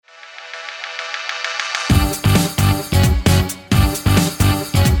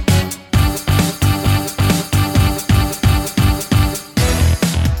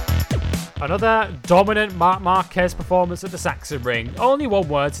Another dominant Marc Marquez performance at the Sachsenring. Only one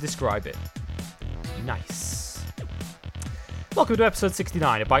word to describe it. Nice. Welcome to episode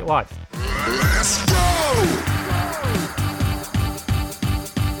 69 of Bike Live. Let's go!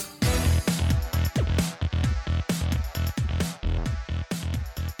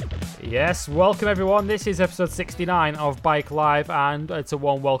 Yes, welcome everyone. This is episode 69 of Bike Live, and it's a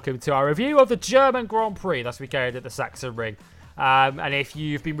warm welcome to our review of the German Grand Prix last weekend at the Sachsenring. And if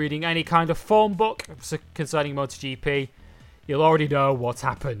you've been reading any kind of form book concerning MotoGP, you'll already know what's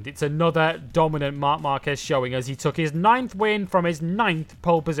happened. It's another dominant Marc Marquez showing as he took his 9th win from his 9th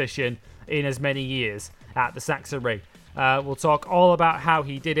pole position in as many years at the Sachsenring. We'll talk all about how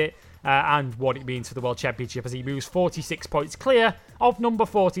he did it and what it means for the World Championship as he moves 46 points clear of number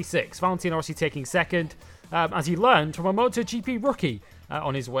 46. Valentino Rossi taking second as he learned from a MotoGP rookie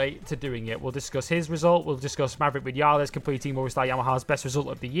on his way to doing it. We'll discuss his result. We'll discuss Maverick Vinales completing Movistar Yamaha's best result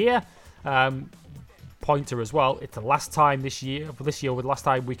of the year. Pointer as well. It's the last time this year was the last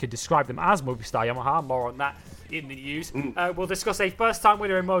time we could describe them as Movistar Yamaha. More on that in the news. We'll discuss a first-time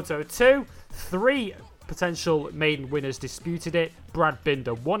winner in Moto 2. 3 potential maiden winners disputed it. Brad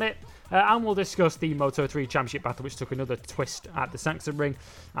Binder won it. And we'll discuss the Moto 3 Championship battle, which took another twist at the Sachsenring,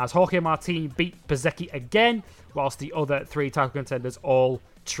 as Jorge Martin beat Bezzecchi again, whilst the other 3 title contenders all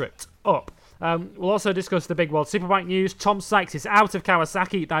tripped up. We'll also discuss the big World Superbike news. Tom Sykes is out of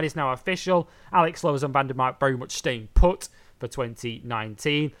Kawasaki. That is now official. Alex Lowes and Van der Mark very much staying put for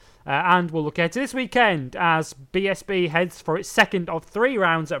 2019. And we'll look ahead to this weekend as BSB heads for its second of 3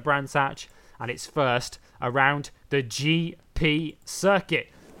 rounds at Brands Hatch and its first around the GP circuit.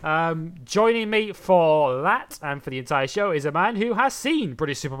 Joining me for that and for the entire show is a man who has seen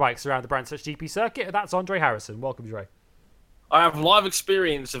British Superbikes around the Brands Hatch GP circuit. That's Andre Harrison. Welcome, Dre. I have live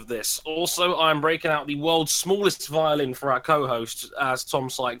experience of this. Also, I'm breaking out the world's smallest violin for our co-host as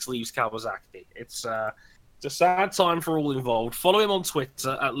Tom Sykes leaves Kawasaki. It's a sad time for all involved. Follow him on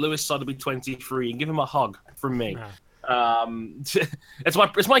Twitter at LewisSotheby23 and give him a hug from me. Yeah.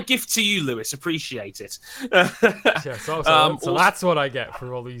 It's my gift to you, Lewis. Appreciate it. Yeah, so that's what I get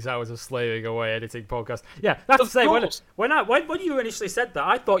for all these hours of slaving away editing podcasts. Yeah, that's to say, when you initially said that,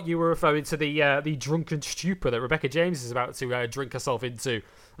 I thought you were referring to the drunken stupor that Rebecca James is about to drink herself into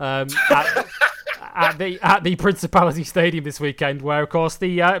at the Principality Stadium this weekend, where of course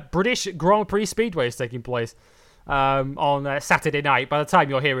the British Grand Prix Speedway is taking place. On Saturday night. By the time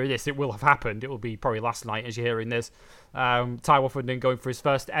you're hearing this, it will have happened. It will be probably last night as you're hearing this. Ty Woffinden going for his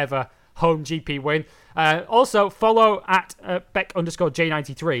first ever home GP win. Also, follow at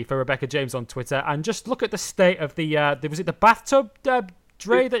Beck_J93 for Rebecca James on Twitter, and just look at the state of the was it the bathtub,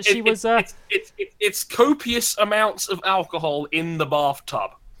 Dre, that she was... It's copious amounts of alcohol in the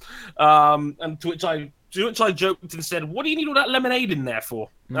bathtub. And to which I joked and said, what do you need all that lemonade in there for?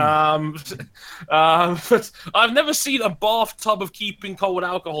 But I've never seen a bathtub of keeping cold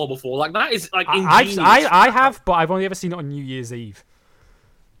alcohol before. Like, that is, like, ingenious. I have, but I've only ever seen it on New Year's Eve.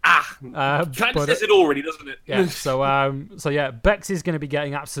 Kind of says it already, doesn't it? Yeah, so yeah, Bex is going to be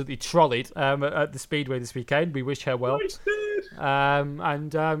getting absolutely trolleyed at the Speedway this weekend. We wish her well.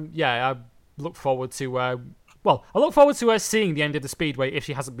 I look forward to... I look forward to her seeing the end of the Speedway if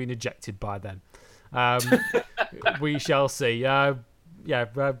she hasn't been ejected by then. We shall see.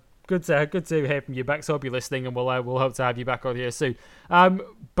 Good to hear from you, Bex. Hope you're listening, and we'll hope to have you back on here soon.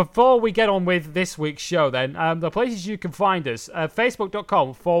 Before we get on with this week's show, then, the places you can find us: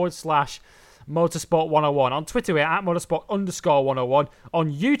 Facebook.com/Motorsport101. On Twitter, we're at Motorsport_101.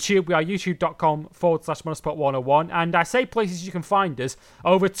 On YouTube, we are YouTube.com/Motorsport101. And I say places you can find us.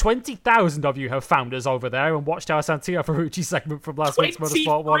 Over 20,000 of you have found us over there and watched our Santino Ferrucci segment from last week's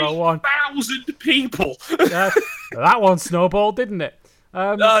Motorsport 101. 20,000 people! That one snowballed, didn't it?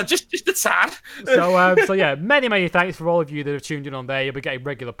 Just a tad. So yeah, many thanks for all of you that have tuned in on there. You'll be getting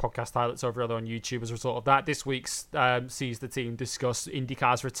regular podcast highlights over on YouTube as a result of that. This week's sees the team discuss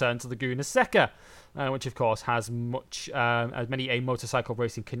IndyCar's return to Laguna Seca, which of course has as many a motorcycle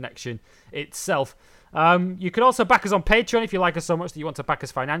racing connection itself. You can also back us on Patreon if you like us so much that you want to back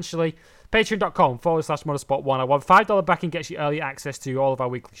us financially. Patreon.com/Motorsport101. $5 backing gets you early access to all of our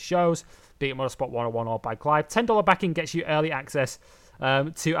weekly shows, be it Motorsport 101 or Bike Live. $10 backing gets you early access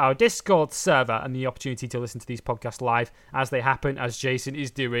to our Discord server and the opportunity to listen to these podcasts live as they happen, as Jason is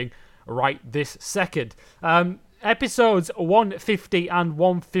doing right this second. Episodes 150 and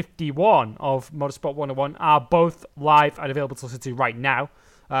 151 of Motorsport 101 are both live and available to listen to right now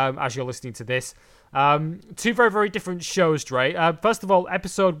as you're listening to this. 2 very, very different shows, Dre. First of all,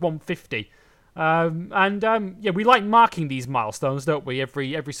 episode 150. We like marking these milestones, don't we?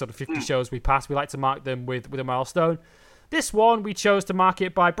 Every sort of 50 shows we pass, we like to mark them with a milestone. This one, we chose to mark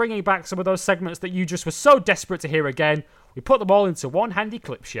it by bringing back some of those segments that you just were so desperate to hear again. We put them all into one handy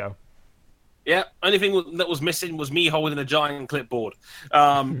clip show. Yeah, only thing that was missing was me holding a giant clipboard.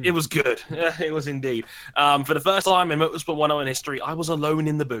 It was good. It was indeed. For the first time in Motorsport 101 history, I was alone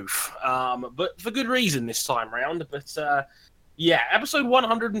in the booth. But for good reason this time round. But yeah, episode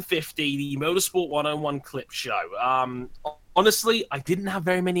 150, the Motorsport 101 clip show. Honestly, I didn't have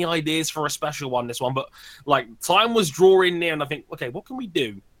very many ideas for a special one this one, but like time was drawing near, and I think, okay, what can we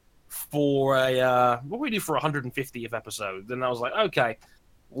do for a 150th episode? And I was like, okay,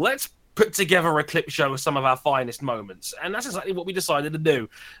 let's put together a clip show of some of our finest moments, and that's exactly what we decided to do.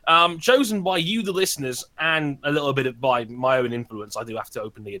 Chosen by you, the listeners, and a little bit by my own influence, I do have to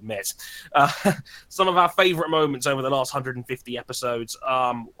openly admit. Some of our favourite moments over the last 150 episodes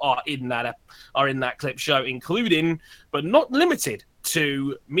are in that clip show, including, but not limited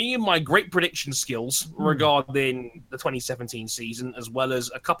to, me and my great prediction skills regarding the 2017 season, as well as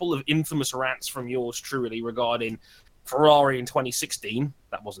a couple of infamous rants from yours truly regarding Ferrari in 2016.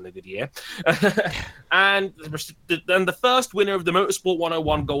 That wasn't a good year. And the first winner of the Motorsport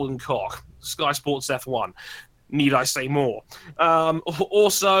 101 Golden Cock, Sky Sports F1. Need I say more?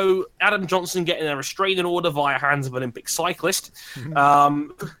 Also, Adam Johnson getting a restraining order via hands of Olympic cyclist.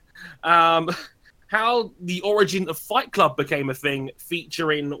 How the origin of Fight Club became a thing,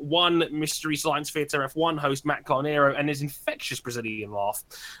 featuring one Mystery Science Theater F1 host, Matt Carnero, and his infectious Brazilian laugh.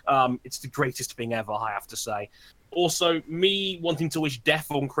 It's the greatest thing ever, I have to say. Also, me wanting to wish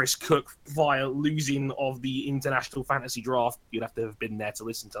death on Chris Cook via losing of the International Fantasy Draft. You'd have to have been there to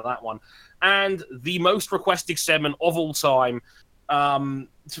listen to that one. And the most requested segment of all time,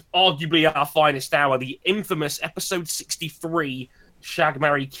 arguably our finest hour, the infamous episode 63 Shag,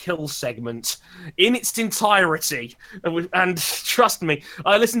 Marry, Kill segment in its entirety. And trust me,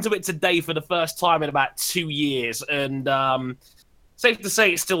 I listened to it today for the first time in about 2 years, and safe to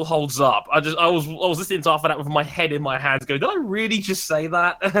say it still holds up. I was listening to half of that with my head in my hands going, did I really just say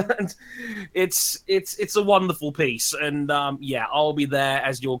that? And it's a wonderful piece. And yeah, I'll be there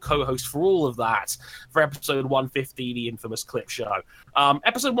as your co-host for all of that for episode 150, the infamous clip show.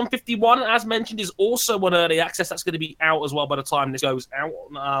 Episode 151, as mentioned, is also on early access. That's going to be out as well by the time this goes out.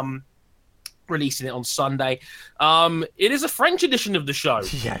 Releasing it on Sunday. It is a French edition of the show.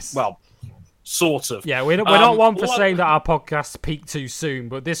 Yes. Well, sort of. Yeah, we're not one for saying that our podcasts peak too soon,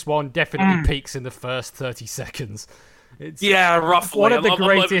 but this one definitely peaks in the first 30 seconds. It's roughly. One of the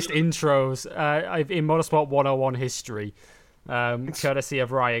greatest intros in Motorsport 101 history, courtesy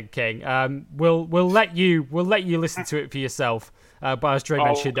of Ryan King. We'll let you listen to it for yourself. But as Dre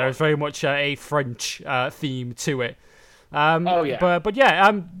mentioned, there's very much a French theme to it. But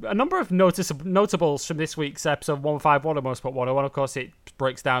yeah, a number of notables from this week's episode 151 of Motorsport 101. Of course, it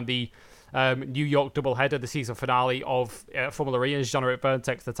breaks down the New York doubleheader, the season finale of Formula E, as Jean-Eric Vergne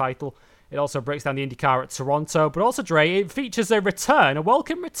takes the title. It also breaks down the IndyCar at Toronto, but also, Dre, it features a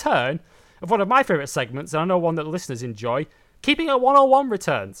welcome return of one of my favourite segments, and I know one that the listeners enjoy. Keeping It 101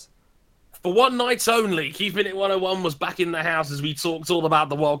 returns. For one night only, Keeping It 101 was back in the house as we talked all about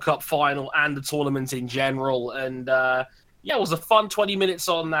the World Cup final and the tournament in general, and yeah, it was a fun 20 minutes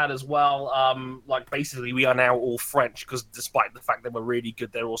on that as well. Basically, we are now all French because despite the fact that we're really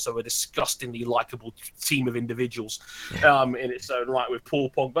good, they're also a disgustingly likable team of individuals in its own right with Paul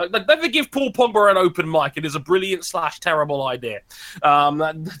Pogba. But never give Paul Pogba an open mic. It is a brilliant / terrible idea.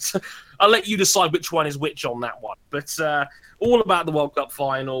 I'll let you decide which one is which on that one. But all about the World Cup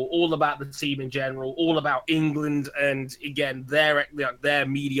final, all about the team in general, all about England and, again, their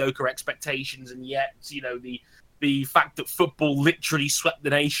mediocre expectations, and yet, the fact that football literally swept the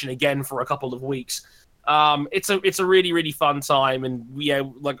nation again for a couple of weeks. It's a really, really fun time, and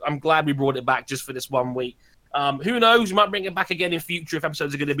I'm glad we brought it back just for this 1 week. Who knows? We might bring it back again in future if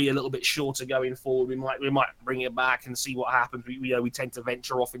episodes are going to be a little bit shorter going forward. We might bring it back and see what happens. We tend to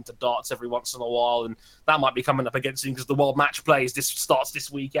venture off into darts every once in a while, and that might be coming up against it because the World Match Play starts this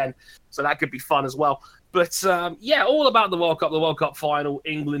weekend, so that could be fun as well. But yeah, all about the World Cup final.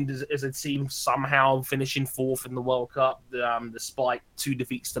 England is a team somehow finishing fourth in the World Cup, despite 2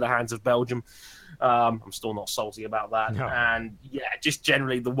 defeats to the hands of Belgium. I'm still not salty about that. No. And yeah, just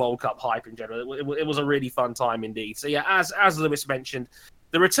generally the World Cup hype in general. It was a really fun time indeed. So yeah, as Lewis mentioned,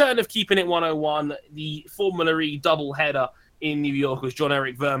 the return of Keeping It 101, the Formula E doubleheader in New York, as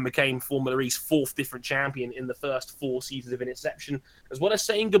Jean-Eric Vergne became Formula E's 4th different champion in the first 4 seasons of an inception, as well as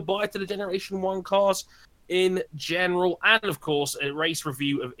saying goodbye to the Generation 1 cars in general. And of course, a race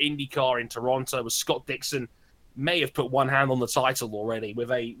review of IndyCar in Toronto with Scott Dixon may have put one hand on the title already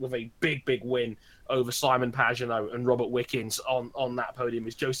with a big win over Simon Pagenaud and Robert Wickens on that podium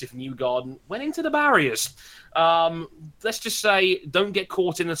as Joseph Newgarden went into the barriers. Let's just say, don't get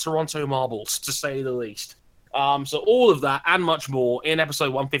caught in the Toronto marbles, to say the least. So all of that and much more in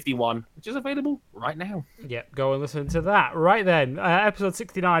episode 151, which is available right now. Yep, go and listen to that. Right then, episode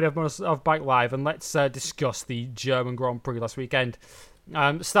 69 of Bike Live, and let's discuss the German Grand Prix last weekend.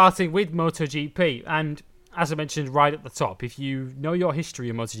 Starting with MotoGP, and as I mentioned right at the top, if you know your history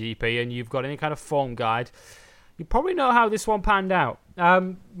in MotoGP and you've got any kind of form guide, you probably know how this one panned out.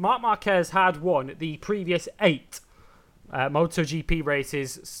 Marc Marquez had won the previous 8 MotoGP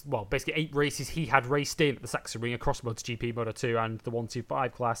races, well, basically 8 races he had raced in at the Sachsenring across MotoGP, Moto2 and the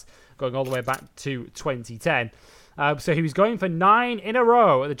 125 class, going all the way back to 2010. So he was going for 9 in a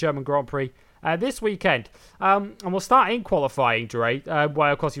row at the German Grand Prix this weekend. And we'll start in qualifying, Dre,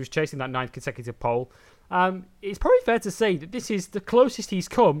 while of course he was chasing that 9th consecutive pole. It's probably fair to say that this is the closest he's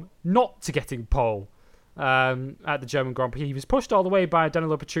come not to getting pole at the German Grand Prix. He was pushed all the way by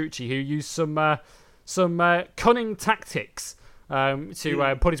Danilo Petrucci, who used some cunning tactics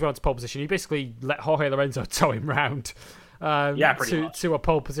to put his way onto pole position. He basically let Jorge Lorenzo tow him round to a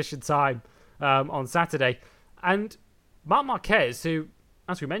pole position time on Saturday. And Marc Marquez, who,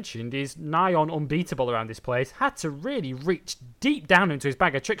 as we mentioned, is nigh on unbeatable around this place, had to really reach deep down into his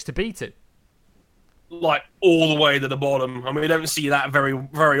bag of tricks to beat it. Like, all the way to the bottom. I mean, we don't see that very,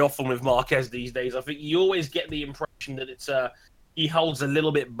 very often with Marquez these days. I think you always get the impression that it's he holds a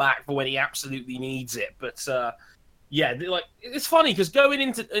little bit back for when he absolutely needs it. But yeah, like, it's funny because going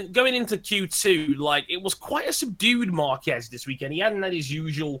into Q2, like, it was quite a subdued Marquez this weekend. He hadn't had his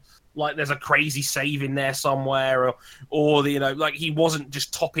usual, like, there's a crazy save in there somewhere, or you know, like, he wasn't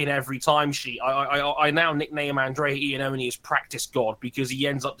just topping every timesheet. I now nickname Andrea Iannone as practice god because he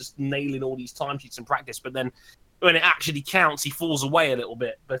ends up just nailing all these timesheets in practice, but then when it actually counts, he falls away a little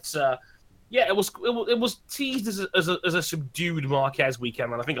bit. But yeah, it was teased as a subdued Marquez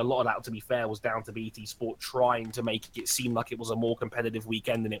weekend, and I think a lot of that, to be fair, was down to BT Sport trying to make it seem like it was a more competitive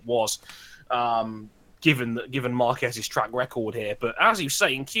weekend than it was, given Marquez's track record here. But as you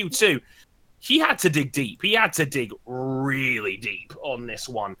say, in Q2, he had to dig deep. He had to dig really deep on this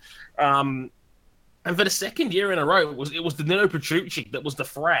one. And for the second year in a row, it was Danilo Petrucci that was the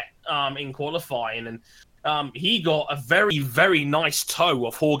threat in qualifying, and he got a very, very nice tow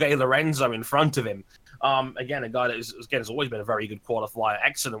of Jorge Lorenzo in front of him. Again, a guy that has always been a very good qualifier,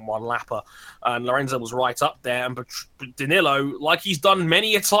 excellent one-lapper. And Lorenzo was right up there. And Danilo, like he's done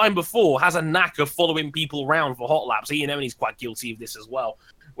many a time before, has a knack of following people around for hot laps. He's quite guilty of this as well.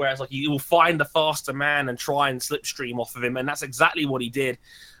 Whereas, like, he will find the faster man and try and slipstream off of him. And that's exactly what he did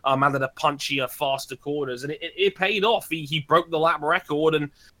under the punchier, faster corners. And it paid off. He broke the lap record. And,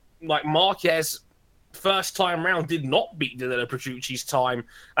 like, Marquez, first time round, did not beat Danilo Petrucci's time.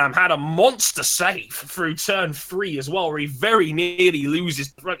 Had a monster save through turn 3 as well, where he very nearly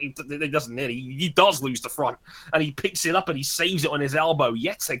loses. He doesn't nearly. He does lose the front, and he picks it up and he saves it on his elbow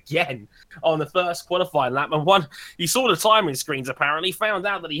yet again on the first qualifying lap. And he saw the timing screens. Apparently, found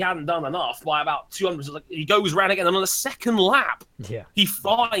out that he hadn't done enough by about 200. He goes round again, and on the second lap, he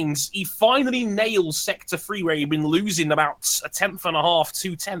finally nails sector 3, where he'd been losing about a tenth and a half,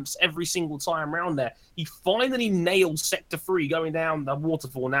 2 tenths every single time round there. He finally nailed sector 3 going down the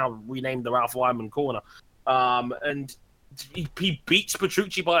waterfall, now renamed the Ralph Wyman corner. And he beats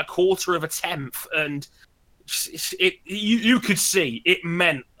Petrucci by a quarter of a tenth. And you could see it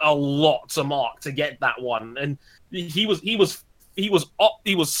meant a lot to Mark to get that one. And he was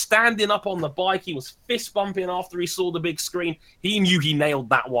standing up on the bike. He was fist bumping after he saw the big screen. He knew he nailed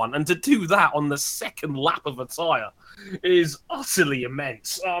that one. And to do that on the second lap of a tyre is utterly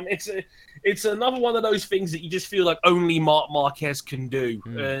immense. It's another one of those things that you just feel like only Marc Marquez can do.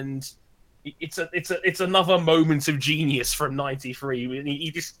 And it's another moment of genius from '93. He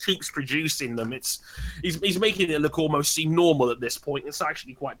just keeps producing them. He's making it look almost seem normal at this point. It's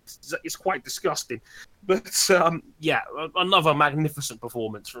actually quite disgusting. But yeah, another magnificent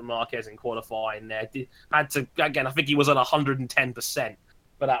performance from Marquez in qualifying there. I think he was at 110%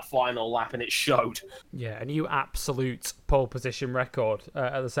 for that final lap, and it showed. Yeah, a new absolute pole position record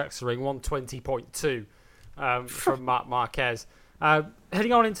at the Sachsenring, 120.2 from Marc Marquez.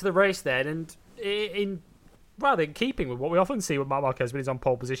 Heading on into the race then, and in keeping with what we often see with Marc Marquez when he's on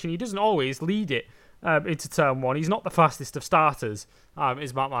pole position, he doesn't always lead it into turn 1. He's not the fastest of starters,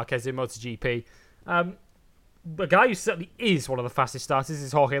 is Marc Marquez in MotoGP. The guy who certainly is one of the fastest starters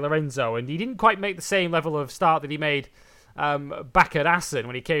is Jorge Lorenzo, and he didn't quite make the same level of start that he made back at Assen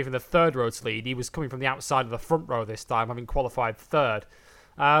when he came from the third row to lead. He was coming from the outside of the front row this time, having qualified third.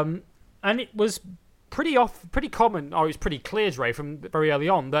 And it was pretty common, or it was pretty clear, Dre, from very early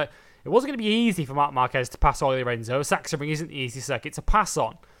on, that it wasn't going to be easy for Marc Marquez to pass Jorge Lorenzo. Sachsenring isn't the easy circuit to pass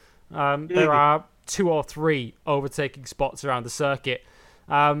on. There are 2 or 3 overtaking spots around the circuit.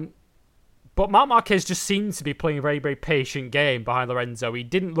 But Marc Marquez just seemed to be playing a very, very patient game behind Lorenzo. He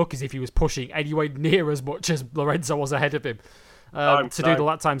didn't look as if he was pushing anywhere near as much as Lorenzo was ahead of him do the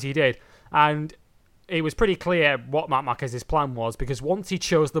lap times he did. And it was pretty clear what Marc Marquez's plan was, because once he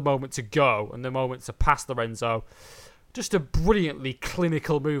chose the moment to go and the moment to pass Lorenzo, just a brilliantly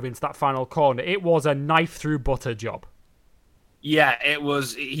clinical move into that final corner. It was a knife through butter job. Yeah, it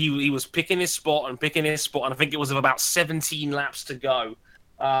was. He was picking his spot, and I think it was about 17 laps to go.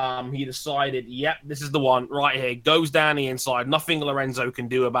 He decided, yep, this is the one right here. Goes down the inside. Nothing Lorenzo can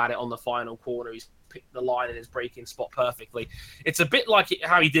do about it on the final corner. He's picked the line in his braking spot perfectly. It's a bit like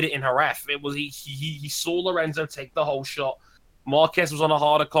how he did it in Jerez. It was he saw Lorenzo take the whole shot. Marquez was on a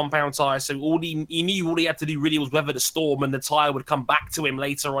harder compound tire, so he knew all he had to do really was weather the storm, and the tire would come back to him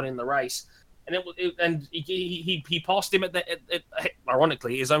later on in the race. And he passed him at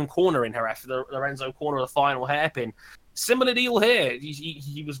ironically his own corner in Jerez, the Lorenzo corner of the final hairpin. Similar deal here.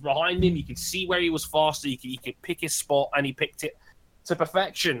 He was behind him. You could see where he was faster. He could pick his spot, and he picked it to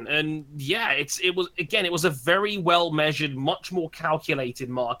perfection. And yeah, it was a very well measured, much more calculated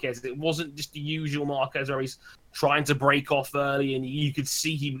Marquez. It wasn't just the usual Marquez where he's trying to break off early, and you could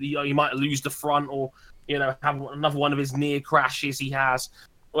see he might lose the front, or have another one of his near crashes he has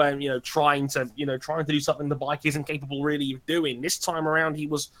when trying to do something the bike isn't capable really of doing. This time around, he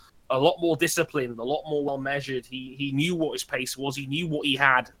was a lot more disciplined, a lot more well measured. He knew what his pace was. He knew what he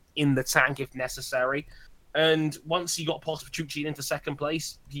had in the tank if necessary. And once he got past Petrucci into second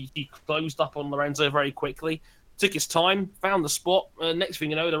place, he closed up on Lorenzo very quickly. Took his time, found the spot, and next thing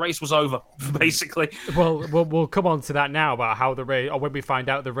you know, the race was over, basically. Well, we'll come on to that now about how the race, or when we find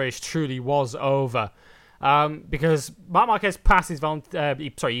out the race truly was over. Because Marc Marquez passes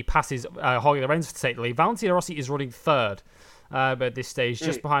he passes Jorge Lorenzo to take the lead. Valentino Rossi is running third at this stage,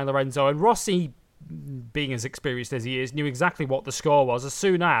 just behind Lorenzo. And Rossi, being as experienced as he is, knew exactly what the score was. As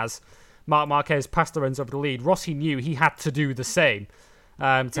soon as Marc Marquez passed Lorenzo over the lead, Rossi knew he had to do the same.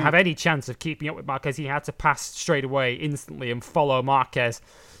 To have any chance of keeping up with Marquez, he had to pass straight away, instantly, and follow Marquez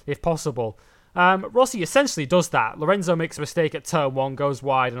if possible. Rossi essentially does that. Lorenzo makes a mistake at turn 1, goes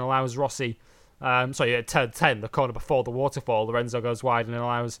wide, and allows Rossi... at turn 10, the corner before the waterfall, Lorenzo goes wide and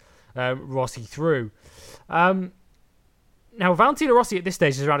allows Rossi through. Now, Valentino Rossi at this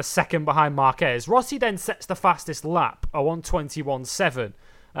stage is around a second behind Marquez. Rossi then sets the fastest lap, a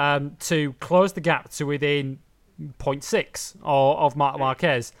 1:21.7, to close the gap to within 0.6 of Marc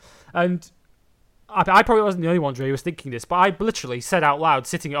Marquez. And I probably wasn't the only one, Dre, who was thinking this, but I literally said out loud,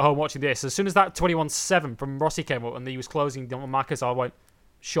 sitting at home watching this, as soon as that 21.7 from Rossi came up and he was closing on Marquez, I went,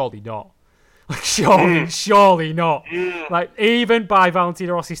 surely not. Like, surely not. Like, even by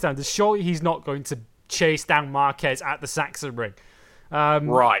Valentino Rossi standards, surely he's not going to chase down Marquez at the Sachsenring.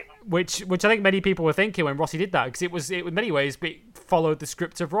 Right. Which I think many people were thinking when Rossi did that, because it in many ways followed the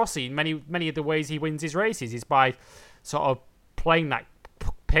script of Rossi. Many of the ways he wins his races is by sort of playing that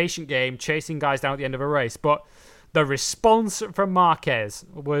patient game, chasing guys down at the end of a race. But the response from Marquez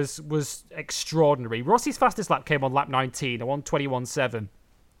was extraordinary. Rossi's fastest lap came on lap 19, a 1:21.7.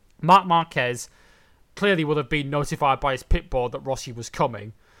 Marc Marquez clearly would have been notified by his pit board that Rossi was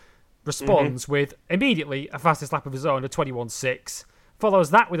coming. Responds with immediately a fastest lap of his own, a 21.6.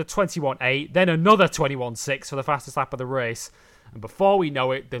 Follows that with a 21.8, then another 21.6 for the fastest lap of the race. And before we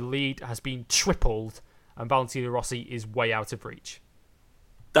know it, the lead has been tripled, and Valentino Rossi is way out of reach.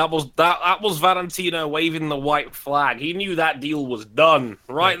 That was Valentino waving the white flag. He knew that deal was done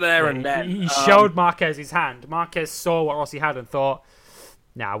there and then. He showed Marquez his hand. Marquez saw what Rossi had and thought,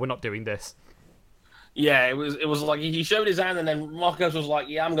 nah, we're not doing this. Yeah, it was like he showed his hand, and then Marquez was like,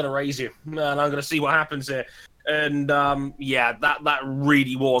 yeah, I'm going to raise you, and I'm going to see what happens here. And that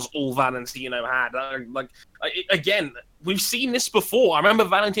really was all Valentino had. Again, we've seen this before. I remember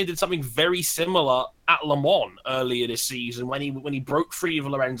Valentino did something very similar at Le Mans earlier this season when he broke free of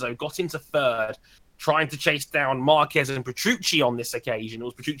Lorenzo, got into third, trying to chase down Marquez and Petrucci on this occasion. It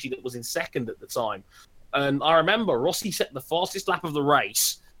was Petrucci that was in second at the time. And I remember Rossi set the fastest lap of the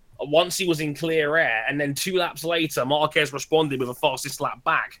race once he was in clear air, and then 2 laps later, Marquez responded with a fastest lap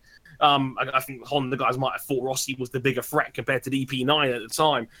back. I think Honda guys might have thought Rossi was the bigger threat compared to the EP9 at the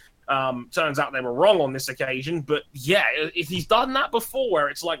time. Turns out they were wrong on this occasion. But yeah, if he's done that before, where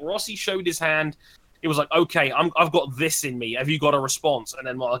it's like Rossi showed his hand, he was like, okay, I've got this in me. Have you got a response? And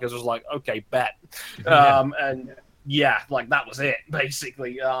then Marquez was like, okay, bet. And yeah, like that was it,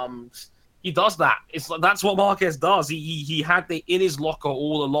 basically. He does that. It's like, that's what Marquez does. He had it in his locker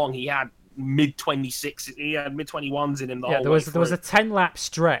all along. He had mid 26. He had mid 21s in him the whole there way was a 10-lap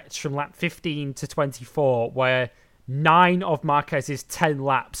stretch from lap 15 to 24 where 9 of Marquez's 10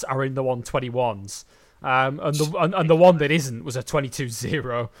 laps are in the 121s. And the one that isn't was a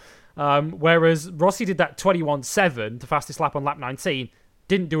 22.0. Whereas Rossi did that 21.7, the fastest lap on lap 19,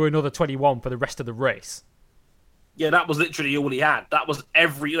 didn't do another 21 for the rest of the race. Yeah, that was literally all he had. That was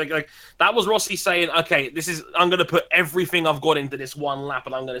that was Rossi saying, "Okay, I'm going to put everything I've got into this one lap,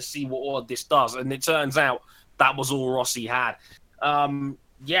 and I'm going to see what all of this does." And it turns out that was all Rossi had.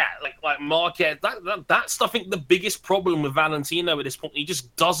 Like Marquez. That's I think the biggest problem with Valentino at this point. He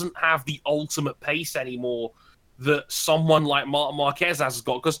just doesn't have the ultimate pace anymore that someone like Marquez has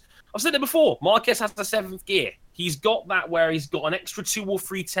got. Because I've said it before, Marquez has the 7th gear. He's got that where he's got an extra 2 or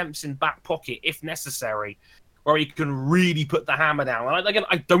 3 temps in back pocket if necessary, where he can really put the hammer down. And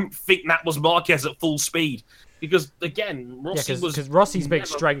I don't think that was Marquez at full speed. Because, again, Rossi was... Because Rossi's big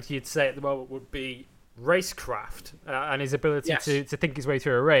strength, you'd say, at the moment would be racecraft and his ability to think his way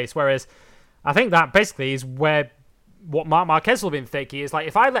through a race. Whereas I think that basically is what Marc Marquez will have been thinking is, like,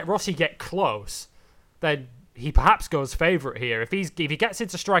 if I let Rossi get close, then he perhaps goes favourite here. If he gets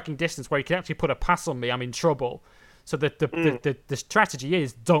into striking distance where he can actually put a pass on me, I'm in trouble. So the strategy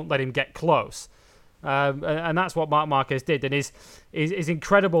is don't let him get close. And that's what Marc Marquez did. And his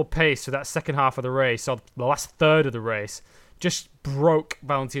incredible pace for that second half of the race, or the last third of the race, just broke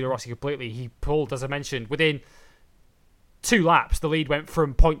Valentino Rossi completely. He pulled, as I mentioned, within 2 laps, the lead went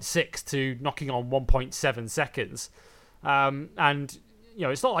from 0.6 to knocking on 1.7 seconds. And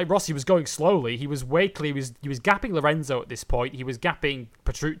it's not like Rossi was going slowly. He was he was gapping Lorenzo at this point. He was gapping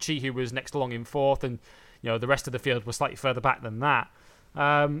Petrucci, who was next along in 4th, and the rest of the field was slightly further back than that.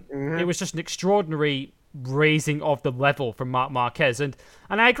 It was just an extraordinary raising of the level from Marc Marquez, and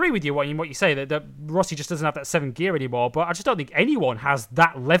I agree with you what you say that Rossi just doesn't have that 7th gear anymore. But I just don't think anyone has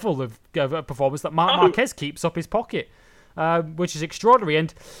that level of performance that Marc Marquez keeps up his pocket, which is extraordinary.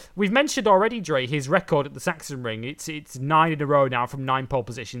 And we've mentioned already, Dre, his record at the Sachsenring. It's 9 in a row now from 9 pole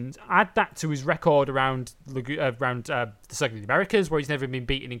positions. Add that to his record around the Circuit of the Americas, where he's never been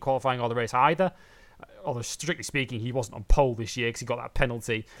beaten in qualifying or the race either. Although, strictly speaking, he wasn't on pole this year because he got that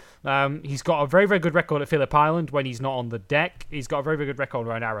penalty. He's got a very, very good record at Phillip Island when he's not on the deck. He's got a very, very good record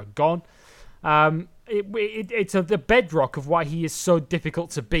around Aragon. It's the bedrock of why he is so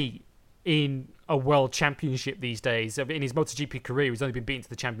difficult to beat in a world championship these days. In his MotoGP career, he's only been beaten to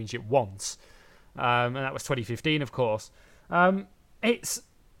the championship once. And that was 2015, of course.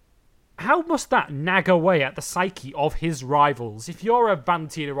 How must that nag away at the psyche of his rivals? If you're a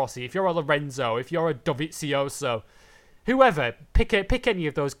Valentino Rossi, if you're a Lorenzo, if you're a Dovizioso, whoever, pick any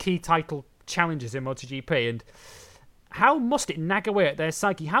of those key title challenges in MotoGP, and how must it nag away at their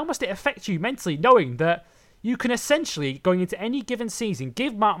psyche? How must it affect you mentally, knowing that you can essentially, going into any given season,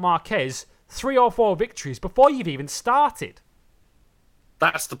 give Marc Marquez 3 or 4 victories before you've even started?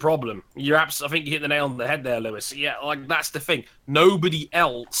 That's the problem. I think you hit the nail on the head there, Lewis. Yeah, that's the thing. Nobody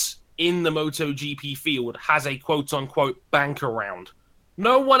else in the MotoGP field has a quote-unquote banker round.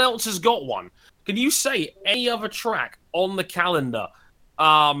 No one else has got one. Can you say any other track on the calendar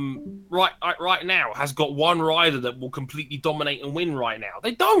right now has got one rider that will completely dominate and win right now?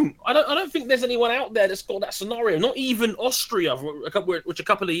 They don't. I don't think there's anyone out there that's got that scenario. Not even Austria, which a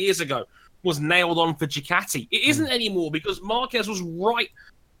couple of years ago was nailed on for Ducati. It isn't anymore because Marquez was right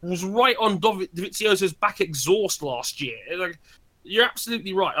on Dovizioso's back exhaust last year. You're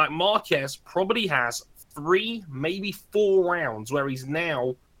absolutely right. Marquez probably has 3, maybe 4 rounds where he's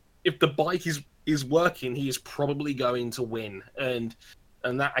now, if the bike is working, he is probably going to win. And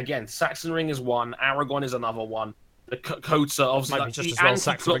that, again, Sachsenring is one, Aragon is another one. The Kota, obviously, might be just as well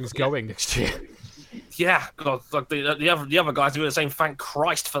Sachsenring's going next year. Yeah, God, the other guys are saying thank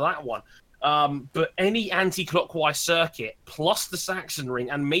Christ for that one. But any anti-clockwise circuit plus the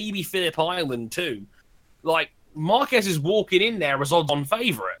Sachsenring and maybe Phillip Island too, Marquez is walking in there as odds-on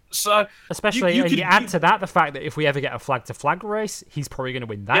favourite. So especially, you add to that the fact that if we ever get a flag-to-flag race, he's probably going to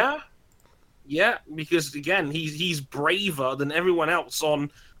win that. Yeah, because again, he's braver than everyone else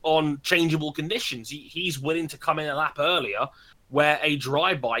on changeable conditions. He's willing to come in a lap earlier, where a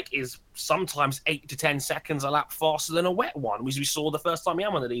dry bike is sometimes 8 to 10 seconds a lap faster than a wet one, which we saw the first time he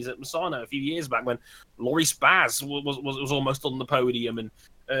had one of these at Misano a few years back when Laurie Spaz was almost on the podium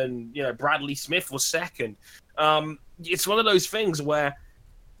and Bradley Smith was second. It's one of those things where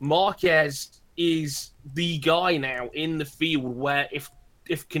Marquez is the guy now in the field where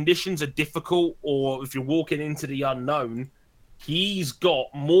if conditions are difficult or if you're walking into the unknown, he's got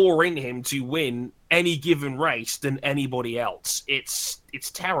more in him to win any given race than anybody else. It's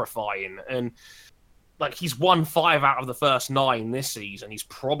terrifying. And like he's won 5 out of the first 9 this season. He's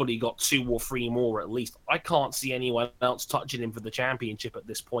probably got 2 or 3 more at least. I can't see anyone else touching him for the championship at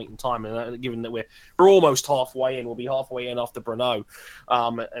this point in time. And given that we're almost halfway in, we'll be halfway in after Brno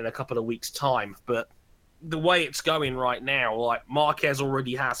in a couple of weeks' time. But the way it's going right now, like Marquez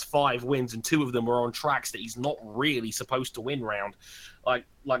already has 5 wins, and 2 of them are on tracks that he's not really supposed to win round, like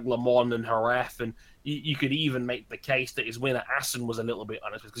Le Mans and Jerez. And you could even make the case that his win at Assen was a little bit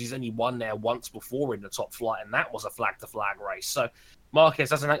unexpected because he's only won there once before in the top flight, and that was a flag-to-flag race. So Marquez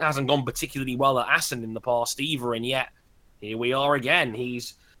hasn't gone particularly well at Assen in the past either, and yet here we are again.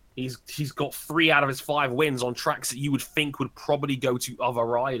 He's got 3 out of his 5 wins on tracks that you would think would probably go to other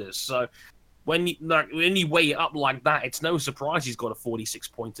riders. So when you weigh it up like that, it's no surprise he's got a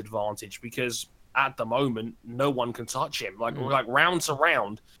 46-point advantage because at the moment no one can touch him. Like round to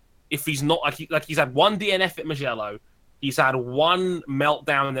round. If he's not like he's had 1 DNF at Mugello, he's had 1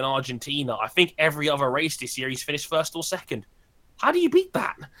 meltdown in Argentina. I think every other race this year he's finished 1st or 2nd. How do you beat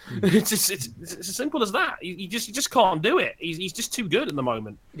that? It's as simple as that. You just can't do it. He's just too good at the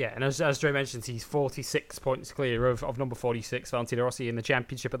moment. Yeah, and as Dre mentioned, he's 46 points clear of number 46, Valentino Rossi, in the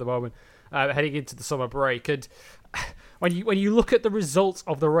championship at the moment, heading into the summer break. And when you look at the results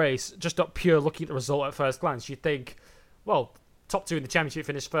of the race, just not pure looking at the result at first glance, you think, well, top 2 in the championship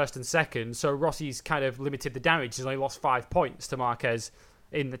finished 1st and 2nd, so Rossi's kind of limited the damage. He's only lost 5 points to Marquez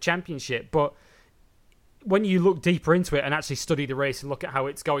in the championship. But when you look deeper into it and actually study the race and look at how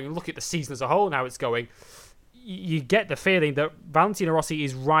it's going and look at the season as a whole and how it's going, you get the feeling that Valentino Rossi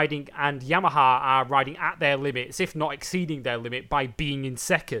is riding and Yamaha are riding at their limits, if not exceeding their limit, by being in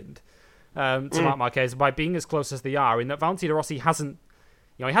 2nd to Marc Marquez, by being as close as they are, in that Valentino Rossi hasn't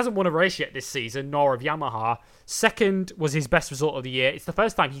won a race yet this season, nor have Yamaha. 2nd was his best result of the year. It's the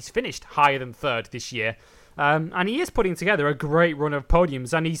first time he's finished higher than 3rd this year. And he is putting together a great run of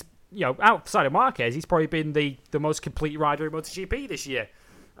podiums. And he's, outside of Marquez, he's probably been the most complete rider in MotoGP this year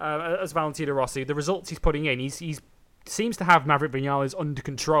as Valentino Rossi. The results he's putting in, he seems to have Maverick Vinales under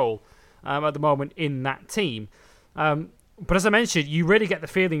control at the moment in that team. But as I mentioned, you really get the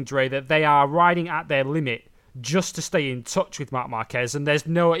feeling, Dre, that they are riding at their limit just to stay in touch with Marc Marquez, and there's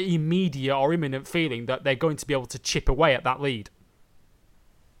no immediate or imminent feeling that they're going to be able to chip away at that lead.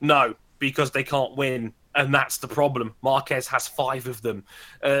 No, because they can't win, and that's the problem. Marquez has 5 of them,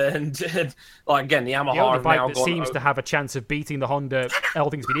 and like again, the Yamaha the only have bike now that gone seems to have a chance of beating the Honda, all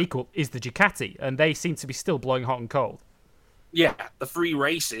things being equal, is the Ducati, and they seem to be still blowing hot and cold. Yeah, the 3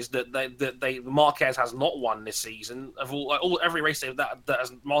 races that Marquez has not won this season, of every race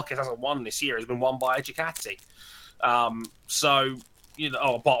that Marquez hasn't won this year has been won by a Ducati. So,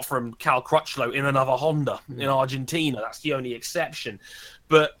 apart from Cal Crutchlow in another Honda in Argentina, that's the only exception.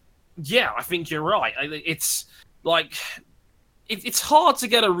 But yeah, I think you're right. It's like it's hard to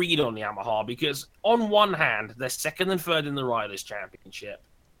get a read on the Yamaha because on one hand, they're 2nd and 3rd in the Riders' Championship.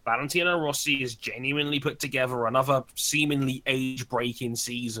 Valentino Rossi has genuinely put together another seemingly age-breaking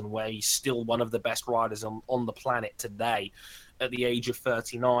season where he's still one of the best riders on the planet today at the age of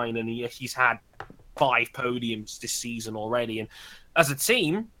 39, and he's had 5 podiums this season already. And as a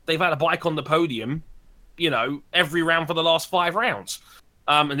team, they've had a bike on the podium, every round for the last 5 rounds.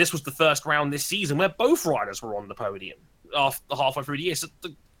 And this was the first round this season where both riders were on the podium halfway through the year. So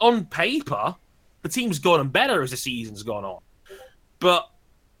on paper, the team's gotten better as the season's gone on. But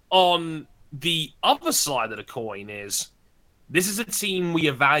on the other side of the coin this is a team we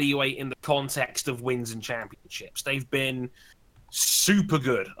evaluate in the context of wins and championships. They've been super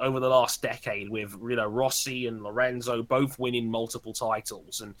good over the last decade with, Rossi and Lorenzo both winning multiple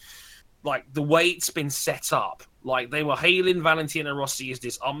titles. And like the way it's been set up, like they were hailing Valentino Rossi as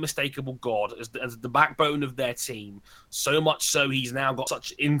this unmistakable god, as the backbone of their team. So much so he's now got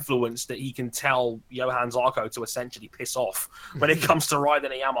such influence that he can tell Johann Zarco to essentially piss off when it comes to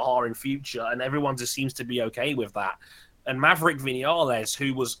riding a Yamaha in future, and everyone just seems to be okay with that. And Maverick Vinales,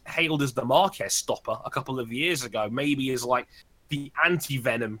 who was hailed as the Marquez stopper a couple of years ago, maybe is like the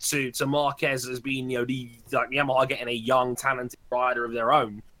anti-venom to Marquez as being, the Yamaha getting a young, talented rider of their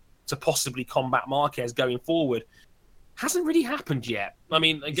own to possibly combat Marquez going forward. Hasn't really happened yet. I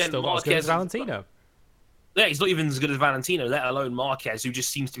mean, again, he's still Marquez, not as good as Valentino. Yeah, he's not even as good as Valentino, let alone Marquez, who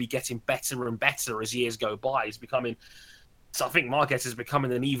just seems to be getting better and better as years go by. So I think Marquez is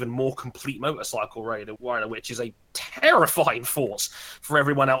becoming an even more complete motorcycle rider, which is a terrifying force for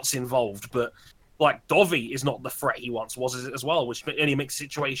everyone else involved. But like Dovi is not the threat he once was as well, which only makes the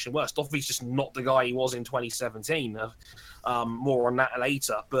situation worse. Dovi's just not the guy he was in 2017. More on that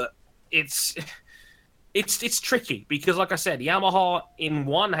later. But it's tricky because, like I said, Yamaha in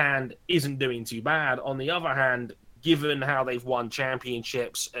one hand isn't doing too bad. On the other hand, given how they've won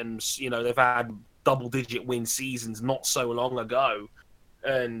championships and they've had double-digit win seasons not so long ago,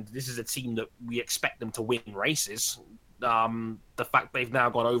 and this is a team that we expect them to win races. The fact they've now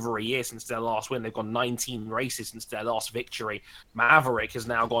gone over a year since their last win, they've gone 19 races since their last victory. Maverick has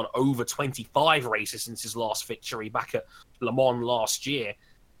now gone over 25 races since his last victory back at Le Mans last year.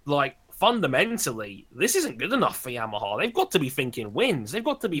 Like, fundamentally, this isn't good enough for Yamaha. They've got to be thinking wins. They've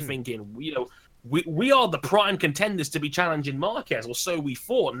got to be thinking, we are the prime contenders to be challenging Marquez, or so we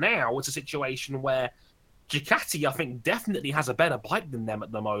thought. Now it's a situation where Ducati, I think, definitely has a better bike than them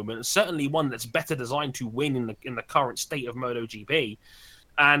at the moment. Certainly one that's better designed to win in the current state of MotoGP.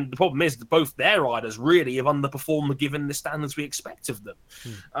 And the problem is that both their riders really have underperformed given the standards we expect of them.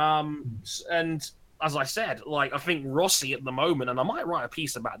 And as I said, like, I think Rossi at the moment, and I might write a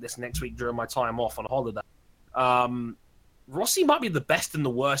piece about this next week during my time off on holiday. Rossi might be the best and the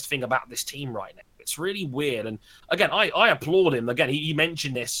worst thing about this team right now. It's really weird. And again, I applaud him. Again, he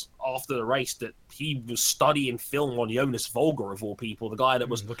mentioned this after the race that he was studying film on Jonas Volger, of all people, the guy that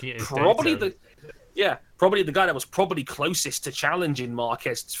was probably the guy that was probably closest to challenging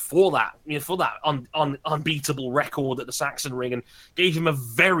Marquez for that unbeatable record at the Sachsenring, and gave him a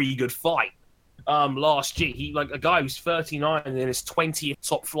very good fight last year. He, like, a guy who's 39 and in his 20th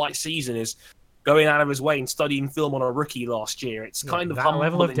top flight season, is going out of his way and studying film on a rookie last year. It's kind of that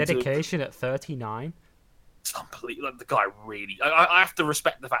level of dedication at 39. It's unbelievable. Like, the guy really... I have to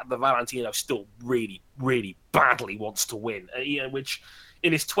respect the fact that Valentino still really, really badly wants to win, which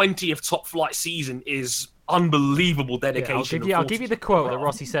in his 20th top flight season is unbelievable dedication. I'll give you the quote that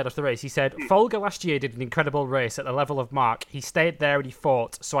Rossi said after the race. He said, Folger last year did an incredible race at the level of Mark. He stayed there and he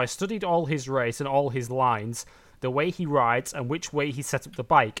fought, so I studied all his race and all his lines, the way he rides and which way he set up the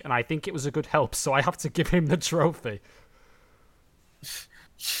bike, and I think it was a good help, so I have to give him the trophy.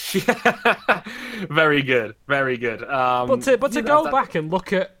 Very good, very good. But to go back and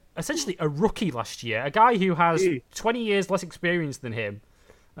look at essentially a rookie last year, a guy who has 20 years less experience than him,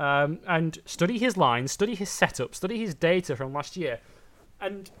 and study his lines, study his setup, study his data from last year,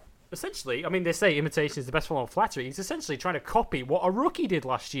 and essentially, I mean, they say imitation is the best form of flattery. He's essentially trying to copy what a rookie did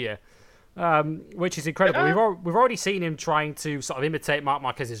last year. Which is incredible. We've already seen him trying to sort of imitate Marc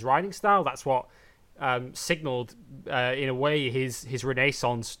Marquez's riding style. That's what signalled, in a way, his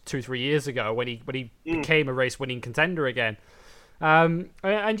renaissance 2-3 years ago when he became a race-winning contender again. And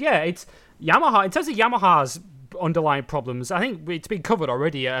yeah, it's Yamaha. In terms of Yamaha's underlying problems, I think it's been covered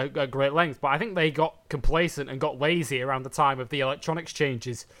already at great length. But I think they got complacent and got lazy around the time of the electronics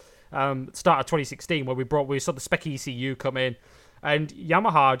changes, start of 2016, where we saw the Spec ECU come in. And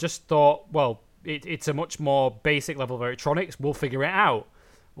Yamaha just thought, well, it's a much more basic level of electronics. We'll figure it out.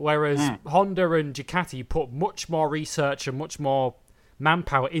 Whereas Honda and Ducati put much more research and much more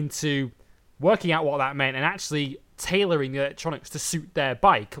manpower into working out what that meant and actually tailoring the electronics to suit their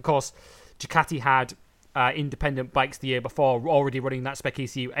bike. Of course, Ducati had independent bikes the year before already running that Spec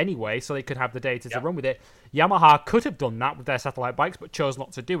ECU anyway, so they could have the data to run with it. Yamaha could have done that with their satellite bikes, but chose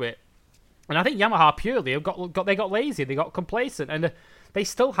not to do it. And I think Yamaha purely got lazy, they got complacent, and they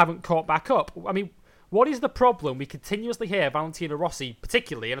still haven't caught back up. I mean, what is the problem? We continuously hear Valentino Rossi,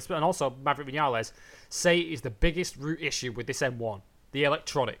 particularly, and also Maverick Vinales, say is the biggest root issue with this M1, the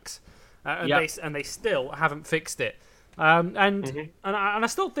electronics, and they still haven't fixed it. And I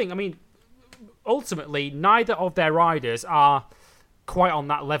still think, I mean, ultimately, neither of their riders are quite on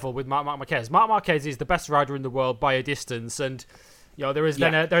that level with Marc Marquez. Marc Marquez is the best rider in the world by a distance, and there is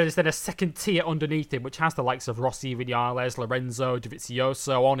then a second tier underneath him, which has the likes of Rossi, Vinales, Lorenzo,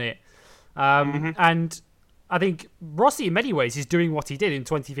 Dovizioso on it. And I think Rossi, in many ways, is doing what he did in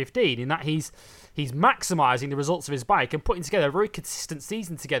 2015, in that he's maximising the results of his bike and putting together a very consistent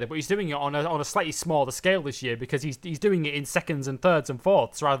season together, but he's doing it on a slightly smaller scale this year because he's doing it in seconds and thirds and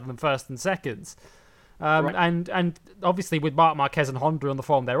fourths rather than first and seconds. And obviously with Marc Marquez and Honda on the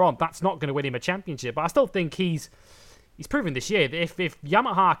form they're on, that's not going to win him a championship, but I still think he's proven this year that if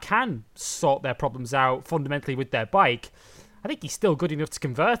Yamaha can sort their problems out fundamentally with their bike, I think he's still good enough to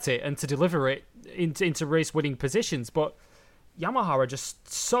convert it and to deliver it into race-winning positions. But Yamaha are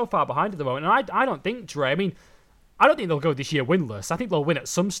just so far behind at the moment. And I don't think, Dre, I mean, I don't think they'll go this year winless. I think they'll win at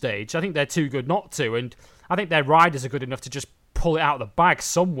some stage. I think they're too good not to. And I think their riders are good enough to just pull it out of the bag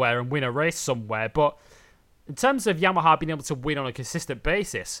somewhere and win a race somewhere. But in terms of Yamaha being able to win on a consistent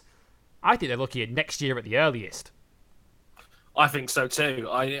basis, I think they're looking at next year at the earliest. I think so too.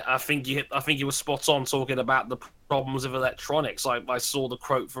 I think you were spot on talking about the problems of electronics. I saw the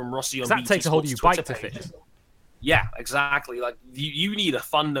quote from Rossi on that takes a whole new bike to fix. Yeah, exactly. Like you need a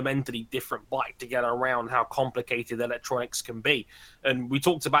fundamentally different bike to get around how complicated electronics can be. And we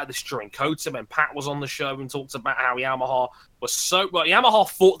talked about this during COTA when Pat was on the show and talked about how Yamaha was Yamaha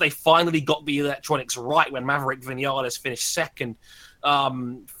thought they finally got the electronics right when Maverick Vinales finished second at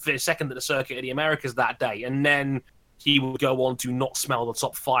the Circuit of the Americas that day, and then he would go on to not smell the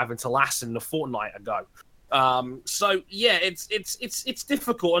top 5 until Assen a fortnight ago. So yeah, it's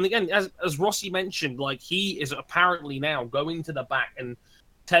difficult. And again, as Rossi mentioned, like he is apparently now going to the back and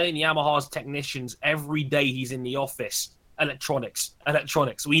telling Yamaha's technicians every day he's in the office, electronics.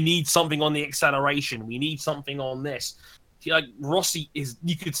 We need something on the acceleration. We need something on this. Like Rossi is,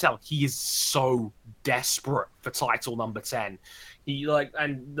 you could tell he is so desperate for title number 10.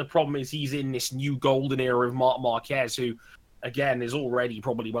 And the problem is he's in this new golden era of Marc Marquez, who, again, is already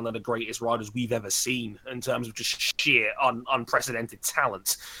probably one of the greatest riders we've ever seen in terms of just sheer unprecedented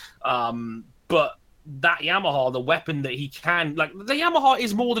talent. But that Yamaha, the weapon that he can, like the Yamaha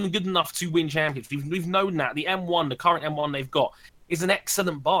is more than good enough to win championships. We've known that. The M1, the current M1 they've got, is an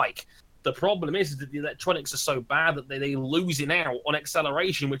excellent bike. The problem is that the electronics are so bad that they're losing out on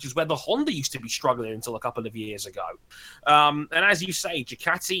acceleration, which is where the Honda used to be struggling until a couple of years ago. And as you say,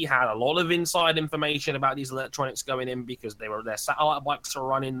 Ducati had a lot of inside information about these electronics going in because their satellite bikes are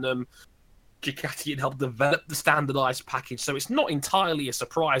running them. Ducati had helped develop the standardized package, so it's not entirely a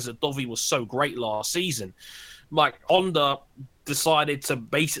surprise that Dovi was so great last season. Like Honda decided to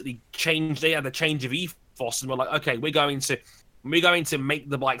basically change. They had a change of ethos and were like, okay, we're going to make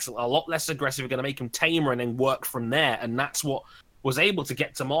the bikes a lot less aggressive. We're going to make them tamer and then work from there. And that's what was able to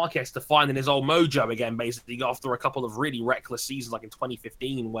get to Marquez to finding his old mojo again, basically, after a couple of really reckless seasons, like in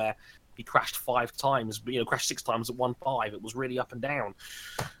 2015, where he crashed 5 times, crashed 6 times at 1.5. It was really up and down.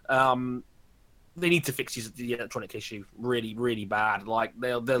 They need to fix the electronic issue really, really bad. Like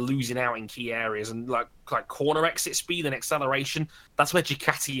they're losing out in key areas, and like corner exit speed and acceleration. That's where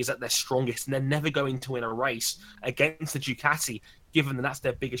Ducati is at their strongest, and they're never going to win a race against the Ducati, given that that's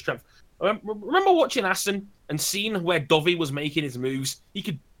their biggest strength. Remember watching Assen and seeing where Dovi was making his moves? He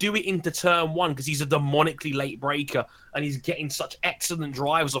could do it into turn 1 because he's a demonically late breaker, and he's getting such excellent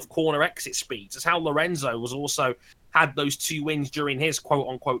drives off corner exit speeds. That's how Lorenzo was also had those 2 wins during his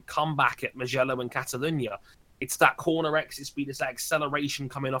quote-unquote comeback at Mugello and Catalunya. It's that corner exit speed, it's that acceleration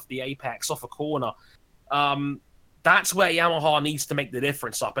coming off the apex, off a corner. That's where Yamaha needs to make the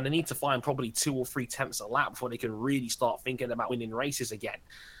difference up, and they need to find probably 2 or 3 tenths a lap before they can really start thinking about winning races again.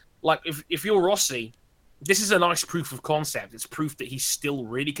 Like, if you're Rossi, this is a nice proof of concept. It's proof that he's still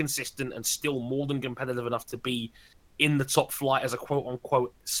really consistent and still more than competitive enough to be in the top flight as a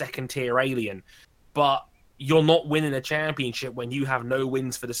quote-unquote second-tier alien. But you're not winning a championship when you have no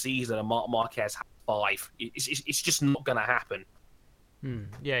wins for the season and Marc Marquez has 5. It's just not going to happen.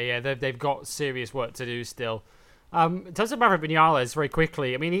 Yeah, they've got serious work to do still. In terms of Maverick Vinales, very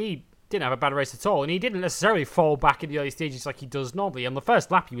quickly, I mean, he didn't have a bad race at all, and he didn't necessarily fall back in the early stages like he does normally. On the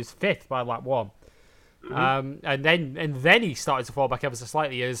first lap, he was 5th by lap 1. Mm-hmm. And then he started to fall back ever so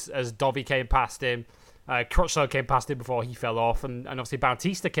slightly as Dovi came past him. Crutchlow came past him before he fell off, and obviously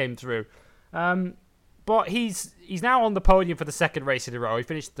Bautista came through. But he's now on the podium for the 2nd race in a row. He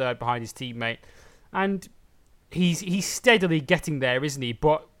finished 3rd behind his teammate, and he's steadily getting there, isn't he?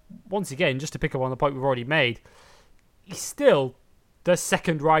 But once again, just to pick up on the point we've already made, he's still the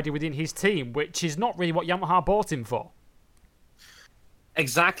 2nd rider within his team, which is not really what Yamaha bought him for.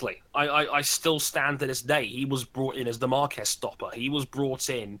 Exactly. I still stand to this day. He was brought in as the Marquez stopper. He was brought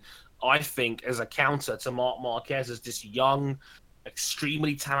in, I think, as a counter to Marc Marquez as this young,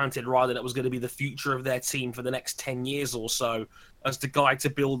 extremely talented rider that was going to be the future of their team for the next 10 years or so, as the guy to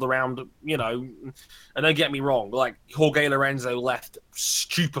build around, and don't get me wrong, like Jorge Lorenzo left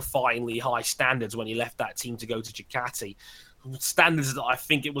stupefyingly high standards when he left that team to go to Ducati. Standards that I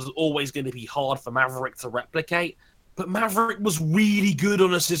think it was always going to be hard for Maverick to replicate, but Maverick was really good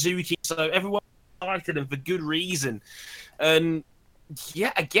on a Suzuki, so everyone liked him for good reason. And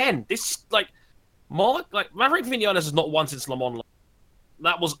yeah, again, this Maverick Vinales has not won since Le Mans.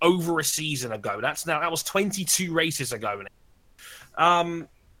 That was over a season ago. That was 22 races ago now.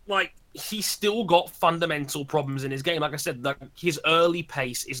 He's still got fundamental problems in his game. Like I said, his early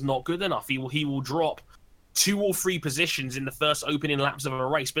pace is not good enough. He will drop 2 or 3 positions in the first opening laps of a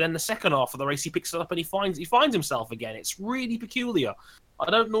race, but then the second half of the race he picks it up and he finds himself again. It's really peculiar. I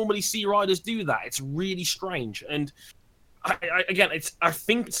don't normally see riders do that. It's really strange. And I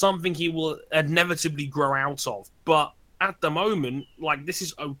think it's something he will inevitably grow out of. But at the moment, this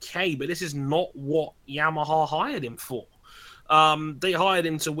is okay, but this is not what Yamaha hired him for. They hired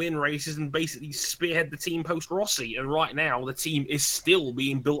him to win races and basically spearhead the team post-Rossi. And right now, the team is still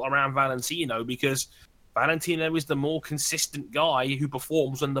being built around Valentino because Valentino is the more consistent guy who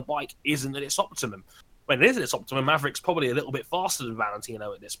performs when the bike isn't at its optimum. When it is at its optimum, Maverick's probably a little bit faster than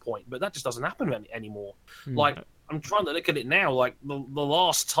Valentino at this point, but that just doesn't happen anymore. Like, I'm trying to look at it now, like, the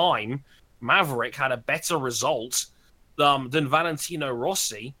last time Maverick had a better result than Valentino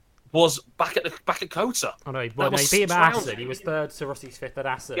Rossi was back at Kota. Oh no, he beat him at Assen. He was third to Rossi's fifth at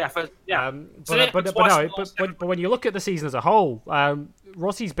Assen. Yeah, but when you look at the season as a whole,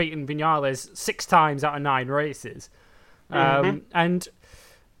 Rossi's beaten Viñales 6 times out of 9 races, and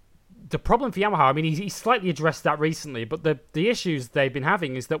the problem for Yamaha, I mean, he's slightly addressed that recently, but the issues they've been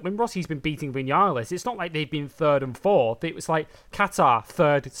having is that when Rossi's been beating Viñales, it's not like they've been 3rd and 4th. It was like Qatar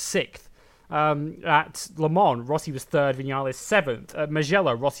 3rd, 6th. At Le Mans, Rossi was 3rd, Viñales 7th. At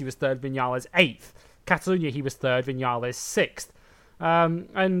Mugello, Rossi was 3rd, Viñales 8th. Catalunya, he was 3rd, Viñales 6th.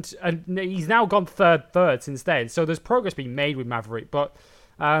 And he's now gone third since then. So there's progress being made with Maverick, but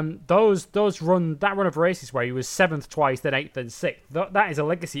that run of races where he was 7th twice, then 8th, then 6th, that is a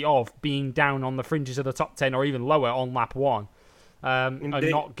legacy of being down on the fringes of the top 10 or even lower on lap 1. And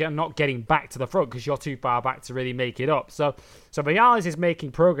not getting back to the front because you're too far back to really make it up. So Viñales is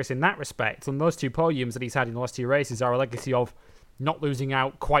making progress in that respect, and those 2 podiums that he's had in the last 2 races are a legacy of not losing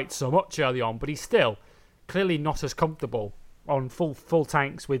out quite so much early on, but he's still clearly not as comfortable on full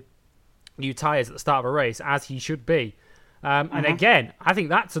tanks with new tyres at the start of a race as he should be. And again, I think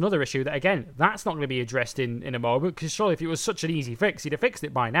that's another issue that, again, that's not going to be addressed in a moment, because surely if it was such an easy fix, he'd have fixed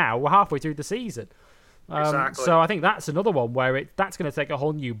it by now. We're halfway through the season. Exactly. So I think that's another one where that's going to take a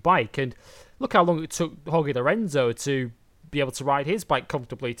whole new bike. And look how long it took Jorge Lorenzo to be able to ride his bike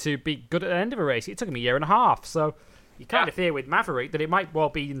comfortably, to be good at the end of a race. It took him a year and a half. So you kind of fear with Maverick that it might well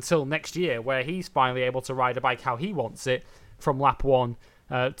be until next year where he's finally able to ride a bike how he wants it from lap 1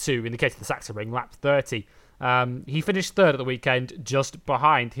 to, in the case of the Sachsenring, lap 30. He finished 3rd at the weekend, just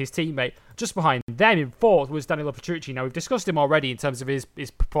behind his teammate. Just behind them in 4th was Danilo Petrucci. Now, we've discussed him already in terms of his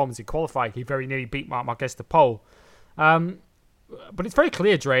performance in qualifying. He very nearly beat Marc Marquez to pole. But it's very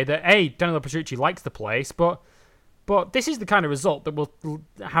clear, Dre, that Danilo Petrucci likes the place, but this is the kind of result that will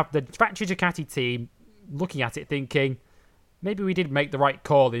have the factory Ducati team looking at it thinking, maybe we did make the right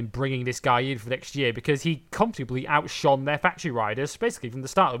call in bringing this guy in for next year, because he comfortably outshone their factory riders, basically from the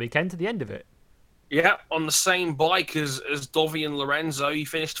start of the weekend to the end of it. Yeah, on the same bike as Dovi and Lorenzo. He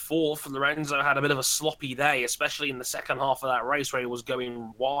finished 4th. Lorenzo had a bit of a sloppy day, especially in the second half of that race where he was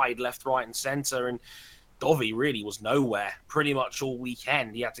going wide, left, right, and centre. And Dovi really was nowhere pretty much all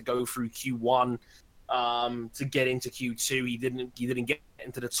weekend. He had to go through Q1 to get into Q2. He didn't get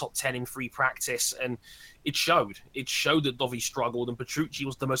into the top 10 in free practice, and it showed. It showed that Dovi struggled, and Petrucci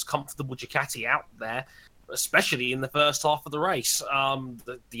was the most comfortable Ducati out there, especially in the first half of the race.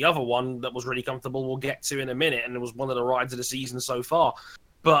 The other one that was really comfortable we'll get to in a minute, and it was one of the rides of the season so far.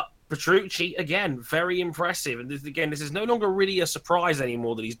 But Petrucci, again, very impressive. And this is no longer really a surprise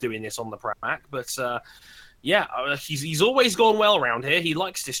anymore that he's doing this on the track. But he's always gone well around here. He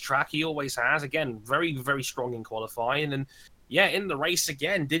likes this track. He always has. Again, very, very strong in qualifying. And in the race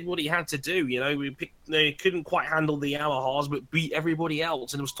again, did what he had to do. They couldn't quite handle the Yamahas, but beat everybody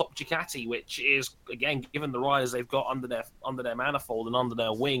else, and it was top Ducati, which is, again, given the riders they've got under their manifold and under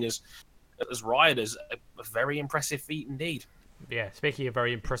their wing as riders, a very impressive feat indeed. Yeah, speaking of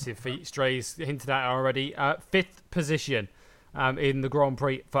very impressive feats, Dre's hinted at already. 5th position in the Grand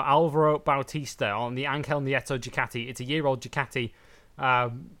Prix for Alvaro Bautista on the Angel Nieto Ducati. It's a year-old Ducati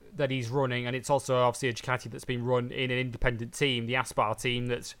that he's running, and it's also obviously a Ducati that's been run in an independent team, the Aspar team,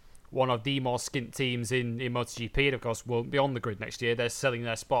 that's one of the more skint teams in MotoGP, and of course won't be on the grid next year. They're selling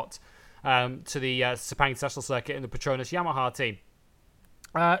their spot to the Sepang International Circuit and the Petronas Yamaha team.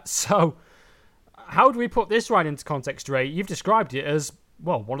 So how do we put this ride into context, Ray? You've described it as,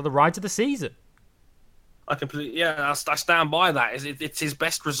 well, one of the rides of the season. I stand by that. It's his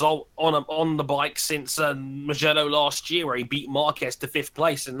best result on the bike since Mugello last year, where he beat Marquez to 5th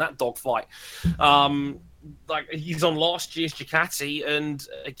place in that dogfight. He's on last year's Ducati, and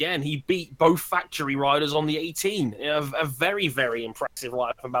again he beat both factory riders on the 18. A very, very impressive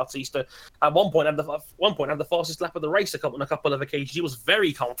ride from Bautista. At one point, had the fastest lap of the race on a couple of occasions. He was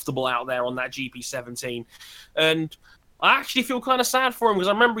very comfortable out there on that GP17, and I actually feel kind of sad for him, because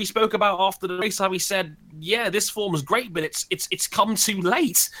I remember he spoke about after the race how he said, "Yeah, this form was great, but it's come too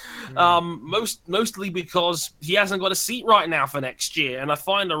late." Mostly because he hasn't got a seat right now for next year, and I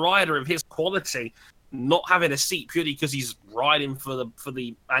find a rider of his quality not having a seat purely because he's riding for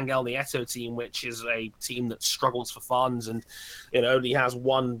the Angel Nieto team, which is a team that struggles for funds and only has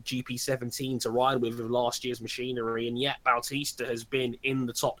one GP17 to ride with last year's machinery, and yet Bautista has been in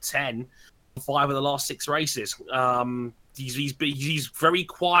the top 10 5 of the last 6 races. He's very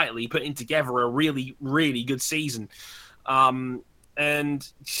quietly putting together a really, really good season.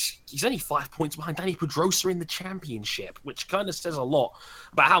 And he's only 5 points behind Danny Pedrosa in the championship, which kind of says a lot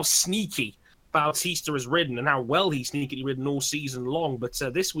about how sneaky Bautista has ridden and how well he's sneakily ridden all season long. But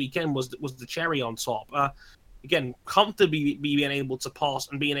this weekend was the cherry on top. Again, comfortably being able to pass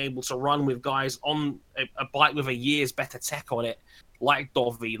and being able to run with guys on a bike with a year's better tech on it, like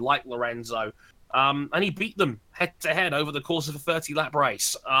Dovi, like Lorenzo. And he beat them head-to-head over the course of a 30-lap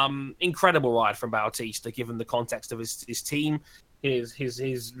race. Incredible ride from Bautista, given the context of his team,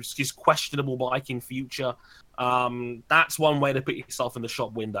 his questionable biking future. That's one way to put yourself in the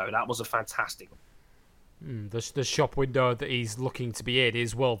shop window. That was a fantastic. The shop window that he's looking to be in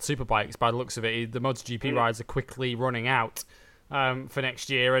is World Superbikes. By the looks of it, the MotoGP rides are quickly running out for next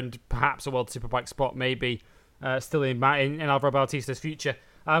year, and perhaps a World Superbike spot may be still in Alvaro Bautista's future.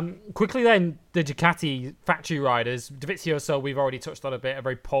 Quickly then, the Ducati factory riders. Dovizioso, we've already touched on a bit. A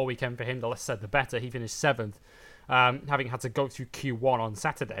very poor weekend for him. The less said, the better. He finished 7th, having had to go through Q1 on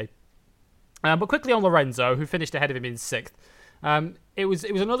Saturday. But quickly on Lorenzo, who finished ahead of him in 6th. It was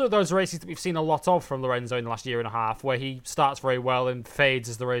another of those races that we've seen a lot of from Lorenzo in the last year and a half, where he starts very well and fades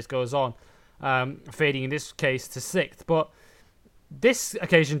as the race goes on, fading in this case to 6th. But this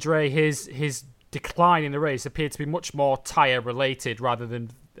occasion, Dre, his decline in the race appeared to be much more tyre related rather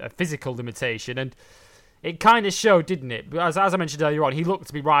than a physical limitation, and it kind of showed, didn't it? As I mentioned earlier on, he looked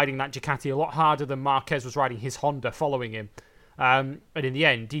to be riding that Ducati a lot harder than Marquez was riding his Honda following him, and in the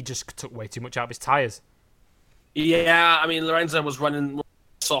end he just took way too much out of his tyres. Yeah, I mean, Lorenzo was running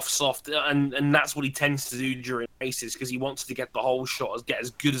soft, and that's what he tends to do during races, because he wants to get the whole shot, get as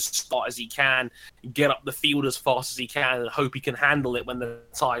good a start as he can, get up the field as fast as he can, and hope he can handle it when the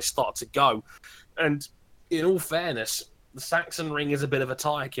tyres start to go. And in all fairness, the Saxon Ring is a bit of a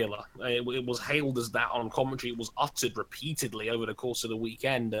tyre killer. It was hailed as that on commentary. It was uttered repeatedly over the course of the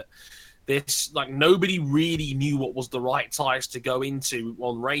weekend that nobody really knew what was the right tyres to go into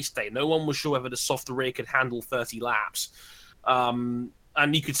on race day. No one was sure whether the softer rear could handle 30 laps. And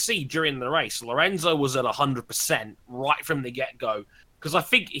you could see during the race, Lorenzo was at 100% right from the get-go, because I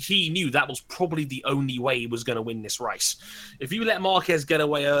think he knew that was probably the only way he was going to win this race. If you let Marquez get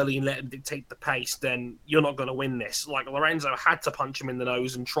away early and let him dictate the pace, then you're not going to win this. Like, Lorenzo had to punch him in the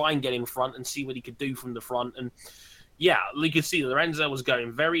nose and try and get in front and see what he could do from the front. And yeah, you could see Lorenzo was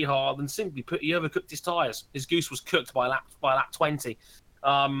going very hard and simply he overcooked his tyres. His goose was cooked by lap 20.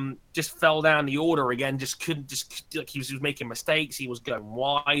 Just fell down the order again. He was making mistakes. He was going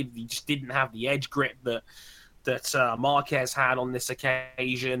wide. He just didn't have the edge grip that Marquez had on this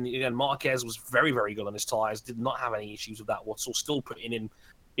occasion. Again, Marquez was very, very good on his tyres. Did not have any issues with that. What's still putting in,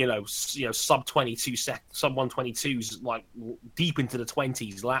 sub 122s, like deep into the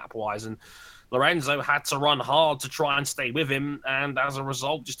 20s lap wise, and Lorenzo had to run hard to try and stay with him, and as a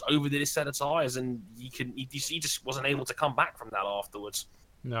result, just overdid his set of tyres, and he just wasn't able to come back from that afterwards.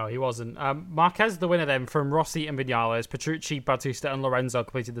 No, he wasn't. Marquez, the winner then, from Rossi and Vinales. Petrucci, Bautista and Lorenzo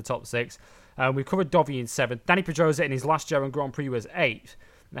completed the top 6. We've covered Dovi in 7th. Danny Pedrosa in his last German Grand Prix was 8th,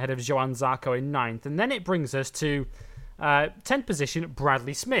 ahead of Johan Zarco in 9th. And then it brings us to 10th position,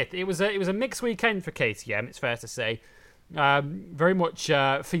 Bradley Smith. It was a mixed weekend for KTM, it's fair to say. Very much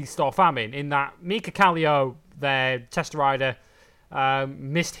feast or famine, in that Mika Kallio, their test rider,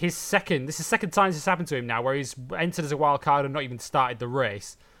 missed his second. This is the second time this has happened to him now, where he's entered as a wild card and not even started the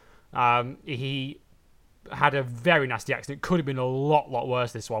race. He had a very nasty accident. Could have been a lot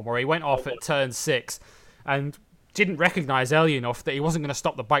worse, this one, where he went off at turn 6 and didn't recognise early enough that he wasn't going to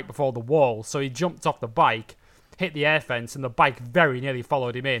stop the bike before the wall. So he jumped off the bike, hit the air fence, and the bike very nearly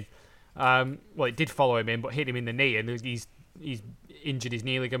followed him in. Well, it did follow him in, but hit him in the knee, and he's injured his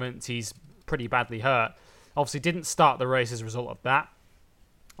knee ligaments. He's pretty badly hurt. Obviously, didn't start the race as a result of that,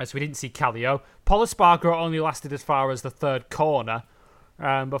 so we didn't see Kallio. Pol Espargaro only lasted as far as the 3rd corner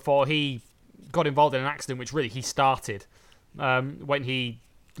before he got involved in an accident, which really he started when he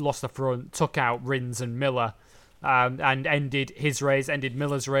lost the front, took out Rins and Miller, and ended Miller's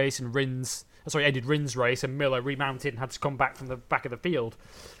race, and ended Rins' race, and Miller remounted and had to come back from the back of the field,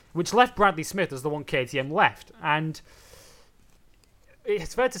 which left Bradley Smith as the one KTM left. And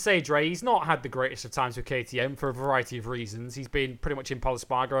it's fair to say, Dre, he's not had the greatest of times with KTM for a variety of reasons. He's been pretty much in Pol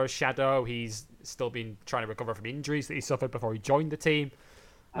Espargaro's shadow. He's still been trying to recover from injuries that he suffered before he joined the team.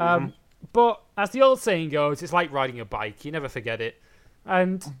 But as the old saying goes, it's like riding a bike. You never forget it.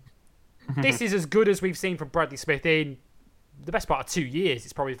 And this is as good as we've seen from Bradley Smith in the best part of 2 years,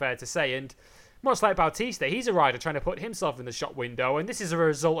 it's probably fair to say. And much like Bautista, he's a rider trying to put himself in the shop window, and this is a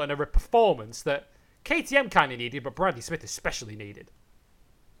result and a performance that KTM kind of needed, but Bradley Smith especially needed.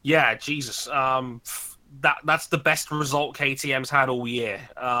 Yeah, Jesus. That's the best result KTM's had all year.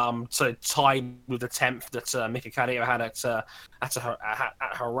 To tie with the 10th that Mika Cadeo had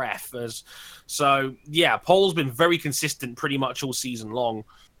at her ref. So yeah, Pole's been very consistent pretty much all season long.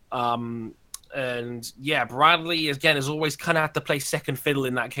 And yeah, Bradley again has always kind of had to play second fiddle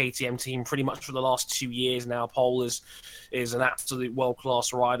in that KTM team pretty much for the last 2 years now. Pole is an absolute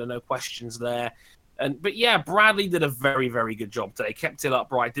world-class rider, no questions there. But yeah, Bradley did a very, very good job today. Kept it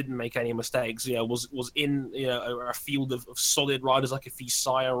upright, didn't make any mistakes. Was in a field of solid riders like Afis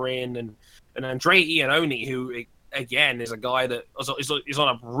Sayarin and Andrea Iannone, who again is a guy that is on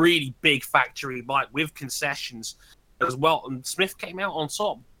a really big factory bike with concessions as well. And Smith came out on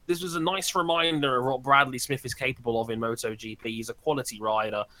top. This was a nice reminder of what Bradley Smith is capable of in MotoGP. He's a quality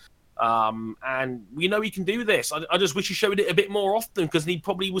rider. And we know he can do this. I just wish he showed it a bit more often because he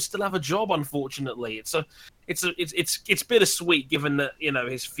probably would still have a job. Unfortunately, it's bittersweet given that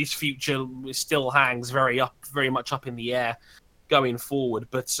his future still hangs very much up in the air going forward.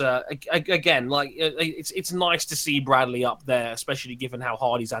 But again, it's nice to see Bradley up there, especially given how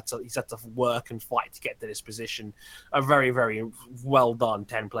hard he's had to work and fight to get to this position. A very, very well done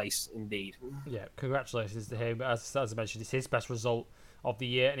 10th place indeed. Yeah, congratulations to him. As I mentioned, it's his best result of the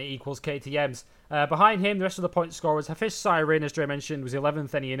year, and it equals KTM's. Behind him, the rest of the point scorers, Hafiz Sayarin, as Dre mentioned, was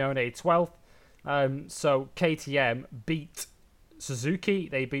 11th, and Iannone 12th. So KTM beat Suzuki.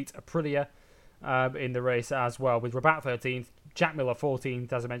 They beat Aprilia in the race as well, with Rabat 13th, Jack Miller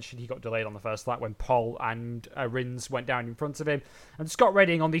 14th. As I mentioned, he got delayed on the first lap when Pol and Rins went down in front of him. And Scott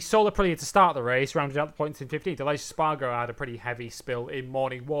Redding on the sole Aprilia to start the race, rounded out the points in 15th. Aleix Spargo had a pretty heavy spill in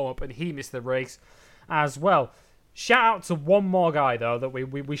morning warm-up, and he missed the race as well. Shout out to one more guy, though, that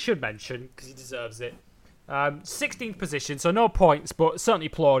we should mention, because he deserves it. 16th position, so no points, but certainly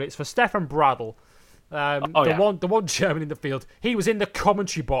plaudits for Stefan Bradl. The one German in the field. He was in the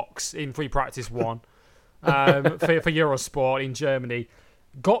commentary box in Free Practice 1 for Eurosport in Germany.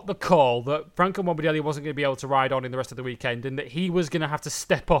 Got the call that Franco Morbidelli wasn't going to be able to ride on in the rest of the weekend, and that he was going to have to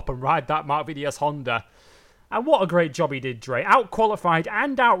step up and ride that Marc VDS Honda. And what a great job he did, Dre. Out-qualified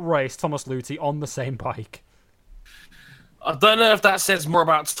and out-raced Thomas Luthi on the same bike. I don't know if that says more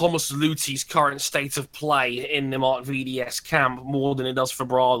about Thomas Luthi's current state of play in the Marc VDS camp more than it does for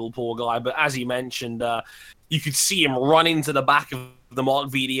Bradl, poor guy. But as he mentioned, you could see him run into the back of the Marc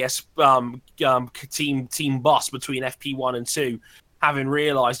VDS team bus between FP1 and 2, having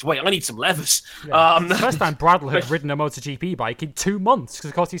realised, wait, I need some levers. Yeah. First time Bradl had ridden a MotoGP bike in 2 months, because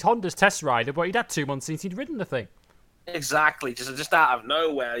of course he's Honda's test rider, but he'd had 2 months since he'd ridden the thing. Exactly, just out of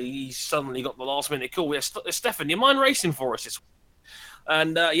nowhere, he suddenly got the last minute call. Stefan, you mind racing for us?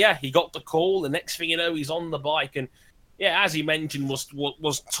 And he got the call. The next thing you know, he's on the bike, and yeah, as he mentioned,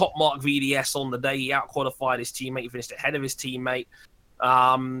 was top Marc VDS on the day. He out-qualified his teammate. He finished ahead of his teammate.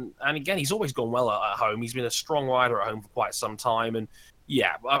 And again, he's always gone well at home. He's been a strong rider at home for quite some time, and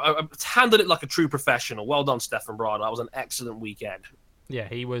yeah, I handled it like a true professional. Well done, Stefan Bradl. That was an excellent weekend. Yeah,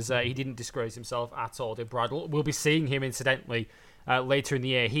 he was. He didn't disgrace himself at all, did Bradl. We'll be seeing him, incidentally, later in the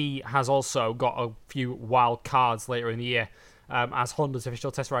year. He has also got a few wild cards later in the year as Honda's official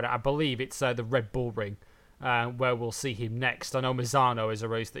test rider. I believe it's the Red Bull Ring, where we'll see him next. I know Misano is a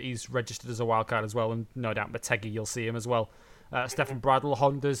race that he's registered as a wild card as well, and no doubt Motegi, you'll see him as well. Stefan Bradl,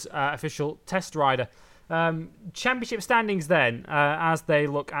 Honda's official test rider. Championship standings then, as they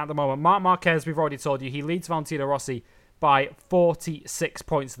look at the moment. Marc Marquez, we've already told you, he leads Valentino Rossi by 46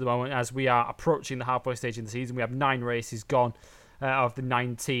 points at the moment as we are approaching the halfway stage in the season. We have 9 races gone of the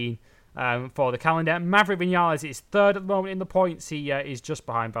 19 for the calendar. Maverick Vinales is third at the moment in the points. He is just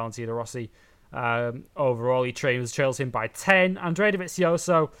behind Valentino Rossi. Overall, he trails him by 10. Andrea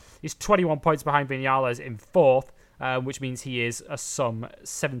Dovizioso is 21 points behind Vinales in fourth, which means he is some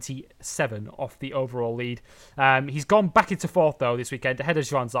 77 off the overall lead. He's gone back into fourth, though, this weekend, ahead of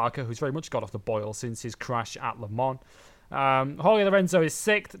Joan Zarco, who's very much got off the boil since his crash at Le Mans. Jorge Lorenzo is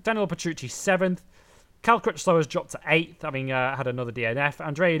 6th, Danilo Petrucci 7th, Cal Crutchlow has dropped to 8th, having had another DNF,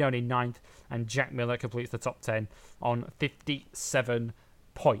 Andrea Iannone 9th, and Jack Miller completes the top 10 on 57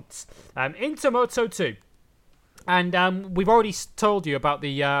 points. Into Moto 2. And we've already told you about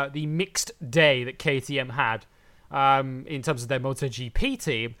the mixed day that KTM had in terms of their MotoGP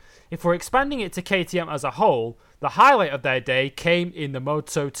team. If we're expanding it to KTM as a whole, the highlight of their day came in the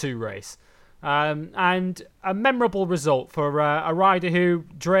Moto 2 race. And a memorable result for a rider who,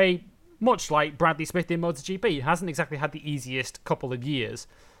 Dre, much like Bradley Smith in MotoGP, hasn't exactly had the easiest couple of years.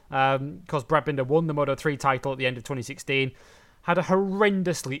 Because Brad Binder won the Moto3 title at the end of 2016, had a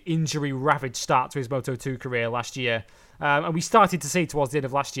horrendously injury-ravaged start to his Moto2 career last year. And we started to see towards the end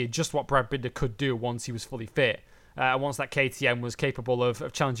of last year just what Brad Binder could do once he was fully fit. once that KTM was capable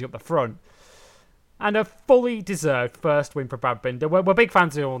of challenging up the front. And a fully deserved first win for Brad Binder. We're big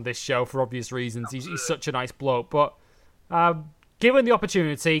fans of him on this show for obvious reasons. He's such a nice bloke. But given the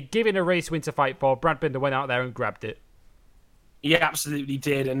opportunity, given a race win to fight for, Brad Binder went out there and grabbed it. Yeah, absolutely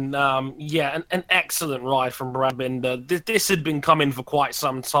did. And an excellent ride from Brad Binder. This had been coming for quite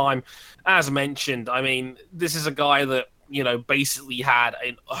some time. As mentioned, I mean, this is a guy that, basically had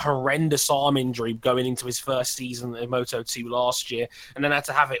a horrendous arm injury going into his first season in Moto2 last year, and then had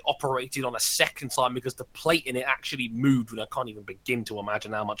to have it operated on a second time because the plate in it actually moved, and I can't even begin to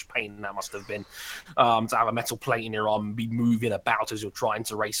imagine how much pain that must have been, to have a metal plate in your arm and be moving about as you're trying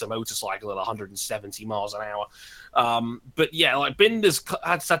to race a motorcycle at 170 miles an hour. But yeah, like Binder's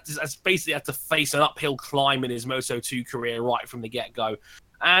has basically had to face an uphill climb in his Moto2 career right from the get-go,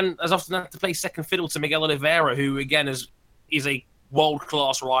 and has often had to play second fiddle to Miguel Oliveira, who again is a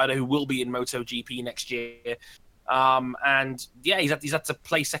world-class rider who will be in MotoGP next year. And yeah, he's had to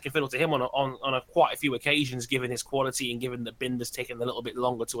play second fiddle to him on a quite a few occasions, given his quality and given that Binder's taken a little bit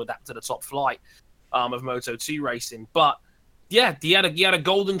longer to adapt to the top flight of Moto2 racing. But yeah, he had a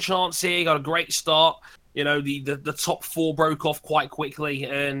golden chance here. He got a great start. The top four broke off quite quickly,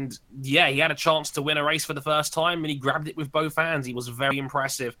 and yeah, he had a chance to win a race for the first time, and he grabbed it with both hands. He was very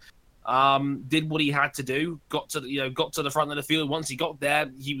impressive. Did what he had to do, got to the front of the field. Once he got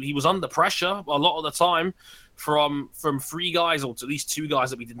there, he was under pressure a lot of the time from three guys, or at least two guys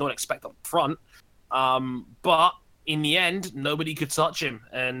that we did not expect up front. But in the end, nobody could touch him,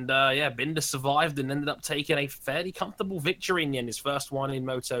 and Binder survived and ended up taking a fairly comfortable victory in the end. His first one in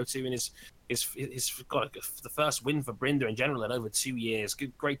Moto2, and his got the first win for Binder in general in over 2 years.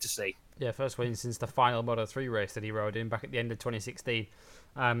 Great to see. Yeah, first win since the final Moto3 race that he rode in back at the end of 2016.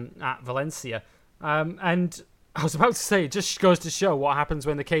 At Valencia. And I was about to say, it just goes to show what happens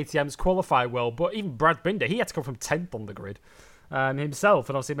when the KTMs qualify well, but even Brad Binder, he had to come from 10th on the grid himself,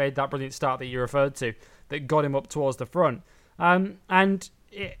 and obviously made that brilliant start that you referred to that got him up towards the front. And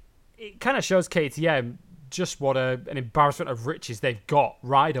it kind of shows KTM just what an embarrassment of riches they've got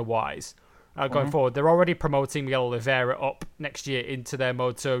rider-wise going forward. They're already promoting Miguel Oliveira up next year into their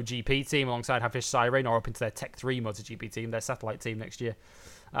MotoGP team alongside Hafiz Syren, or up into their Tech 3 MotoGP team, their satellite team next year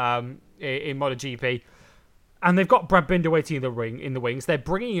in MotoGP. And they've got Brad Binder waiting in the wings. They're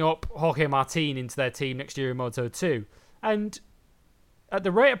bringing up Jorge Martin into their team next year in Moto2. And at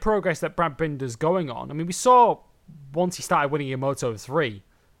the rate of progress that Brad Binder's going on, I mean, we saw once he started winning in Moto3,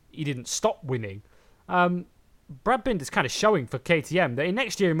 he didn't stop winning. Brad Binder's kind of showing for KTM that in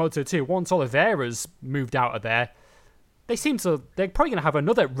next year in Moto2, once Oliveira's moved out of there, they're probably going to have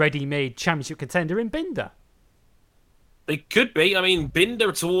another ready-made championship contender in Binder. They could be. I mean,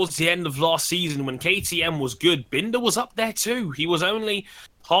 Binder towards the end of last season, when KTM was good, Binder was up there too. He was only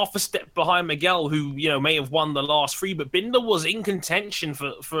half a step behind Miguel, who may have won the last three, but Binder was in contention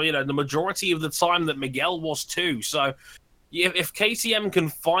for the majority of the time that Miguel was too. So if KTM can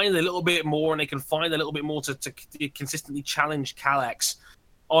find a little bit more, and they can find a little bit more to consistently challenge Kalex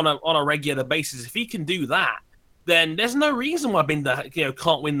on a regular basis, if he can do that, then there's no reason why Binder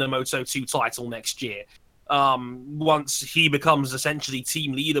can't win the Moto2 title next year. Once he becomes essentially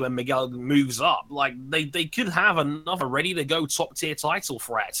team leader when Miguel moves up, like they could have another ready to go top tier title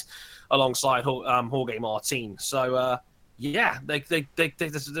threat alongside Jorge Martin. So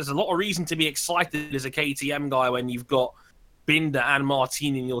there's a lot of reason to be excited as a KTM guy when you've got Binder and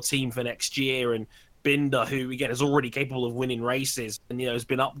Martin in your team for next year, and Binder, who again is already capable of winning races and has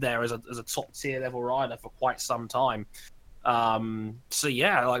been up there as a top tier level rider for quite some time. So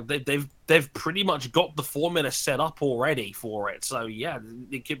yeah, like they've pretty much got the formula set up already for it. So yeah,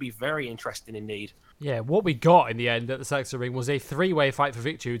 it could be very interesting indeed. Yeah, what we got in the end at the Sachsenring was a three-way fight for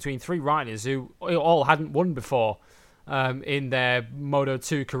victory between three riders who all hadn't won before in their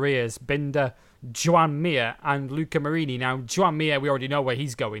Moto2 careers. Binder, Joan Mir and Luca Marini. Now, Joan Mir, we already know where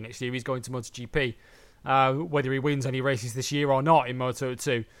he's going next year. He's going to MotoGP, whether he wins any races this year or not in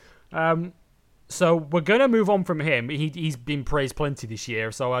Moto2. So we're going to move on from him. He's been praised plenty this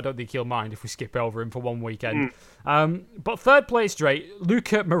year, so I don't think he'll mind if we skip over him for one weekend. But third place straight,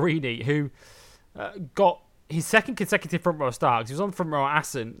 Luca Marini, who got his second consecutive front row start. He was on front row at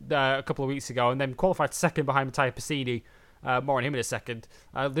Assen a couple of weeks ago, and then qualified second behind Matteo Pessini. More on him in a second.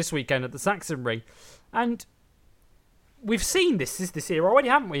 This weekend at the Sachsenring. And we've seen this year already,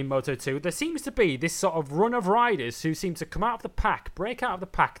 haven't we, in Moto2? There seems to be this sort of run of riders who seem to come out of the pack, break out of the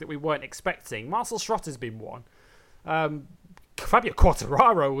pack that we weren't expecting. Marcel Schrotter's been one. Fabio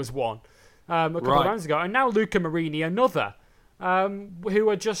Quartararo was one a couple of rounds ago. And now Luca Marini, another, who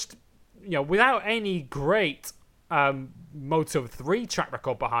are just, without any great Moto3 track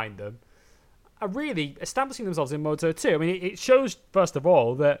record behind them, are really establishing themselves in Moto 2. I mean, it shows, first of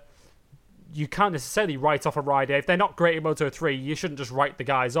all, that you can't necessarily write off a rider. If they're not great in Moto 3, you shouldn't just write the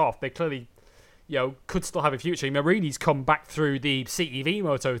guys off. They clearly, could still have a future. Marini's come back through the CEV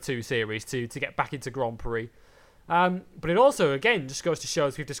Moto 2 series to get back into Grand Prix. But it also, again, just goes to show,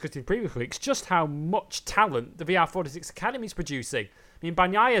 as we've discussed in previous weeks, just how much talent the VR46 Academy is producing. I mean,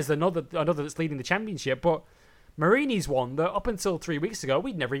 Bagnaya's another that's leading the championship, but Marini's one that up until 3 weeks ago,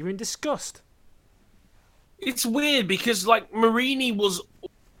 we'd never even discussed. It's weird because, Marini was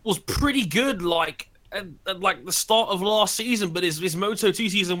pretty good, at the start of last season, but his Moto 2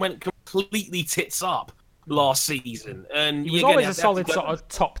 season went completely tits up last season. And he was always a solid sort of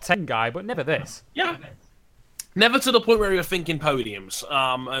top 10 guy, but never this. Yeah. Never to the point where we were thinking podiums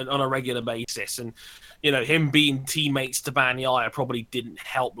on a regular basis. And, him being teammates to Bagnaia probably didn't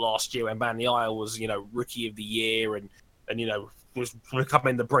help last year when Bagnaia was, rookie of the year and was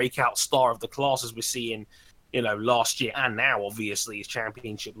becoming the breakout star of the class as we're seeing, last year and now, obviously, as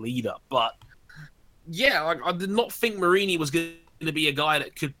championship leader. But, yeah, I did not think Marini was going to be a guy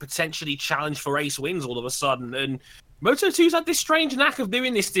that could potentially challenge for race wins all of a sudden. And Moto2's had this strange knack of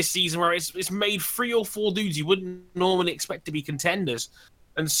doing this season where it's made 3 or 4 dudes you wouldn't normally expect to be contenders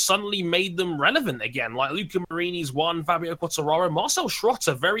and suddenly made them relevant again. Like Luca Marini's won, Fabio Quartararo, Marcel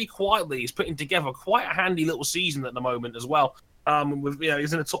Schrotter very quietly is putting together quite a handy little season at the moment as well.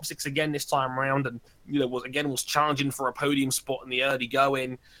 He's in the top 6 again this time around and, was challenging for a podium spot in the early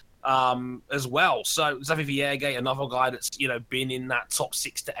going. As well. So Xavier Vierge, another guy that's, been in that top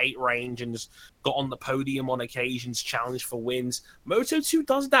 6 to 8 range and has got on the podium on occasions, challenged for wins. Moto2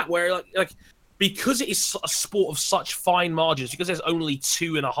 does that where like because it is a sport of such fine margins, because there's only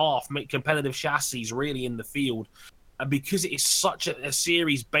 2.5 competitive chassis really in the field, and because it is such a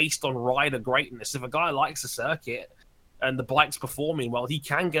series based on rider greatness, if a guy likes the circuit and the bike's performing well, he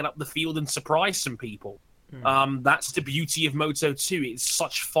can get up the field and surprise some people. That's the beauty of Moto2. It's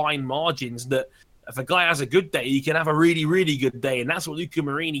such fine margins that if a guy has a good day, he can have a really, really good day, and that's what Luca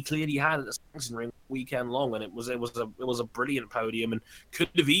Marini clearly had at the Sachsenring weekend long. And it was a brilliant podium, and could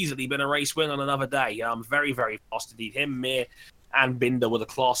have easily been a race win on another day. Very, very fast indeed. Him, Mir, and Binder were the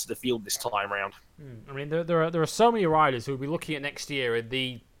class of the field this time round. I mean, there are so many riders who will be looking at next year at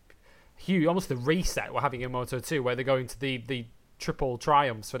the huge, almost the reset we're having in Moto2, where they're going to the triple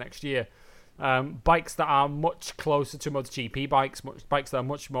triumphs for next year. Bikes that are much closer to MotoGP bikes that are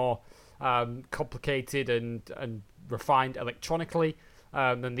much more complicated and refined electronically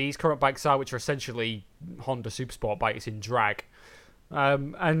than these current bikes are, which are essentially Honda Supersport bikes in drag.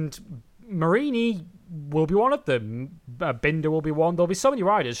 And Marini will be one of them. Binder will be one. There'll be so many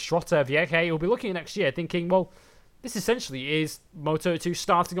riders. Schrotter, Vierge will be looking at next year thinking, well, this essentially is Moto2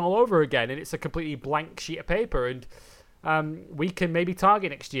 starting all over again, and it's a completely blank sheet of paper, and we can maybe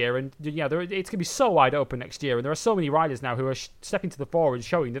target next year, and it's going to be so wide open next year, and there are so many riders now who are stepping to the fore and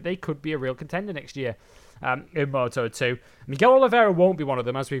showing that they could be a real contender next year in Moto2. Miguel Oliveira won't be one of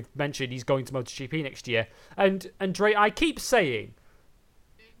them, as we've mentioned. He's going to MotoGP next year, and Dre, I keep saying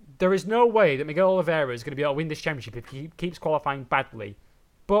there is no way that Miguel Oliveira is going to be able to win this championship if he keeps qualifying badly,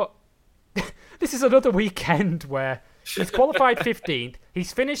 but this is another weekend where he's qualified 15th,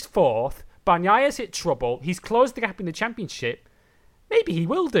 he's finished 4th, Bagnaia's hit trouble. He's closed the gap in the championship. Maybe he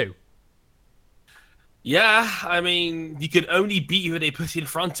will do. Yeah, I mean, you could only beat who they put in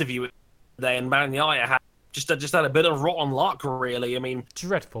front of you today, and Bagnaia had just had a bit of rotten luck, really. I mean,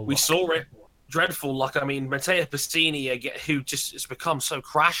 dreadful. We saw it. Dreadful luck. I mean, Matteo Pessini, who just has become so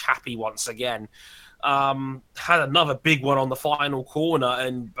crash happy once again, had another big one on the final corner,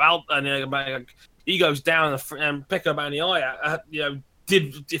 and he goes down, and Pecco Bagnaia,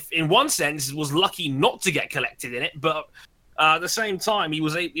 in one sense, was lucky not to get collected in it, but at the same time, he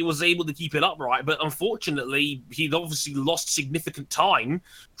was able to keep it upright. But unfortunately, he'd obviously lost significant time,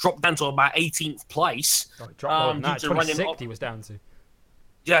 dropped down to about 18th place. Dropped more than that. 26th he was down to.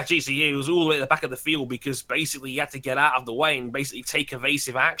 Yeah, he was all the way at the back of the field because basically he had to get out of the way and basically take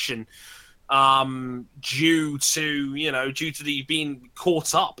evasive action due to the being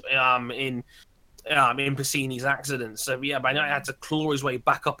caught up in Pessini's accident. So yeah, Bagnaia had to claw his way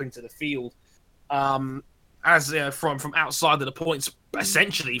back up into the field, from outside of the points,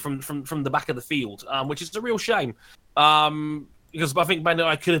 essentially from the back of the field, which is a real shame. Because I think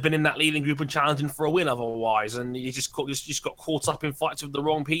Bagnaia could have been in that leading group and challenging for a win otherwise, and he just got caught up in fights with the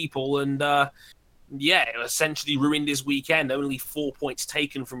wrong people, and it essentially ruined his weekend. Only 4 points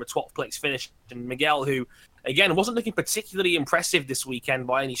taken from a 12th place finish, and Miguel, who again wasn't looking particularly impressive this weekend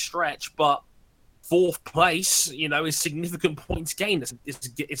by any stretch, but fourth place, is significant points gained.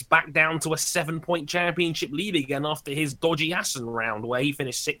 It's back down to a 7-point championship lead again after his dodgy Assen round where he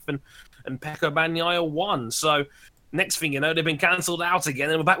finished sixth and Pecco Bagnaia won. So next thing you know, they've been cancelled out again,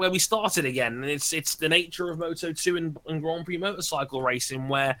 and we're back where we started again. And it's the nature of Moto2 and Grand Prix motorcycle racing,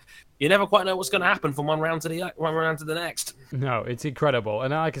 where you never quite know what's going to happen from one round to the next. No, it's incredible.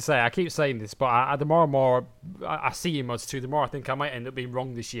 And like I say, I keep saying this, but the more and more I see in Moto2, the more I think I might end up being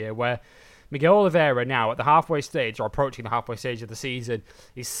wrong this year, where Miguel Oliveira now at the halfway stage, or approaching the halfway stage of the season,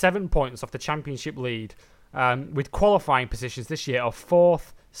 is 7 points off the championship lead, with qualifying positions this year of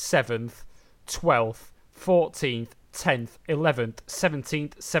 4th, 7th, 12th, 14th, 10th, 11th,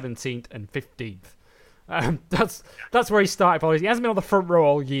 17th, 17th, and 15th. That's where he started. He hasn't been on the front row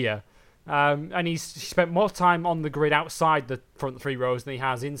all year, and he spent more time on the grid outside the front three rows than he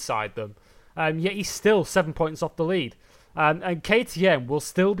has inside them. Yet he's still 7 points off the lead. And KTM will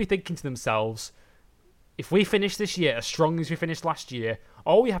still be thinking to themselves, if we finish this year as strong as we finished last year,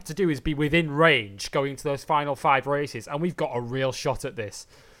 all we have to do is be within range going into those final 5 races, and we've got a real shot at this.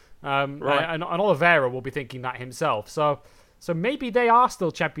 Right. And Oliveira will be thinking that himself. So maybe they are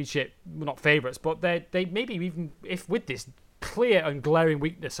still championship, well, not favourites, but they maybe even if with this clear and glaring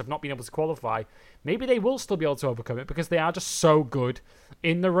weakness of not being able to qualify, maybe they will still be able to overcome it because they are just so good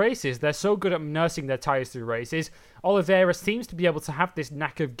in the races. They're so good at nursing their tyres through races. Oliveira seems to be able to have this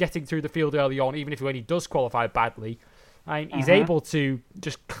knack of getting through the field early on, even if when he does qualify badly. He's able to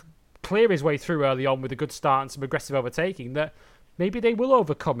just clear his way through early on with a good start and some aggressive overtaking that maybe they will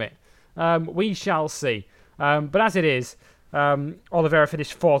overcome it. We shall see. But as it is, Oliveira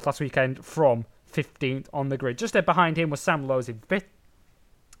finished 4th last weekend from 15th on the grid. Just there behind him was Sam Lowes in 5th.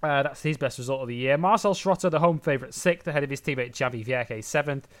 That's his best result of the year. Marcel Schrotter, the home favourite, 6th, ahead of his teammate Javi Vierge,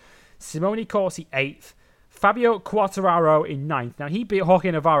 7th. Simone Corsi, 8th. Fabio Quartararo in 9th. Now, he beat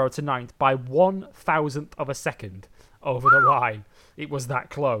Jorge Navarro to 9th by 1,000th of a second over the line. It was that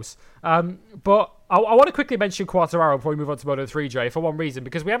close. But I want to quickly mention Quartararo before we move on to Moto3, Jay, for one reason,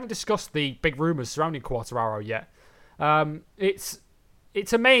 because we haven't discussed the big rumours surrounding Quartararo yet.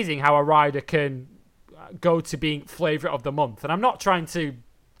 It's amazing how a rider can go to being favourite of the month. And I'm not trying to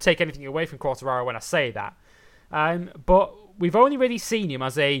take anything away from Quartararo when I say that. But we've only really seen him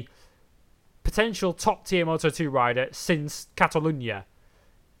as a potential top-tier Moto2 rider since Catalunya.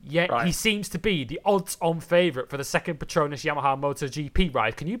 Yet he seems to be the odds-on favourite for the second Petronas Yamaha MotoGP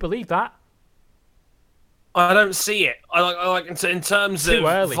ride. Can you believe that? I don't see it. I like in terms Too of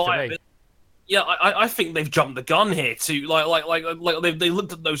early for me. Yeah, I think they've jumped the gun here too. Like they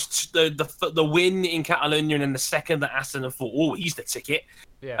looked at those the win in Catalonia and then the second at Assen and thought, oh, he's the ticket.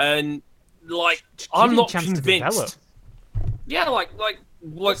 Yeah. And I'm not convinced. Yeah,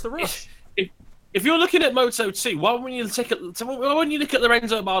 what's the rush? If you're looking at Moto2, why wouldn't you look at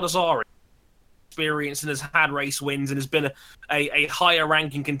Lorenzo Baldassarri? Experience and has had race wins and has been a higher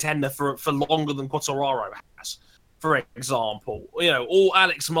ranking contender for longer than Quartararo has, for example. Or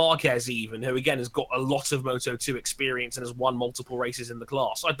Alex Marquez even, who again has got a lot of Moto2 experience and has won multiple races in the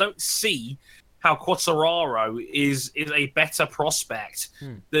class. I don't see how Quartararo is a better prospect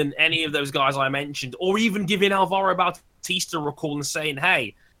than any of those guys I mentioned, or even giving Alvaro Bautista a call and saying,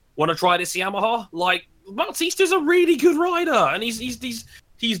 hey, want to try this Yamaha? Bautista's a really good rider, and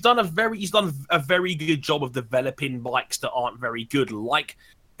he's done a very good job of developing bikes that aren't very good, like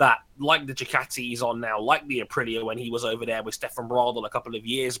the Ducati he's on now, like the Aprilia when he was over there with Stefan Bradl a couple of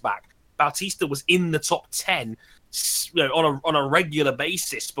years back. Bautista was in the top 10 on a regular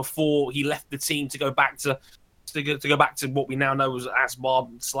basis before he left the team to go back to what we now know as Asbar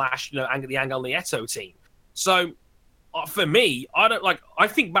 / the Angel Nieto team. So for me, I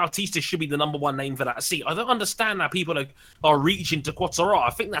think Bautista should be the number one name for that seat. I don't understand how people are reaching to Quartararo. I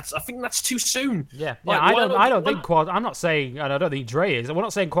think that's too soon. Yeah. I don't think I'm not saying, and I don't think Dre is. We're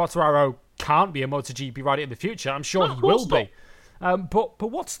not saying Quartararo can't be a MotoGP rider in the future. I'm sure he will be. But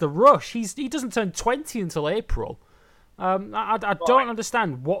what's the rush? He doesn't turn 20 until April. I don't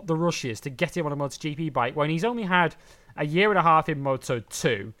understand what the rush is to get him on a MotoGP bike when he's only had a year and a half in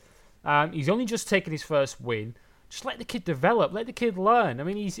Moto2. He's only just taken his first win. Just let the kid develop. Let the kid learn. I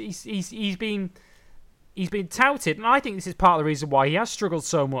mean, he's been touted, and I think this is part of the reason why he has struggled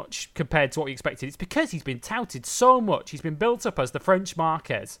so much compared to what we expected. It's because he's been touted so much. He's been built up as the French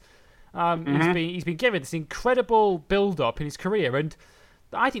Marquez. He's been given this incredible build-up in his career, and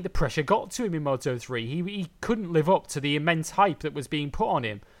I think the pressure got to him in Moto3. He couldn't live up to the immense hype that was being put on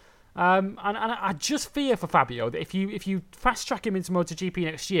him. And I just fear for Fabio that if you fast-track him into MotoGP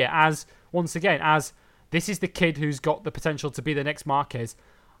next year as this is the kid who's got the potential to be the next Marquez,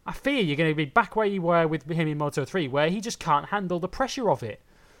 I fear you're going to be back where you were with him in Moto3, where he just can't handle the pressure of it.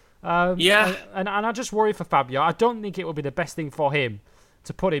 And I just worry for Fabio. I don't think it would be the best thing for him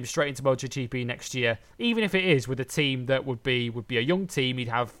to put him straight into MotoGP next year, even if it is with a team that would be a young team. He'd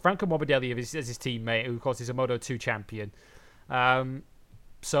have Franco Morbidelli as his teammate, who of course is a Moto2 champion.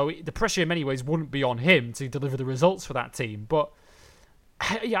 So the pressure in many ways wouldn't be on him to deliver the results for that team. But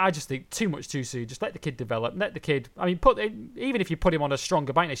yeah, I just think too much too soon. Just let the kid develop. Let the kid. I mean, even if you put him on a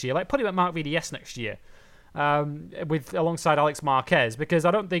stronger bike next year, like put him at Mark VDS next year, alongside Alex Marquez, because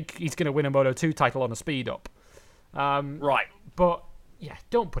I don't think he's going to win a Moto2 title on a speed up. Right. But yeah,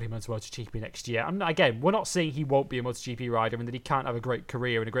 don't put him onto MotoGP next year. We're not saying he won't be a MotoGP rider and that he can't have a great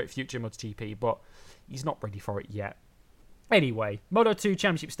career and a great future in MotoGP, but he's not ready for it yet. Anyway, Moto2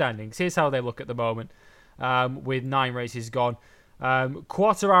 Championship standings. Here's how they look at the moment, with 9 races gone.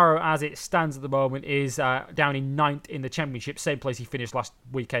 Quartararo, as it stands at the moment, is down in 9th in the championship, same place he finished last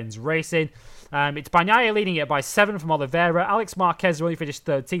weekend's racing. It's Bagnaia leading it by 7 from Oliveira. Alex Marquez, who only finished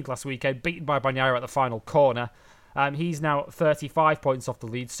 13th last weekend, beaten by Bagnaia at the final corner. He's now 35 points off the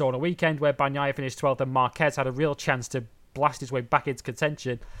lead. So on a weekend where Bagnaia finished 12th and Marquez had a real chance to blast his way back into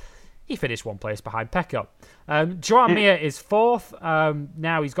contention, he finished 1 place behind Pecco. Joan Mir is 4th.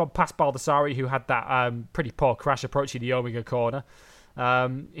 Now he's gone past Baldassari, who had that pretty poor crash approaching the Omega corner.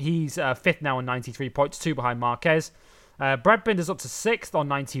 He's 5th now on 93 points, 2 behind Marquez. Brad Binder's up to 6th on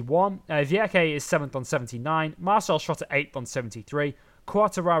 91. Vierke is 7th on 79. Marcel Schrotter 8th on 73.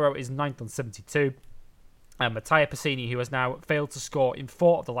 Quartararo is 9th on 72. And Matteo Pessini, who has now failed to score in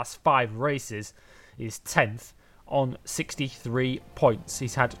 4 of the last 5 races, is 10th on 63 points.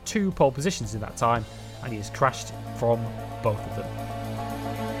 He's had 2 pole positions in that time, and he has crashed from both of them.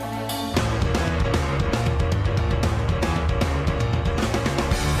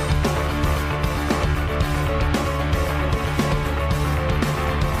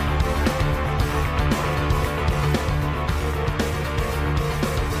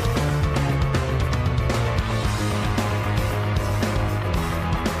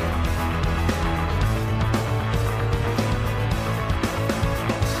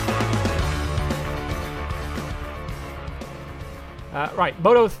 Right,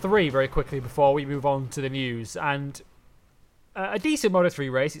 Moto3 very quickly before we move on to the news. And a decent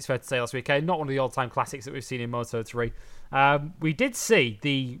Moto3 race, it's fair to say, last weekend. Not one of the all-time classics that we've seen in Moto3. We did see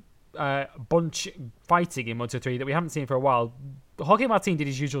the bunch fighting in Moto3 that we haven't seen for a while. Jorge Martin did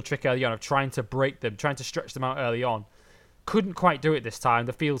his usual trick early on of trying to break them, trying to stretch them out early on. Couldn't quite do it this time.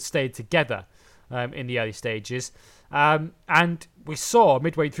 The field stayed together in the early stages. And we saw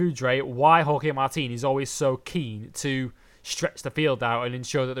midway through, Dre, why Jorge Martin is always so keen to stretch the field out and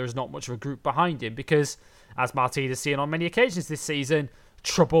ensure that there's not much of a group behind him, because as Martin has seen on many occasions this season,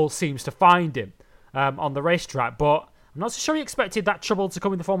 trouble seems to find him on the racetrack. But I'm not so sure he expected that trouble to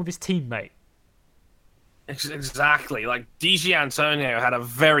come in the form of his teammate. Exactly. Like, DJ Antonio had a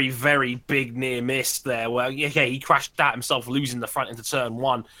very, very big near miss there where, he crashed out himself, losing the front into turn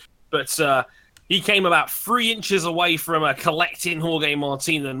 1. But he came about 3 inches away from collecting Jorge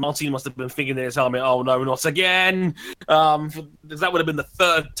Martin, and Martin must have been thinking in his helmet, oh no, not again. That would have been the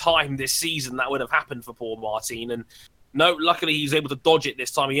 3rd time this season that would have happened for Paul Martin. And no, luckily he was able to dodge it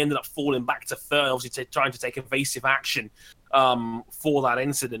this time. He ended up falling back to 3rd, obviously trying to take evasive action for that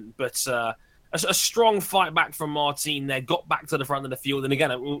incident. But a strong fight back from Martin there, got back to the front of the field. And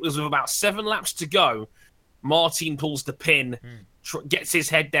again, it was with about 7 laps to go. Martin pulls the pin, gets his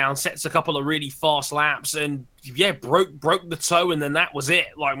head down, sets a couple of really fast laps, and broke the toe, and then that was it.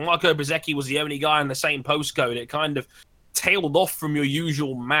 Like, Marco Bezzecchi was the only guy in the same postcode. It kind of tailed off from your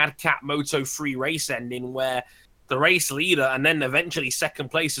usual madcap Moto3 race ending, where the race leader and then eventually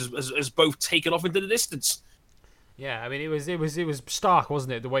second place has both taken off into the distance. Yeah, I mean, it was stark,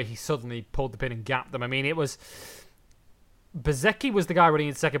 wasn't it? The way he suddenly pulled the pin and gapped them. I mean, it was. Bezzecchi was the guy running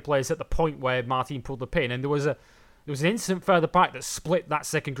in second place at the point where Martin pulled the pin, and there was an incident further back that split that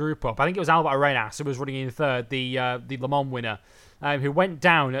second group up. I think it was Albert Arenas who was running in 3rd, the Le Mans winner, who went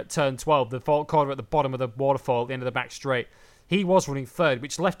down at turn 12, the fault corner at the bottom of the waterfall at the end of the back straight. He was running 3rd,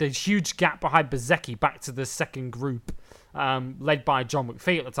 which left a huge gap behind Bezzecchi back to the second group, led by John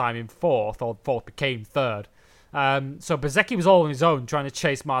McPhee at the time in 4th, or 4th became 3rd. So Bezzecchi was all on his own trying to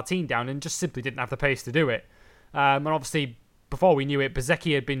chase Martin down and just simply didn't have the pace to do it. And obviously, before we knew it,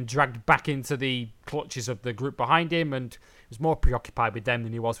 Bezzecchi had been dragged back into the clutches of the group behind him and was more preoccupied with them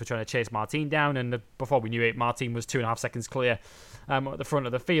than he was with trying to chase Martin down. And before we knew it, Martin was 2.5 seconds clear at the front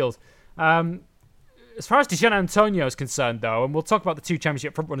of the field. As far as Gian Antonio is concerned, though, and we'll talk about the 2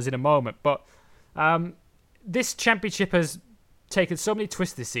 championship frontrunners in a moment, but this championship has taken so many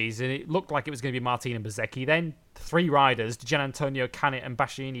twists this season. It looked like it was going to be Martin and Bezzecchi. Then 3 riders, Gian Antonio, Canet and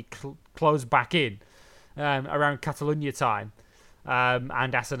Bastianini, closed back in around Catalunya time.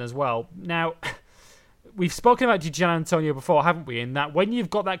 and Assen as well. Now, we've spoken about Gian Antonio before, haven't we? In that when you've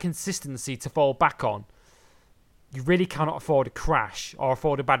got that consistency to fall back on, you really cannot afford a crash or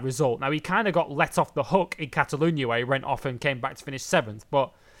afford a bad result. Now, he kind of got let off the hook in Catalunya where he went off and came back to finish 7th,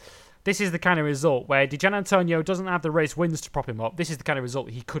 but this is the kind of result where Di Gianantonio doesn't have the race wins to prop him up. This is the kind of result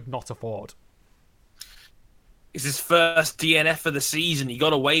he could not afford. It's his first DNF of the season. He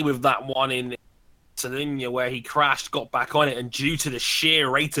got away with that one in Catalunya where he crashed, got back on it, and due to the sheer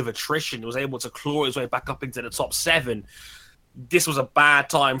rate of attrition, was able to claw his way back up into the top 7. This was a bad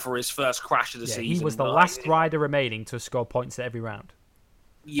time for his first crash of the season. He was the last rider remaining to score points at every round.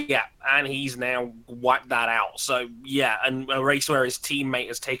 Yeah, and he's now wiped that out. So, yeah, and a race where his teammate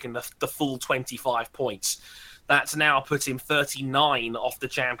has taken the full 25 points. That's now put him 39 off the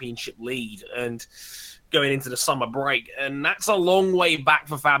championship lead and going into the summer break. And that's a long way back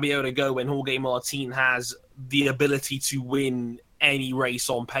for Fabio to go when Jorge Martin has the ability to win any race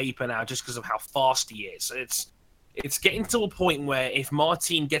on paper now just because of how fast he is. It's getting to a point where if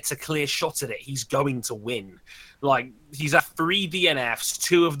Martin gets a clear shot at it, he's going to win. Like, he's had 3 DNFs.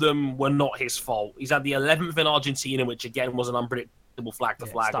 2 of them were not his fault. He's had the 11th in Argentina, which again was an unpredictable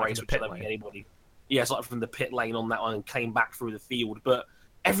flag-to-flag race, which I don't think anybody... Yeah, started from the pit lane on that one and came back through the field. But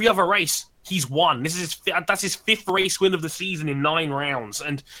every other race, he's won. That's his 5th race win of the season in 9 rounds.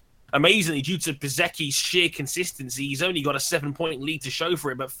 And amazingly, due to Bezzecchi's sheer consistency, he's only got a 7-point lead to show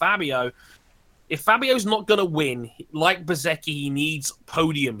for it. But Fabio... If Fabio's not going to win, like Bezzecchi, he needs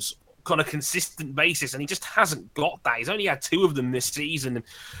podiums on a consistent basis, and he just hasn't got that. He's only had 2 of them this season,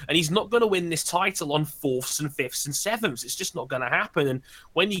 and he's not going to win this title on 4ths and 5ths and 7ths. It's just not going to happen. And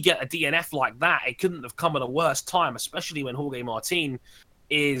when you get a DNF like that, it couldn't have come at a worse time, especially when Jorge Martin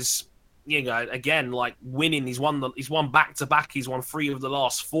is, you know, again, like winning. He's won back-to-back. He's won 3 of the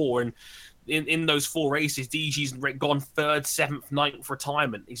last 4, and in those 4 races, DG's gone 3rd, 7th, 9th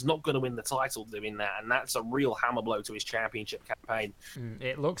retirement. He's not going to win the title doing that, and that's a real hammer blow to his championship campaign.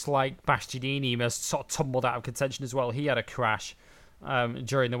 It looks like Bastianini has sort of tumbled out of contention as well. He had a crash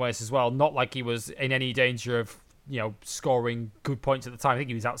during the race as well. Not like he was in any danger of, you know, scoring good points at the time. I think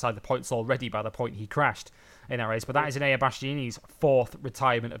he was outside the points already by the point he crashed in that race. But that is Enea Bastianini's 4th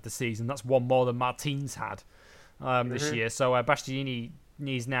retirement of the season. That's one more than Martin's had this year. So Bastianini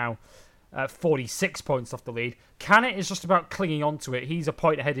is now 46 points off the lead. Canet is just about clinging on to it. He's a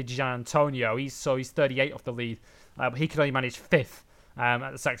point ahead of Gian Antonio. He's 38 off the lead. But he could only manage 5th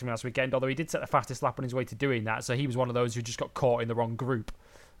at the Saxon last weekend, although he did set the fastest lap on his way to doing that. So he was one of those who just got caught in the wrong group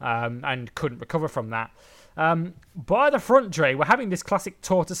and couldn't recover from that. By the front, Dre, we're having this classic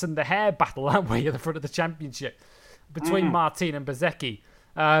tortoise and the hare battle, aren't we, at the front of the championship between Martin and Bezzecchi.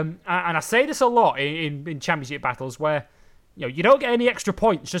 And I say this a lot in championship battles where, you know, you don't get any extra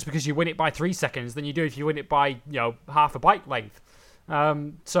points just because you win it by 3 seconds than you do if you win it by, you know, half a bike length.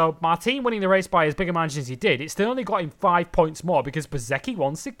 So Martin winning the race by as big a margin as he did, it still only got him 5 points more because Bezzecchi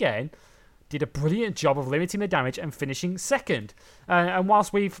once again did a brilliant job of limiting the damage and finishing 2nd. And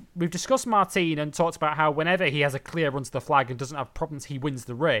whilst we've discussed Martin and talked about how whenever he has a clear run to the flag and doesn't have problems, he wins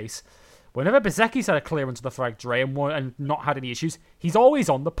the race. Whenever Bezzecchi's had a clear run to the flag, Dre, and not had any issues, he's always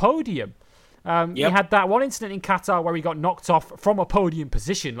on the podium. He had that one incident in Qatar where he got knocked off from a podium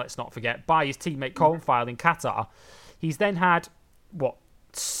position, let's not forget, by his teammate Kornfeil in Qatar. He's then had,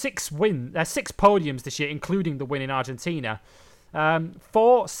 6 podiums this year, including the win in Argentina.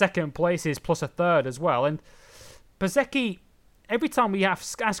 4 second places plus a 3rd as well. And Bezzecchi, every time we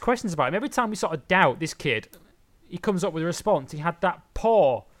ask questions about him, every time we sort of doubt this kid, he comes up with a response. He had that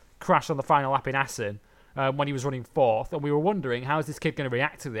poor crash on the final lap in Assen when he was running 4th, and we were wondering, how is this kid going to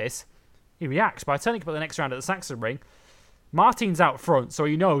react to this? He reacts by turning up at the next round at the Saxon Ring. Martin's out front, so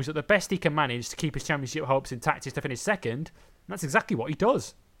he knows that the best he can manage to keep his championship hopes intact is to finish 2nd. And that's exactly what he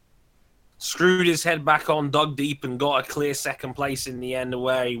does. Screwed his head back on, dug deep, and got a clear 2nd place in the end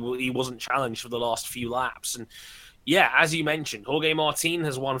where he wasn't challenged for the last few laps. And yeah, as you mentioned, Jorge Martin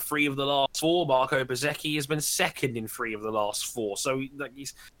has won 3 of the last 4. Marco Bezzecchi has been 2nd in 3 of the last 4. So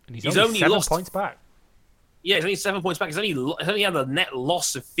he's only 7 lost points back. Yeah, he's only 7 points back. He's only had a net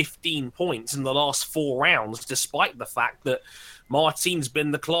loss of 15 points in the last 4 rounds, despite the fact that Martin's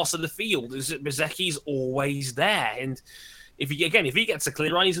been the class of the field. Bezzecchi's always there. And if he gets a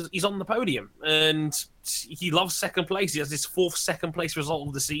clear run, he's on the podium. And he loves 2nd place. He has his 4th second place result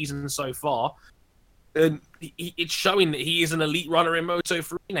of the season so far. And it's showing that he is an elite runner in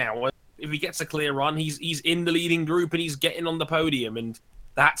Moto3 now. If he gets a clear run, he's in the leading group and he's getting on the podium. And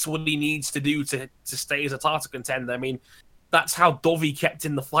that's what he needs to do to stay as a title contender. I mean, that's how Dovi kept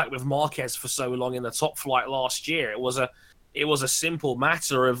in the fight with Marquez for so long in the top flight last year. It was it was a simple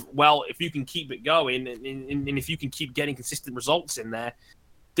matter of, well, if you can keep it going and if you can keep getting consistent results in there,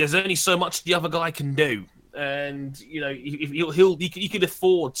 there's only so much the other guy can do. And, you know, if he could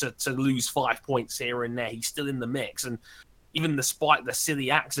afford to lose 5 points here and there. He's still in the mix. And even despite the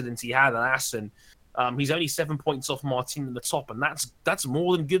silly accident he had at Assen, he's only 7 points off Martin in the top, and that's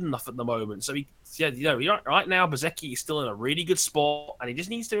more than good enough at the moment. So right now Bezzecchi is still in a really good spot, and he just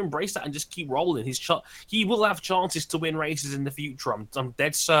needs to embrace that and just keep rolling. He will have chances to win races in the future. I'm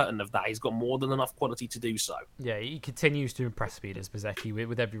dead certain of that. He's got more than enough quality to do so. Yeah, he continues to impress me as Bezzecchi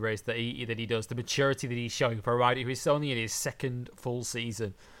with every race that he does. The maturity that he's showing for a rider who is only in his second full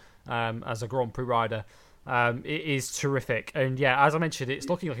season as a Grand Prix rider. It is terrific. And yeah, as I mentioned, it's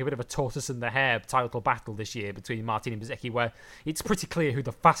looking like a bit of a tortoise and the hare title battle this year between Martin and Bezzecchi, where it's pretty clear who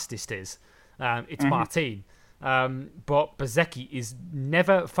the fastest is. It's Martin. But Bezzecchi is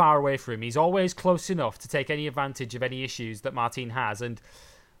never far away from him. He's always close enough to take any advantage of any issues that Martin has. And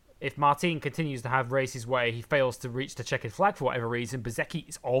if Martin continues to have races where he fails to reach the checkered flag for whatever reason, Bezzecchi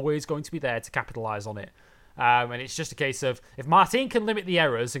is always going to be there to capitalise on it. And it's just a case of, if Martin can limit the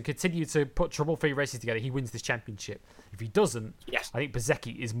errors and continue to put trouble-free races together, he wins this championship. If he doesn't, yes, I think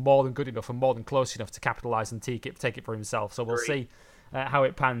Bezzecchi is more than good enough and more than close enough to capitalise and take it for himself. So we'll see how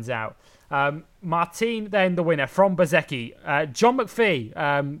it pans out. Martin, then the winner from Bezzecchi. John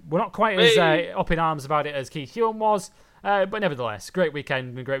McPhee, we're not quite as up in arms about it as Keith Hume was, but nevertheless, great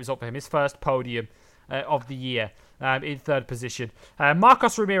weekend and great result for him. His first podium of the year in third position.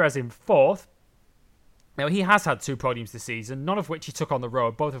 Marcos Ramirez in fourth. Now, he has had 2 podiums this season, none of which he took on the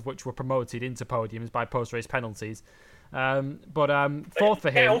road, both of which were promoted into podiums by post-race penalties. But fourth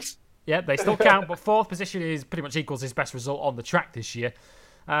for him. Yeah, they still count, but fourth position is pretty much equals his best result on the track this year.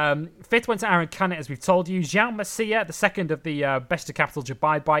 Fifth went to Aaron Canet, as we've told you. Jean Masia, the second of the Best of Capital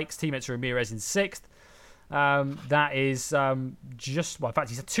Dubai bikes, teammates Ramirez in sixth. That is in fact,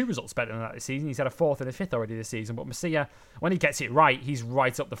 he's had 2 results better than that this season. He's had a 4th and a 5th already this season. But Masia, when he gets it right, he's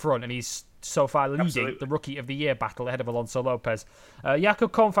right up the front, and he's so far leading the Rookie of the Year battle ahead of Alonso Lopez.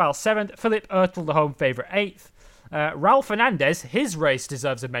 Jakob Kornfeil 7th, Philip Ertl, the home favourite, 8th. Raul Fernandez, his race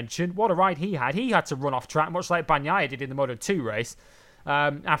deserves a mention. What a ride he had. He had to run off track, much like Bagnaia did in the Moto2 race,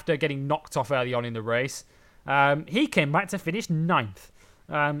 after getting knocked off early on in the race. He came back to finish 9th.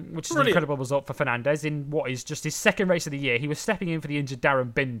 Which is an incredible result for Fernandez in what is just his second race of the year. He was stepping in for the injured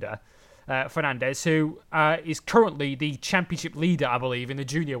Darren Binder, Fernandez, who is currently the championship leader, I believe, in the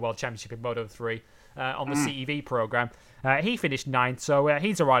Junior World Championship in Moto3 on the CEV programme. He finished 9th, so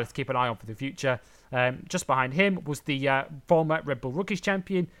he's a rider to keep an eye on for the future. Just behind him was the former Red Bull Rookies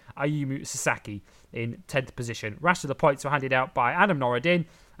champion, Ayumu Sasaki, in 10th position. Rest of the points were handed out by Adam Norradin,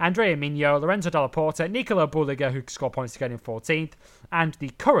 Andrea Migno, Lorenzo Dalla Porta, Nicolo Bulliger, who scored points again in 14th, and the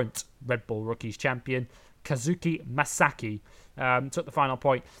current Red Bull Rookies champion, Kazuki Masaki, took the final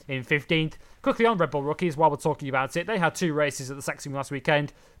point in 15th. Quickly on Red Bull Rookies, while we're talking about it, they had 2 races at the Sachsenring last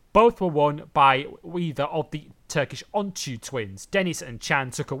weekend. Both were won by either of the Turkish Oncu twins. Dennis and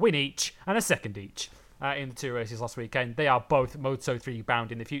Chan took a win each and a second each in the 2 races last weekend. They are both Moto3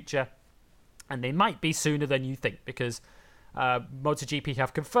 bound in the future, and they might be sooner than you think, because MotoGP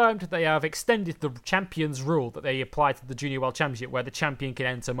have confirmed they have extended the champions rule that they apply to the Junior World Championship, where the champion can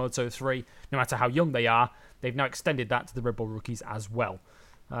enter Moto3 no matter how young they are. They've now extended that to the Red Bull Rookies as well.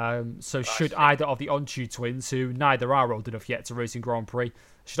 So should either of the Onchu twins, who neither are old enough yet to race in Grand Prix,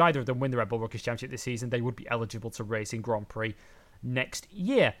 should either of them win the Red Bull Rookies Championship this season, they would be eligible to race in Grand Prix next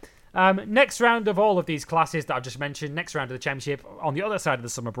year. Next round of all of these classes that I've just mentioned, next round of the championship on the other side of the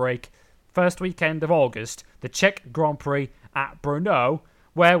summer break, first weekend of August, the Czech Grand Prix at Brno,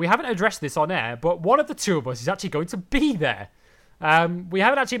 where we haven't addressed this on air, but one of the two of us is actually going to be there. We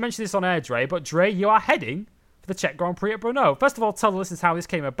haven't actually mentioned this on air, Dre, but Dre, you are heading for the Czech Grand Prix at Brno. First of all, tell the listeners how this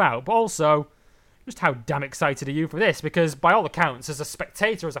came about, but also just how damn excited are you for this? Because by all accounts, as a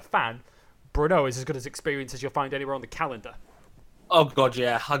spectator, as a fan, Brno is as good as experience as you'll find anywhere on the calendar. Oh god,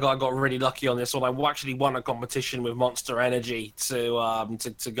 yeah, I got really lucky on this one. I actually won a competition with Monster Energy to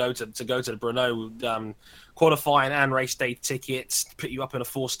go to the Brno qualifying and race day tickets, put you up in a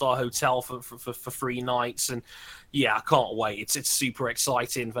 4-star hotel for 3 nights, and yeah, I can't wait. It's super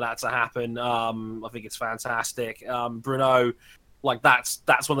exciting for that to happen. I think it's fantastic. Brno, like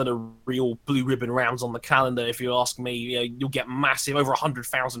that's one of the real blue ribbon rounds on the calendar. If you ask me, you'll get massive, over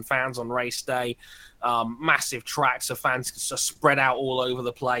 100,000 fans on race day. Massive tracks of fans just spread out all over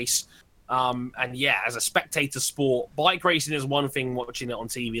the place. And yeah, as a spectator sport, bike racing is one thing watching it on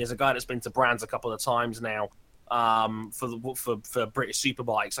TV. There's a guy that's been to Brands a couple of times now for British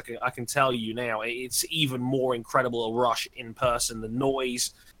Superbikes. I can tell you now, it's even more incredible a rush in person. The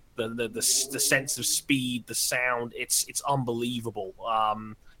noise, the sense of speed, the sound. It's unbelievable.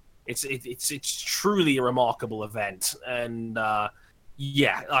 It's truly a remarkable event, and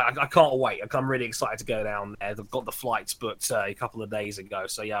yeah, I can't wait. I'm really excited to go down there. They've got the flights booked a couple of days ago,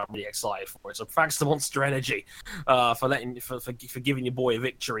 so yeah, I'm really excited for it. So thanks to Monster Energy for giving your boy a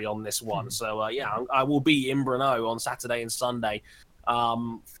victory on this one. So yeah, I will be in Brno on Saturday and Sunday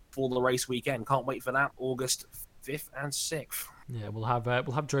for the race weekend. Can't wait for that. August 5th and 6th. Yeah, we'll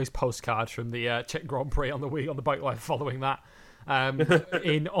have Dre's postcard from the Czech Grand Prix on the Bike Life following that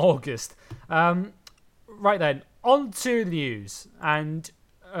in August. Right then, on to the news, and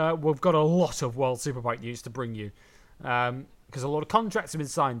we've got a lot of World Superbike news to bring you because a lot of contracts have been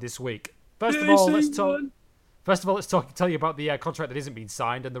signed this week. First of all, let's tell you about the contract that isn't being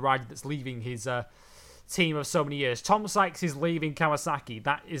signed and the rider that's leaving his team of so many years. Tom Sykes is leaving Kawasaki.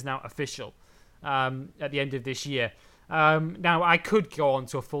 That is now official at the end of this year. Now, I could go on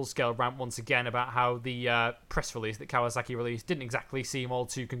to a full-scale rant once again about how the press release that Kawasaki released didn't exactly seem all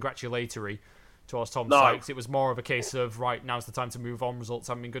too congratulatory towards Tom Sykes. It was more of a case of, right, now's the time to move on, results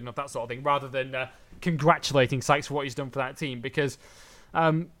haven't been good enough, that sort of thing, rather than congratulating Sykes for what he's done for that team, because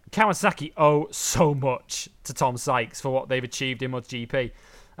Kawasaki owe so much to Tom Sykes for what they've achieved in MotoGP.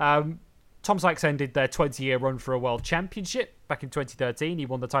 Tom Sykes ended their 20-year run for a world championship back in 2013. He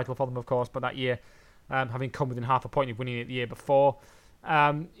won the title for them, of course, but that year, having come within half a point of winning it the year before.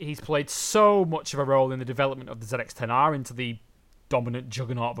 He's played so much of a role in the development of the ZX-10R into the dominant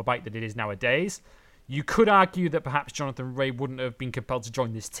juggernaut of a bike that it is nowadays. You could argue that perhaps Jonathan Rea wouldn't have been compelled to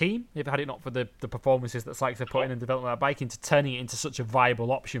join this team if had it not for the performances that Sykes have put in and development of that bike into turning it into such a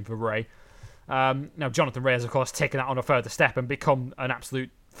viable option for Rea. Now, Jonathan Rea has, of course, taken that on a further step and become an absolute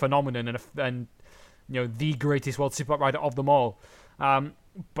phenomenon and the greatest World Superbike rider of them all.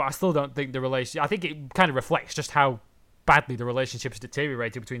 But I still don't think the relationship... I think it kind of reflects just how badly the relationship has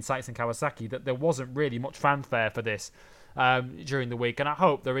deteriorated between Sykes and Kawasaki, that there wasn't really much fanfare for this during the week, and I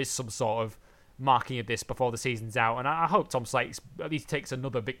hope there is some sort of marking of this before the season's out, and I hope Tom Sykes at least takes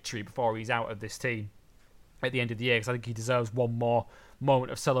another victory before he's out of this team at the end of the year, because I think he deserves one more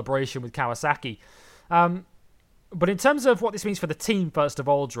moment of celebration with Kawasaki. But in terms of what this means for the team, first of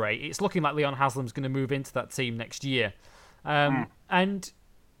all, Dre, it's looking like Leon Haslam's going to move into that team next year. And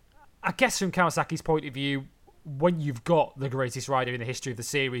I guess from Kawasaki's point of view, when you've got the greatest rider in the history of the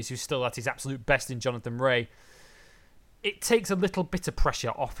series who's still at his absolute best in Jonathan Rea, it takes a little bit of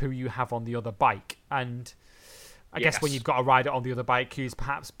pressure off who you have on the other bike. And I guess when you've got a rider on the other bike who's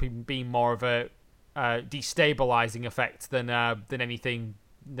perhaps been more of a destabilising effect than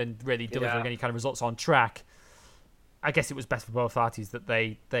really delivering any kind of results on track, I guess it was best for both parties that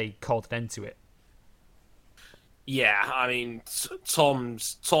they called an end to it. Yeah, I mean, Tom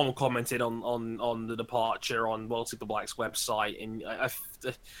commented on the departure on World Superbike's website, and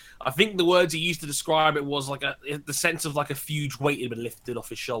I think the words he used to describe it was like the sense of like a huge weight had been lifted off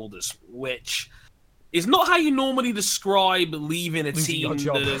his shoulders, which is not how you normally describe leaving a team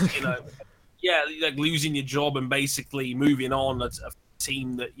that is, like losing your job and basically moving on. It's a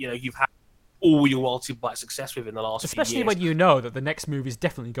team that you've had all your World Superbike success with in the last few years. Especially when you know that the next move is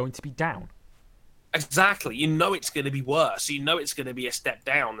definitely going to be down. Exactly. It's going to be worse. It's going to be a step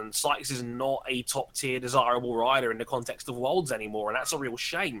down. And Sykes is not a top-tier desirable rider in the context of Worlds anymore, and that's a real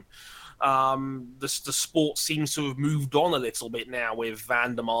shame. The sport seems to have moved on a little bit now with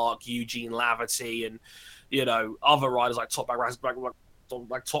Van der Mark, Eugene Laverty, and other riders like Toprak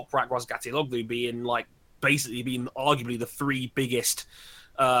Razgatlioglu being arguably the three biggest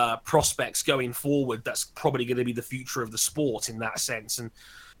prospects going forward. That's probably going to be the future of the sport in that sense. And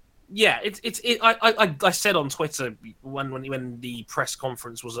yeah, I said on Twitter when the press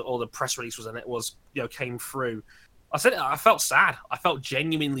conference was, or the press release was, and it was came through, I said I felt sad. I felt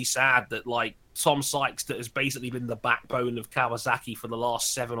genuinely sad that Tom Sykes, that has basically been the backbone of Kawasaki for the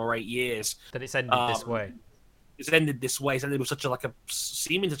last 7 or 8 years, that it's ended this way. It's ended this way. It's ended with such a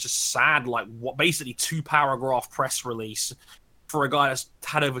seeming such a sad, basically 2-paragraph press release for a guy that's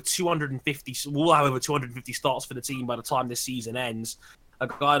had over 250, will have over 250 starts for the team by the time this season ends. A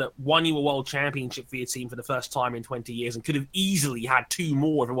guy that won you a world championship for your team for the first time in 20 years and could have easily had 2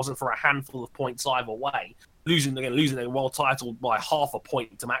 more if it wasn't for a handful of points either way. Losing the world title by half a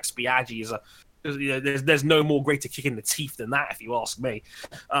point to Max Biaggi is there's no more greater kick in the teeth than that, if you ask me.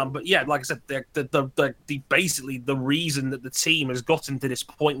 But yeah, like I said, basically the reason that the team has gotten to this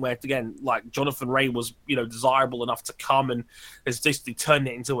point where, again, Jonathan Rea was desirable enough to come and has basically turned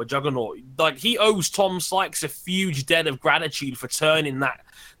it into a juggernaut. He owes Tom Sykes a huge debt of gratitude for turning that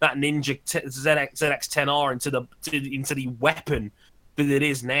Ninja ZX-10R into the weapon than it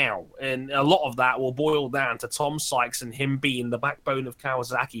is now. And a lot of that will boil down to Tom Sykes and him being the backbone of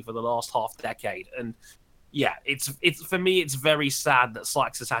Kawasaki for the last half decade. And yeah, it's for me, it's very sad that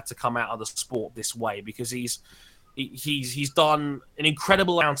Sykes has had to come out of the sport this way, because he's done an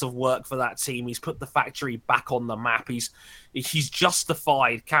incredible amount of work for that team. He's put the factory back on the map. He's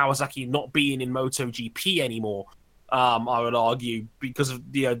justified Kawasaki not being in MotoGP anymore. I would argue, because of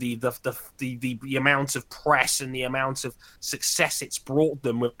the amount of press and the amount of success it's brought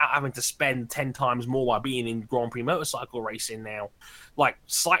them without having to spend 10 times more by being in Grand Prix motorcycle racing now. Like,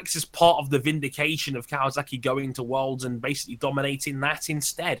 Sykes is part of the vindication of Kawasaki going to Worlds and basically dominating that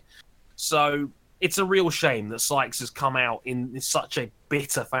instead. So it's a real shame that Sykes has come out in such a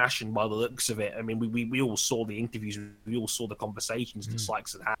bitter fashion by the looks of it. I mean, we all saw the interviews, we all saw the conversations that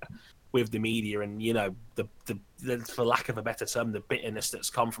Sykes had with the media, and the for lack of a better term, the bitterness that's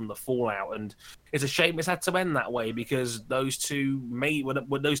come from the fallout. And it's a shame it's had to end that way, because those two were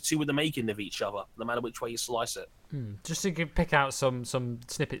the making of each other, no matter which way you slice it. Just to pick out some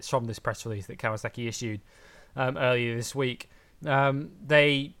snippets from this press release that Kawasaki issued earlier this week.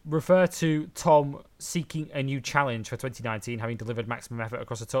 They refer to Tom seeking a new challenge for 2019, having delivered maximum effort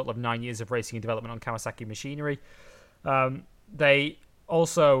across a total of 9 years of racing and development on Kawasaki machinery. They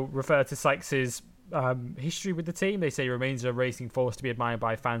also refer to Sykes' history with the team. They say he remains a racing force to be admired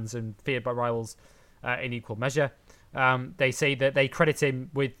by fans and feared by rivals in equal measure. They say that they credit him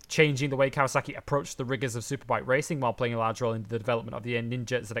with changing the way Kawasaki approached the rigors of superbike racing while playing a large role in the development of the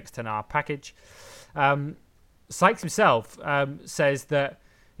Ninja ZX-10R package. Sykes himself says that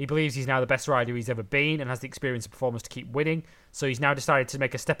he believes he's now the best rider he's ever been and has the experience and performance to keep winning. So he's now decided to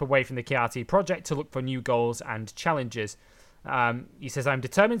make a step away from the KRT project to look for new goals and challenges. He says, "I'm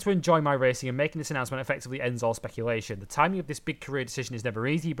determined to enjoy my racing, and making this announcement effectively ends all speculation. The timing of this big career decision is never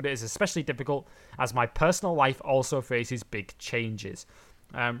easy, but it is especially difficult as my personal life also faces big changes.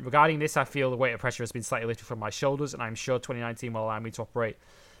 Regarding this, I feel the weight of pressure has been slightly lifted from my shoulders, and I'm sure 2019 will allow me to operate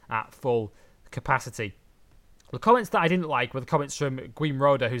at full capacity." The comments that I didn't like were the comments from Guim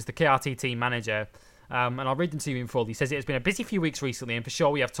Roda, who's the KRT team manager, and I'll read them to you in full. He says, "It has been a busy few weeks recently, and for sure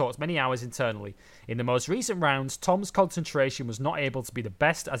we have talked many hours internally. In the most recent rounds, Tom's concentration was not able to be the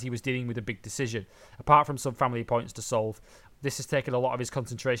best as he was dealing with a big decision, apart from some family points to solve. This has taken a lot of his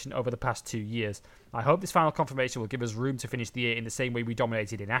concentration over the past 2 years. I hope this final confirmation will give us room to finish the year in the same way we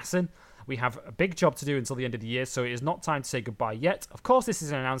dominated in Assen. We have a big job to do until the end of the year, so it is not time to say goodbye yet. Of course, this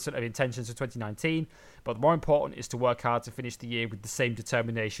is an announcement of intentions for 2019, but more important is to work hard to finish the year with the same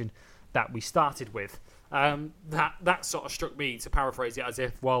determination that we started with." That sort of struck me, to paraphrase it, as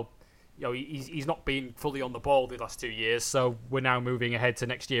if, well, he's not been fully on the ball the last 2 years, so we're now moving ahead to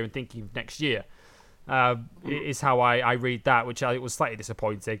next year and thinking of next year. Is how I read that, which I think was slightly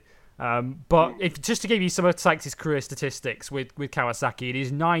disappointing. But just to give you some of Sykes' career statistics with Kawasaki, it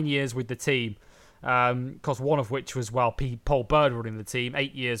is 9 years with the team, because one of which was while Paul Bird running the team,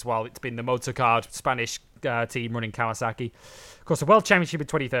 8 years while it's been the Motorcard Spanish team running Kawasaki. Of course, the World Championship in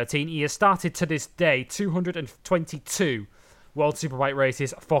 2013, he has started to this day 222 World Superbike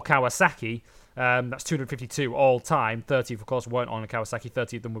races for Kawasaki. That's 252 all time. 30, of course, weren't on Kawasaki.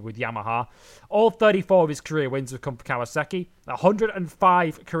 30 of them were with Yamaha. All 34 of his career wins have come for Kawasaki.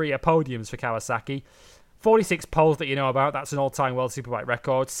 105 career podiums for Kawasaki. 46 poles that you know about. That's an all-time World Superbike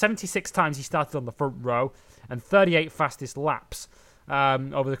record. 76 times he started on the front row. And 38 fastest laps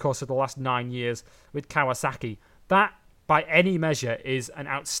over the course of the last 9 years with Kawasaki. That, by any measure, is an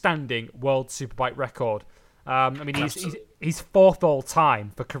outstanding World Superbike record. He's fourth all time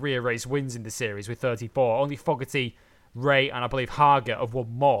for career race wins in the series with 34. Only Fogarty, Ray, and I believe Hager have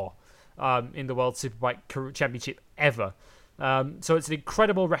won more in the World Superbike Championship ever. So it's an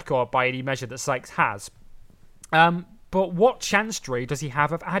incredible record by any measure that Sykes has. But what chance, Dre, does he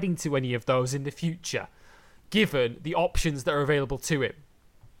have of adding to any of those in the future, given the options that are available to him?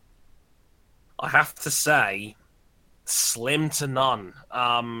 I have to say, slim to none.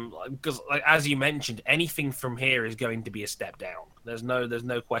 Because, as you mentioned, anything from here is going to be a step down. There's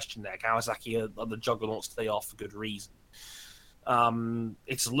no question there. Kawasaki are the juggernauts they are for good reason.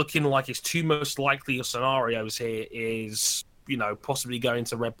 It's looking like his two most likely scenarios here is, possibly going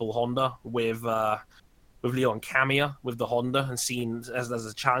to Red Bull Honda with Leon Kamiya with the Honda and seeing as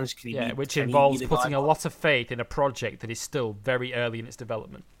a challenge. Which involves putting a lot of faith in a project that is still very early in its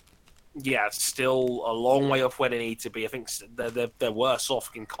development. Yeah, still a long way off where they need to be. I think they're worse off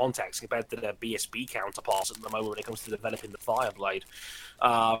in context compared to their BSB counterparts at the moment when it comes to developing the Fireblade,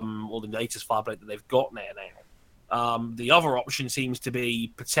 or the latest Fireblade that they've got there now. The other option seems to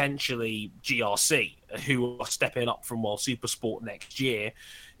be potentially GRC, who are stepping up from World Supersport next year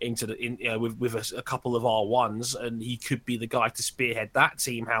with a couple of R1s, and he could be the guy to spearhead that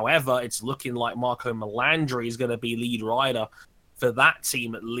team. However, it's looking like Marco Melandri is going to be lead rider for that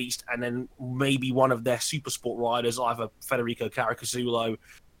team at least, and then maybe one of their super sport riders, either Federico Caricasulo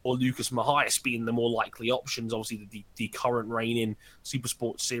or Lucas Mahias, being the more likely options. Obviously, the current reigning super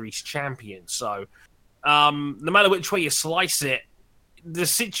sport series champion. So, no matter which way you slice it, the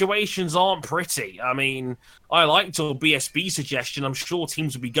situations aren't pretty. I mean, I liked your BSB suggestion. I'm sure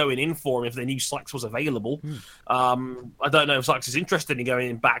teams would be going in for him if they knew Sykes was available. I don't know if Sykes is interested in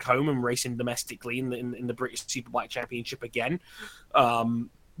going back home and racing domestically in the British Superbike Championship again.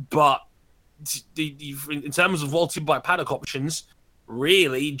 But in terms of World Superbike paddock options,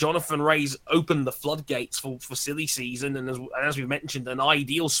 really, Jonathan Ray's opened the floodgates for silly season, and as we mentioned, an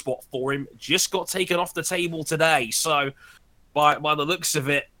ideal spot for him just got taken off the table today. So, by the looks of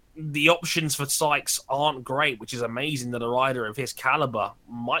it, the options for Sykes aren't great, which is amazing that a rider of his caliber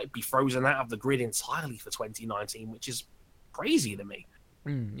might be frozen out of the grid entirely for 2019, which is crazy to me.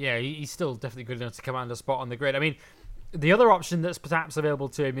 Yeah, he's still definitely good enough to command a spot on the grid. I mean, the other option that's perhaps available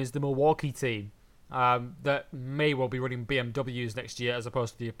to him is the Milwaukee team that may well be running BMWs next year as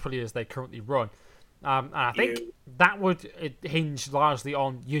opposed to the Aprilias they currently run. And I think that would hinge largely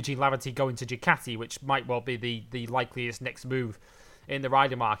on Eugene Laverty going to Ducati, which might well be the likeliest next move in the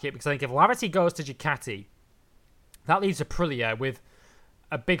rider market. Because I think if Laverty goes to Ducati, that leaves Aprilia with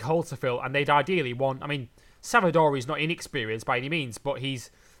a big hole to fill, and they'd ideally want... I mean, Savadori's not inexperienced by any means, but he's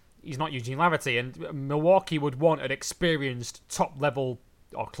not Eugene Laverty, and Milwaukee would want an experienced top-level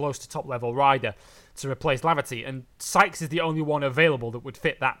or close to top-level rider to replace Laverty, and Sykes is the only one available that would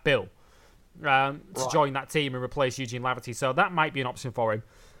fit that bill. To join that team and replace Eugene Laverty, so that might be an option for him.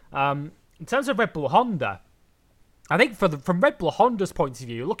 In terms of Red Bull Honda, I think from Red Bull Honda's point of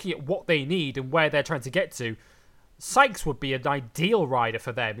view, looking at what they need and where they're trying to get to, Sykes would be an ideal rider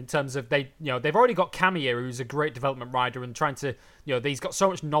for them in terms of they've already got Camille, who's a great development rider, and trying to he's got so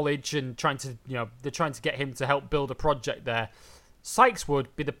much knowledge and they're trying to get him to help build a project there. Sykes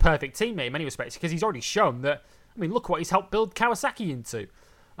would be the perfect teammate in many respects because he's already shown that. I mean, look what he's helped build Kawasaki into.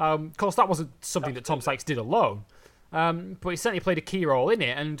 Of course, that wasn't something that Tom Sykes did alone, but he certainly played a key role in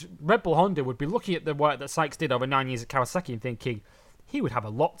it. And Red Bull Honda would be looking at the work that Sykes did over 9 years at Kawasaki and thinking he would have a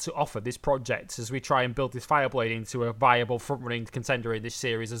lot to offer this project as we try and build this Fireblade into a viable front-running contender in this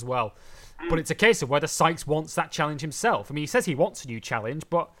series as well. But it's a case of whether Sykes wants that challenge himself. I mean, he says he wants a new challenge,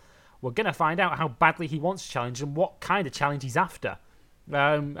 but we're going to find out how badly he wants a challenge and what kind of challenge he's after.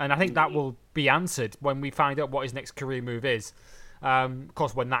 And I think that will be answered when we find out what his next career move is. Of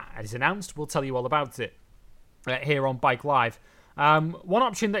course, when that is announced, we'll tell you all about it here on Bike Live. One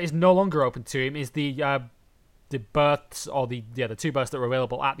option that is no longer open to him is the berths, or the two berths that are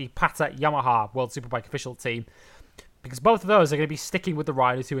available at the Pata Yamaha World Superbike official team, because both of those are going to be sticking with the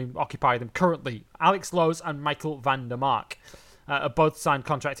riders who occupy them currently. Alex Lowes and Michael van der Mark are both signed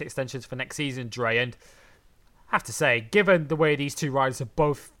contract extensions for next season, Dre, and I have to say, given the way these two riders have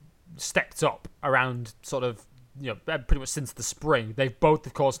both stepped up around pretty much since the spring, they've both,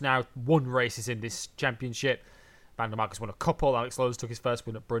 of course, now won races in this championship. Van der Mark has won a couple. Alex Lowes took his first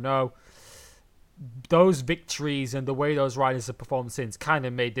win at Brno. Those victories and the way those riders have performed since kind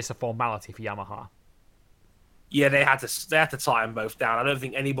of made this a formality for Yamaha. Yeah, they had to tie them both down. I don't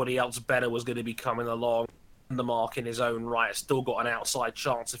think anybody else better was going to be coming along. The Mark in his own right still got an outside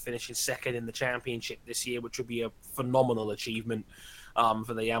chance of finishing second in the championship this year, which would be a phenomenal achievement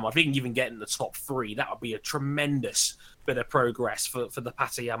for the Yamaha. If he can even get in the top three, that would be a tremendous bit of progress for the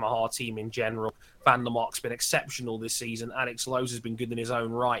Pata Yamaha team in general. Van der Mark's been exceptional this season. Alex Lowes has been good in his own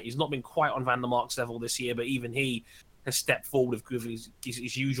right. He's not been quite on Van der Mark's level this year, but even he has stepped forward with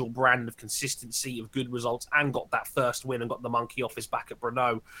his usual brand of consistency, of good results, and got that first win and got the monkey off his back at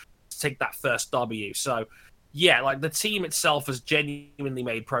Brno to take that first W. So, yeah, like the team itself has genuinely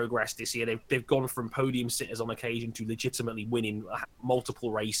made progress this year. They've gone from podium sitters on occasion to legitimately winning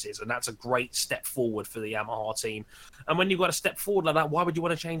multiple races, and that's a great step forward for the Yamaha team. And when you've got a step forward like that, why would you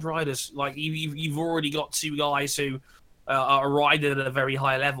want to change riders? Like you've already got two guys who are riding at a very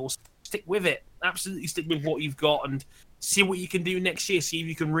high level. Stick with it. Absolutely stick with what you've got and see what you can do next year. See if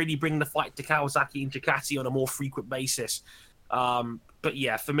you can really bring the fight to Kawasaki and Ducati on a more frequent basis. But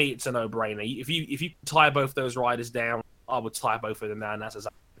yeah, for me, it's a no-brainer. If you tie both those riders down, I would tie both of them down. That's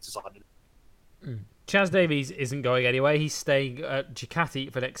exactly decided. Chaz Davies isn't going anywhere. He's staying at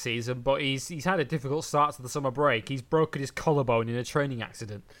Ducati for next season, but he's had a difficult start to the summer break. He's broken his collarbone in a training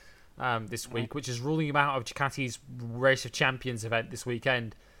accident this week, which is ruling him out of Ducati's Race of Champions event this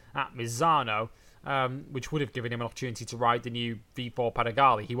weekend at Misano, which would have given him an opportunity to ride the new V4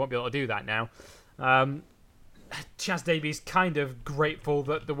 Panigale. He won't be able to do that now. Chaz Davies kind of grateful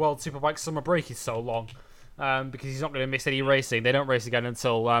that the World Superbike summer break is so long, because he's not going to miss any racing. They don't race again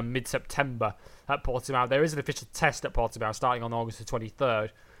until mid-September at Portimao. There is an official test at Portimao starting on August the 23rd,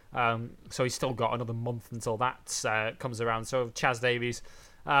 so he's still got another month until that comes around. So Chaz Davies,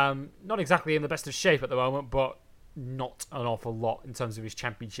 not exactly in the best of shape at the moment, but not an awful lot in terms of his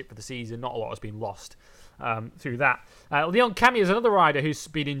championship for the season. Not a lot has been lost through that. Leon Cami is another rider who's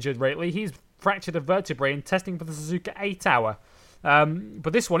been injured lately. He's fractured a vertebrae in testing for the Suzuka 8 Hour.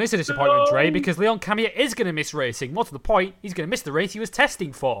 But this one is a disappointment, Dre, because Leon Camier is going to miss racing. More to the point, he's going to miss the race he was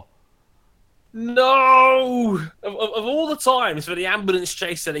testing for. No! Of all the times for the ambulance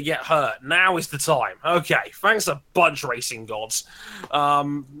chaser to get hurt, now is the time. Okay, thanks a bunch, racing gods.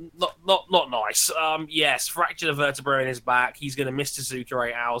 Not nice. Yes, fractured a vertebrae in his back. He's going to miss Suzuka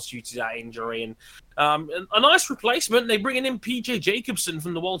 8 Hours due to that injury. And a nice replacement. They bring in PJ Jacobson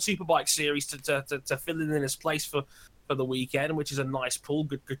from the World Superbike Series to fill in his place for the weekend, which is a nice pull.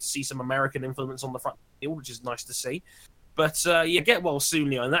 Good to see some American influence on the front field, which is nice to see. But get well soon,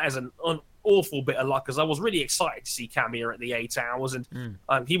 Leo, and that is an awful bit of luck, because I was really excited to see Camier at the 8 Hours,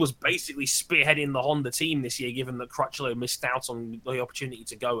 and he was basically spearheading the Honda team this year, given that Crutchlow missed out on the opportunity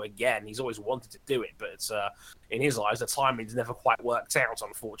to go again. He's always wanted to do it, but in his eyes, the timing's never quite worked out,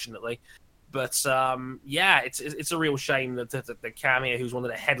 unfortunately. But it's a real shame that Camier, who's one of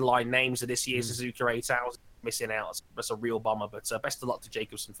the headline names of this year's Suzuka 8 Hours, is missing out. That's a real bummer, but best of luck to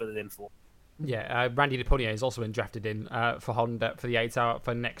Jacobson filling in for. Yeah, Randy DePunier has also been drafted in for Honda for the 8 Hour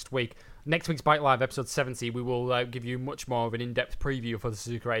for next week. Next week's Bike Live, episode 70, we will give you much more of an in-depth preview for the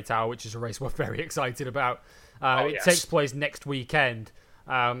Suzuka 8 Hour, which is a race we're very excited about. It takes place next weekend.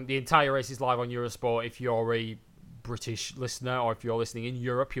 The entire race is live on Eurosport. If you're a British listener, or if you're listening in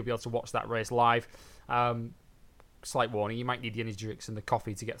Europe, you'll be able to watch that race live. Slight warning, you might need the energy drinks and the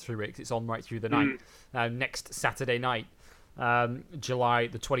coffee to get through it, because it's on right through the night. Next Saturday night, July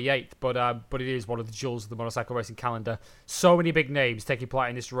the 28th, but it is one of the jewels of the motorcycle racing calendar. So many big names taking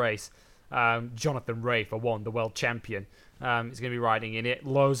part in this race. Jonathan Rea, for one, the world champion, is going to be riding in it.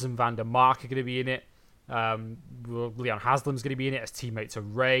 Lowe's and Van der Mark are going to be in it. Leon Haslam's going to be in it as teammate to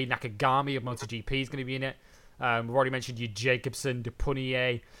Rea. Nakagami of MotoGP is going to be in it. We've already mentioned you, Jacobson,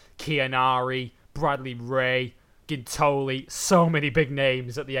 Depunier, Chianari, Bradley Ray, Gintoli. So many big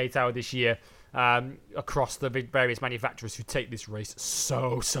names at the 8 Hour this year. Across the various manufacturers who take this race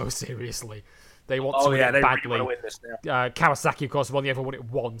so seriously. They want to win it badly. Really want to win this now. Kawasaki, of course, have only ever won it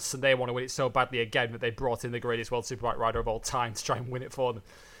once, and they want to win it so badly again that they brought in the greatest World Superbike rider of all time to try and win it for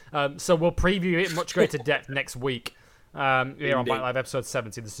them. So we'll preview it in much greater depth next week here on Bike Live episode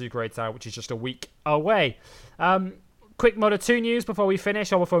 70, the Suzuka 8 Hour, which is just a week away. Quick Moto2 news before we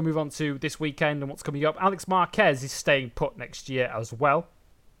finish, or before we move on to this weekend and what's coming up. Alex Marquez is staying put next year as well.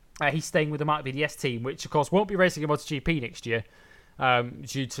 He's staying with the Mark VDS team, which, of course, won't be racing in MotoGP next year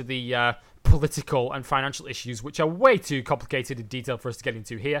due to the political and financial issues, which are way too complicated and detailed for us to get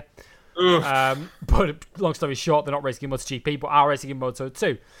into here. But long story short, they're not racing in MotoGP, but are racing in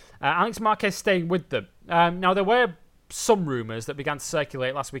Moto2. Alex Marquez staying with them. Now, there were some rumours that began to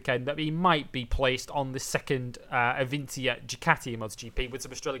circulate last weekend that he might be placed on the second Avintia Ducati in MotoGP with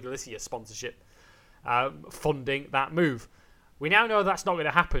some Australia Galicia sponsorship funding that move. We now know that's not going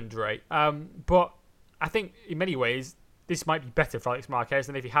to happen, Dre. But I think, in many ways, this might be better for Alex Marquez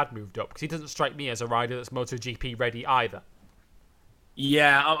than if he had moved up, because he doesn't strike me as a rider that's MotoGP ready either.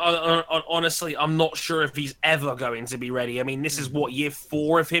 Yeah, honestly, I'm not sure if he's ever going to be ready. I mean, this is year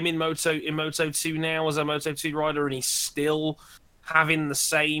 4 of him in Moto2 now as a Moto2 rider, and he's still having the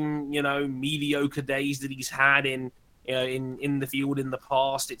same, mediocre days that he's had in the field in the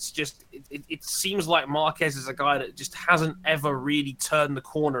past. It's just it seems like Marquez is a guy that just hasn't ever really turned the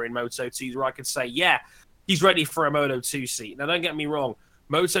corner in Moto2, where I could say, yeah, he's ready for a Moto2 seat. Now, don't get me wrong.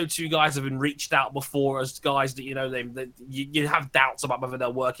 Moto2 guys have been reached out before as guys that you have doubts about whether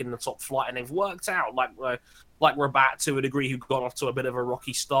they'll work in the top flight, and they've worked out. Like Rabat to a degree, who got off to a bit of a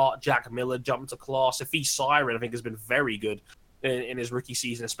rocky start. Jack Miller jumped to class. Afi Siren, I think, has been very good in his rookie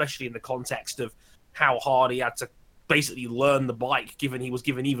season, especially in the context of how hard he had to basically learn the bike, given he was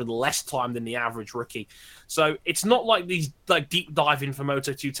given even less time than the average rookie. So it's not like these deep diving for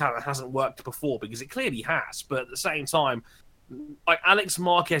Moto2 talent hasn't worked before, because it clearly has. But at the same time, Alex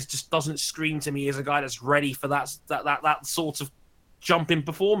Marquez just doesn't scream to me as a guy that's ready for that sort of jump in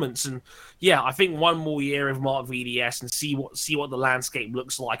performance. And yeah, I think one more year of Mark VDS and see what the landscape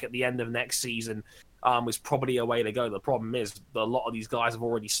looks like at the end of next season is probably a way to go. The problem is that a lot of these guys have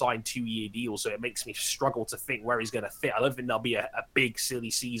already signed 2-year deals, so it makes me struggle to think where he's going to fit. I don't think there'll be a big silly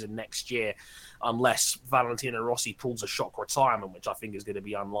season next year unless Valentino Rossi pulls a shock retirement, which I think is going to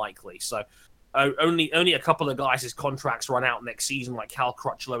be unlikely. So only a couple of guys' contracts run out next season, like Cal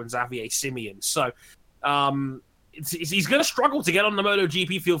Crutchlow and Xavier Simeon. So he's going to struggle to get on the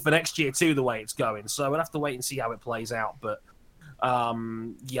MotoGP field for next year too, the way it's going. So we'll have to wait and see how it plays out. But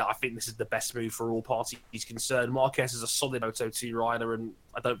yeah, I think this is the best move for all parties concerned. Marquez is a solid Moto2 rider, and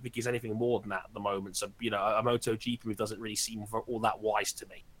I don't think he's anything more than that at the moment. So, you know, a MotoGP move doesn't really seem all that wise to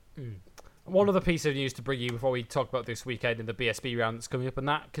me. One other piece of news to bring you before we talk about this weekend in the BSB round that's coming up, and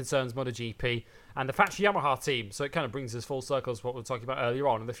that concerns MotoGP and the factory Yamaha team. So it kind of brings us full circle to what we were talking about earlier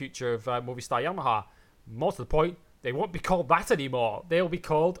on in the future of Movistar Yamaha. More to the point, they won't be called that anymore. They'll be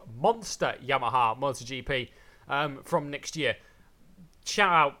called Monster Yamaha MotoGP from next year.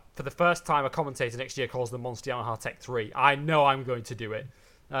 Shout out, for the first time a commentator next year calls them Monster Yamaha Tech 3. I know I'm going to do it.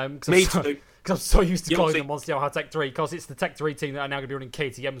 Me too. Because I'm so used to calling them Monster Yamaha Tech 3, because it's the Tech 3 team that are now going to be running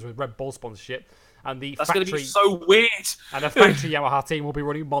KTMs with Red Bull sponsorship. And that's going to be so weird. And the factory Yamaha team will be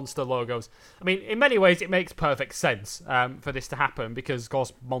running Monster logos. I mean, in many ways, it makes perfect sense for this to happen, because, of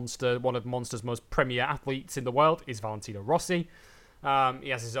course, Monster, one of Monster's most premier athletes in the world, is Valentino Rossi. He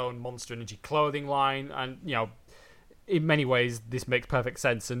has his own Monster Energy clothing line, and, you know, in many ways, this makes perfect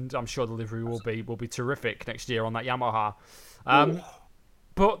sense, and I'm sure the livery will be terrific next year on that Yamaha.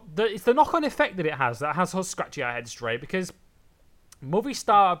 But it's the knock-on effect that has us scratching our heads straight, because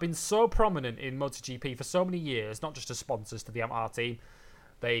Movistar have been so prominent in MotoGP for so many years, not just as sponsors to the Yamaha team.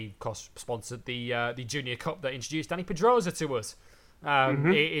 They, of course, sponsored the Junior Cup that introduced Dani Pedrosa to us in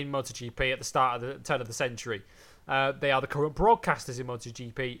MotoGP at the start of the turn of the century. They are the current broadcasters in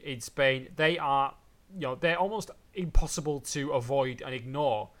MotoGP in Spain. They are, you know, they're almost impossible to avoid and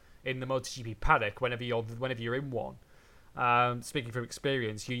ignore in the MotoGP paddock whenever you're in one. Speaking from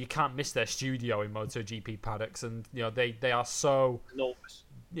experience, you can't miss their studio in MotoGP paddocks, and you know they are so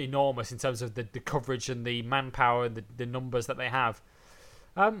enormous in terms of the coverage and the manpower and the numbers that they have.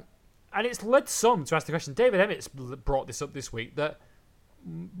 And it's led some to ask the question. David Emmett's brought this up this week, that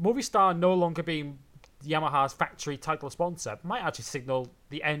Movistar no longer being Yamaha's factory title sponsor might actually signal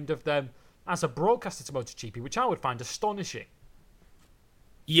the end of them as a broadcaster to MotoGP, which I would find astonishing.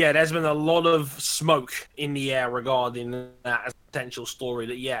 Yeah, there's been a lot of smoke in the air regarding that as a potential story.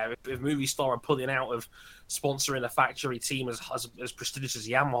 That, yeah, if Movistar are pulling out of sponsoring a factory team as prestigious as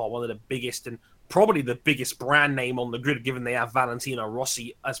Yamaha, one of the biggest and probably the biggest brand name on the grid, given they have Valentino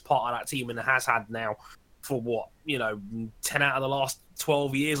Rossi as part of that team and has had now for 10 out of the last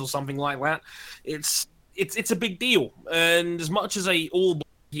 12 years or something like that. It's a big deal. And as much as all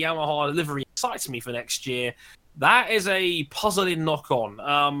Yamaha livery excites me for next year, that is a puzzling knock-on.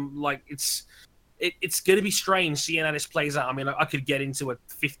 It's going to be strange seeing how this plays out. I mean, I could get into a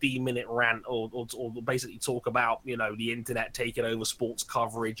 15-minute rant or basically talk about, you know, the internet taking over sports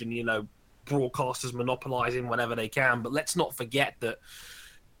coverage and, you know, broadcasters monopolizing whenever they can. But let's not forget that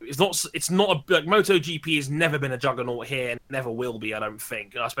MotoGP has never been a juggernaut here and never will be, I don't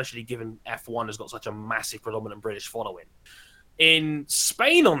think, especially given F1 has got such a massive predominant British following. In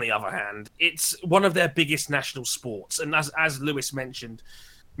Spain, on the other hand, it's one of their biggest national sports. And as Lewis mentioned,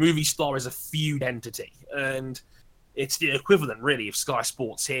 Movistar is a feud entity. And it's the equivalent, really, of Sky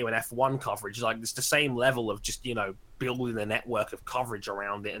Sports here and F1 coverage. Like, it's the same level of just, you know, building a network of coverage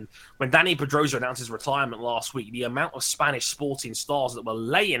around it. And when Dani Pedrosa announced his retirement last week, the amount of Spanish sporting stars that were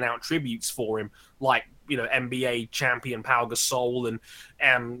laying out tributes for him, like, you know, NBA champion Pau Gasol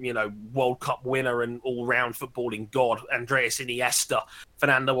and you know, World Cup winner and all-round footballing god Andreas Iniesta,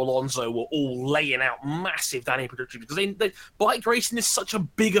 Fernando Alonso, were all laying out massive Dani Pedrosa, because bike racing is such a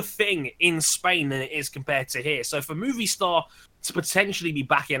bigger thing in Spain than it is compared to here. So for Movistar to potentially be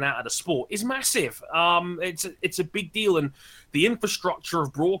backing out of the sport is massive. It's a big deal, and the infrastructure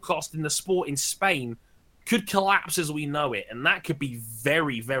of broadcasting the sport in Spain could collapse as we know it, and that could be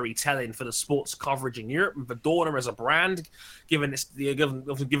very, very telling for the sports coverage in Europe and for Dorna as a brand. Given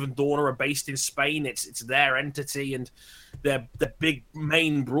Dorna are based in Spain, it's their entity, and the big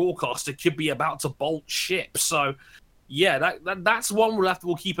main broadcaster could be about to bolt ship. So, yeah, that's one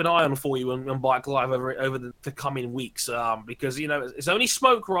we'll keep an eye on for you on Bike Live over the coming weeks, because you know it's only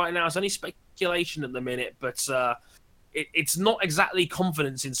smoke right now, it's only speculation at the minute, but. It's not exactly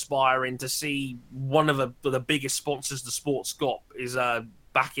confidence-inspiring to see one of the biggest sponsors the sport's got is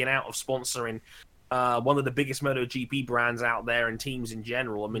backing out of sponsoring one of the biggest MotoGP brands out there and teams in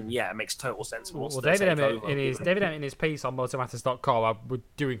general. I mean, yeah, it makes total sense. Well, David Emmett in his piece on motomatters.com, I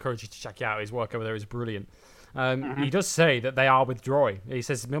do encourage you to check out his work over there. Is brilliant. He does say that they are withdrawing. He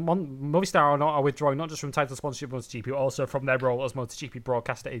says Movistar are withdrawing not just from title sponsorship of MotoGP, but also from their role as MotoGP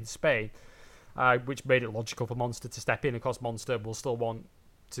broadcaster in Spain. Which made it logical for Monster to step in. Of course, Monster will still want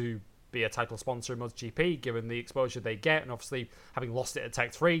to be a title sponsor in MotoGP, given the exposure they get, and obviously having lost it at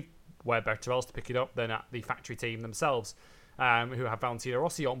Tech 3, where better else to pick it up than at the factory team themselves, who have Valentino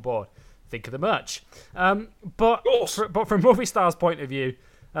Rossi on board. Think of the merch. But from Movistar's point of view,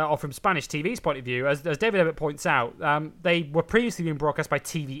 or from Spanish TV's point of view, as David Emmett points out, they were previously being broadcast by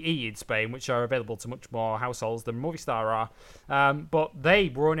TVE in Spain, which are available to much more households than Movistar are. But they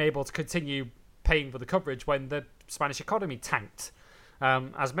were unable to continue paying for the coverage when the Spanish economy tanked,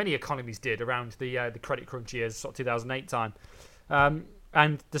 as many economies did around the credit crunch years, sort of 2008 time.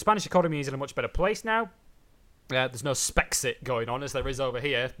 And the Spanish economy is in a much better place now. There's no Spexit going on as there is over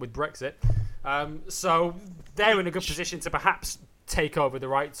here with Brexit. So they're in a good position to perhaps take over the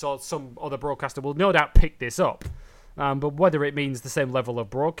rights, or some other broadcaster will no doubt pick this up. But whether it means the same level of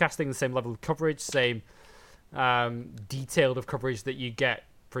broadcasting, the same level of coverage, same detailed of coverage that you get,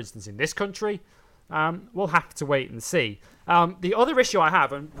 for instance, in this country, we'll have to wait and see. The other issue I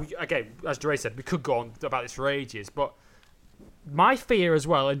have, and again, as Dre said, we could go on about this for ages, but my fear as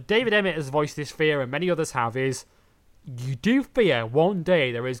well, and David Emmett has voiced this fear and many others have, is you do fear one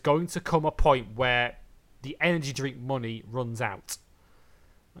day there is going to come a point where the energy drink money runs out.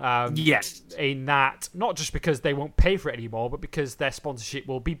 Yes. In that, not just because they won't pay for it anymore, but because their sponsorship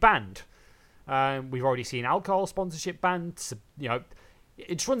will be banned. We've already seen alcohol sponsorship banned. You know,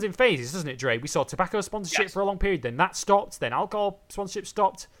 it runs in phases, doesn't it, Dre? We saw tobacco sponsorship for a long period, then that stopped, then alcohol sponsorship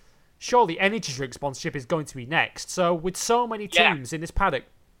stopped. Surely energy drink sponsorship is going to be next. So with so many teams in this paddock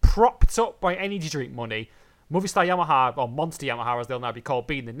propped up by energy drink money, Movistar Yamaha, or Monster Yamaha as they'll now be called,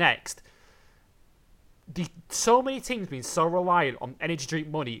 being the next, so many teams being so reliant on energy drink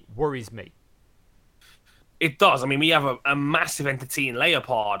money worries me. It does. I mean, we have a massive entity in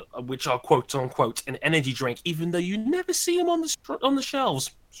Leopard, which are quote unquote an energy drink, even though you never see them on the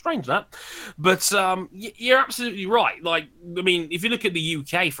shelves. Strange that, but you're absolutely right. Like, I mean, if you look at the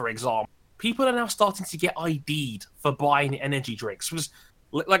UK, for example, people are now starting to get ID'd for buying energy drinks. Because,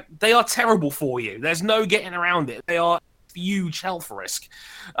 like, they are terrible for you. There's no getting around it. They are huge health risk.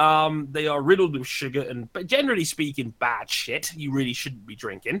 They are riddled with sugar but generally speaking, bad shit you really shouldn't be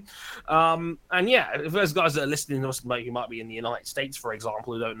drinking. And yeah, if those guys that are listening to us, like, who might be in the United States, for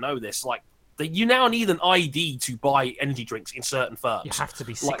example, who don't know this, like, you now need an ID to buy energy drinks in certain firms. You have to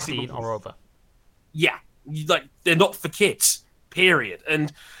be 16 or over. Yeah, they're not for kids, period.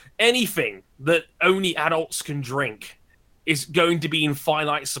 And anything that only adults can drink is going to be in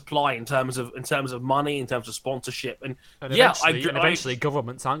finite supply in terms of money, in terms of sponsorship, and eventually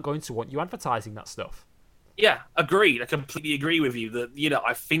governments aren't going to want you advertising that stuff. Yeah, agreed. I completely agree with you that, you know,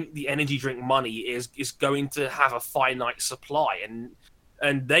 I think the energy drink money is going to have a finite supply, and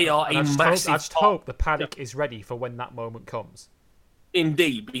they are a massive. I just hope the paddock is ready for when that moment comes.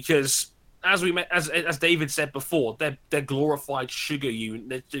 Indeed, because as David said before, they're glorified sugar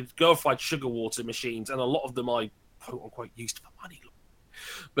they're glorified sugar water machines, and a lot of them are quote unquote used for money.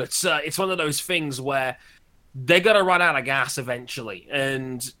 But it's one of those things where they're gonna run out of gas eventually,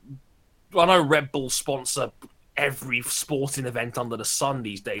 and I know Red Bull sponsor every sporting event under the sun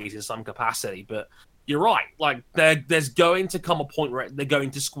these days in some capacity, but you're right. Like, there's going to come a point where they're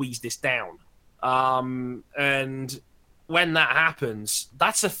going to squeeze this down. And when that happens,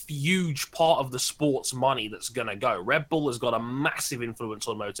 that's a huge part of the sport's money that's going to go. Red Bull has got a massive influence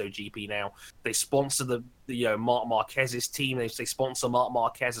on MotoGP now. They sponsor the Marc Marquez's team. They sponsor Marc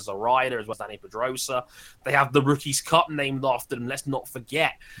Marquez as a rider, as well as Danny Pedrosa. They have the Rookies Cup named after them. Let's not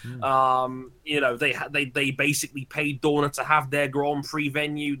forget. They basically paid Dorna to have their Grand Prix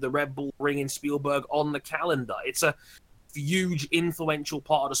venue, the Red Bull Ring in Spielberg, on the calendar. It's a huge influential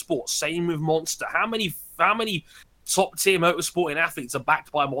part of the sport. Same with Monster. How many top-tier motorsporting athletes are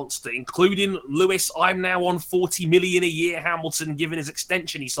backed by Monster, including Lewis? I'm now on $40 million a year. Hamilton, given his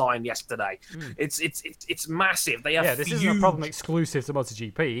extension he signed yesterday. It's massive. They have this isn't a problem exclusive to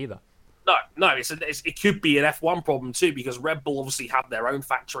MotoGP either. No, it could be an F1 problem too, because Red Bull obviously have their own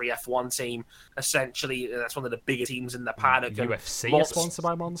factory F1 team. Essentially, that's one of the bigger teams in the paddock. UFC is sponsored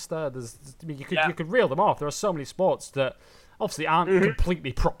by Monster. You could reel them off. There are so many sports that obviously aren't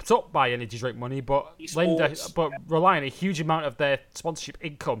completely propped up by energy drink money, but rely on a huge amount of their sponsorship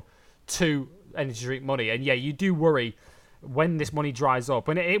income to energy drink money. And yeah, you do worry when this money dries up,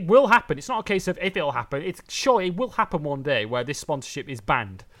 and it will happen. It's not a case of if it'll happen. It's sure it will happen one day where this sponsorship is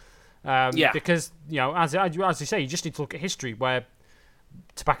banned. Because, as you say, you just need to look at history where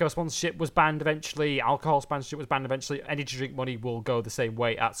tobacco sponsorship was banned eventually, alcohol sponsorship was banned eventually, energy drink money will go the same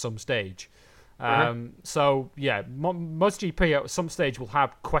way at some stage. So, yeah, MotoGP at some stage will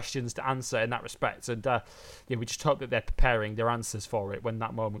have questions to answer in that respect, and we just hope that they're preparing their answers for it when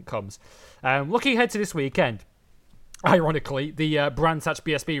that moment comes. Looking ahead to this weekend, ironically, the Brands Hatch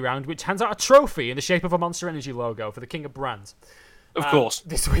BSB round, which hands out a trophy in the shape of a Monster Energy logo for the King of Brands. Of course.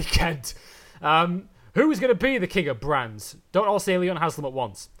 This weekend. Who is going to be the king of brands? Don't all say Leon Haslam at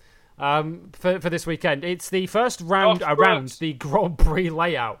once. For this weekend, it's the first round around the Grand Prix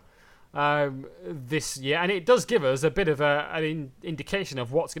layout this year, and it does give us a bit of an indication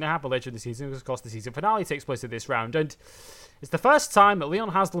of what's going to happen later in the season. Because, of course, the season finale takes place at this round, and it's the first time that Leon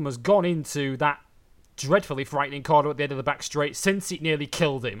Haslam has gone into that dreadfully frightening corner at the end of the back straight since it nearly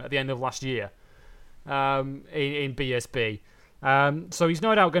killed him at the end of last year in BSB. So he's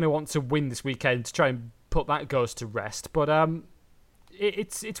no doubt going to want to win this weekend to try and put that ghost to rest. But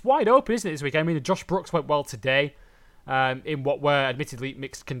it's wide open, isn't it, this weekend? I mean, Josh Brooks went well today in what were admittedly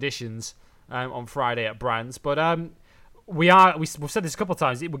mixed conditions on Friday at Brands. But we've said this a couple of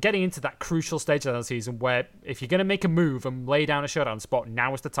times, we're getting into that crucial stage of the season where if you're going to make a move and lay down a showdown spot,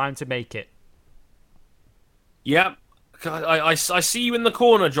 now is the time to make it. Yep. I see you in the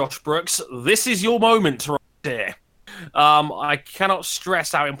corner, Josh Brooks. This is your moment right here. I cannot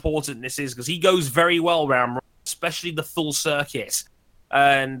stress how important this is because he goes very well round, especially the full circuit.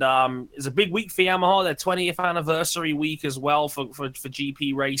 And it's a big week for Yamaha, their 20th anniversary week as well for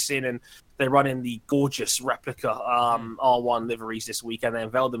GP racing. And they're running the gorgeous replica R1 liveries this week, and they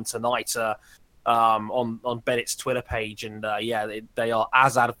unveiled them tonight on Bennett's Twitter page. And they are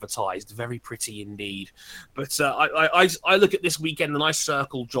as advertised, very pretty indeed. But I look at this weekend and I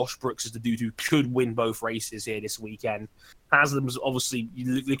circle Josh Brooks as the dude who could win both races here this weekend. Haslam's obviously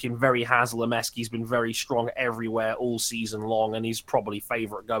looking very Haslam-esque. He's been very strong everywhere all season long, and he's probably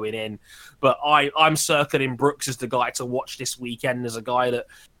favourite going in. But I'm circling Brooks as the guy to watch this weekend, as a guy that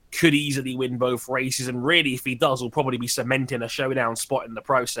could easily win both races, and really, if he does, will probably be cementing a showdown spot in the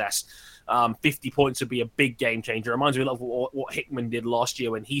process. 50 points would be a big game changer. It reminds me a lot of what Hickman did last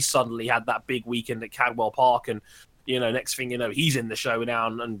year when he suddenly had that big weekend at Cadwell Park, and next thing you know, he's in the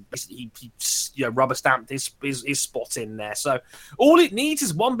showdown, and he rubber stamped his spot in there. So all it needs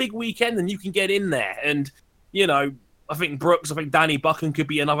is one big weekend, and you can get in there. And I think Brooks, I think Danny Buchan could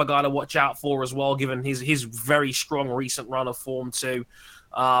be another guy to watch out for as well, given his very strong recent run of form too.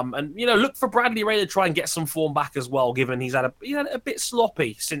 And look for Bradley Ray to try and get some form back as well, given he's had a bit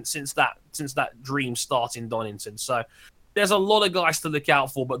sloppy since that dream start in Donington. So there's a lot of guys to look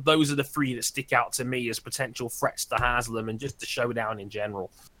out for, but those are the three that stick out to me as potential threats to Haslam and just the showdown in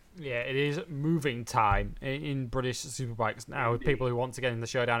general. Yeah, it is moving time in British Superbikes now. People who want to get in the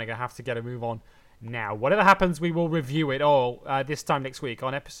showdown are going to have to get a move on now. Whatever happens, we will review it all this time next week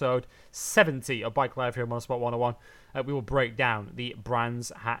on episode 70 of Bike Live here on Motorsport 101. We will break down the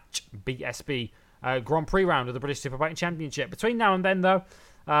Brands Hatch BSB Grand Prix round of the British Superbike Championship. Between now and then, though,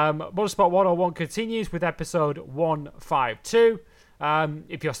 Motorsport 101 continues with episode 152.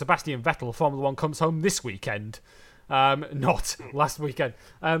 If you're Sebastian Vettel, Formula 1 comes home this weekend. Not last weekend.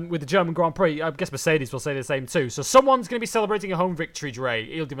 With the German Grand Prix, I guess Mercedes will say the same too. So someone's going to be celebrating a home victory, Dre.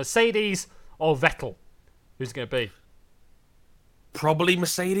 It'll be Mercedes or Vettel. Who's it going to be? Probably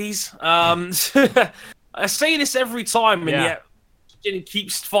Mercedes. I say this every time, and yet Jin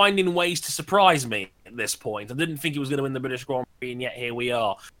keeps finding ways to surprise me at this point. I didn't think he was going to win the British Grand Prix, and yet here we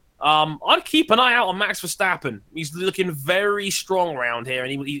are. I'd keep an eye out on Max Verstappen. He's looking very strong around here,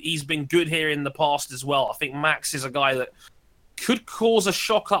 and he's been good here in the past as well. I think Max is a guy that could cause a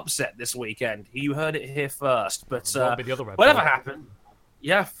shock upset this weekend. You heard it here first. But whatever happened,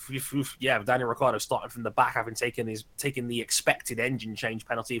 Daniel Ricciardo starting from the back, having taken the expected engine change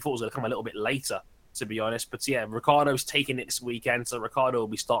penalty. I thought it was going to come a little bit later, to be honest. But Ricciardo's taking it this weekend, so Ricciardo will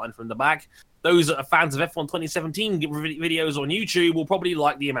be starting from the back. Those that are fans of F1 2017 videos on YouTube will probably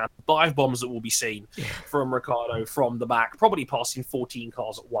like the amount of dive bombs that will be seen from Ricciardo from the back, probably passing 14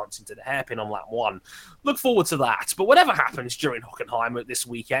 cars at once into the hairpin on lap 1. Look forward to that. But whatever happens during Hockenheim this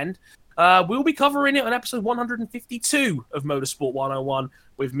weekend, we'll be covering it on episode 152 of Motorsport 101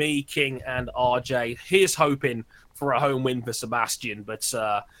 with me, King, and RJ. Here's hoping for a home win for Sebastian, but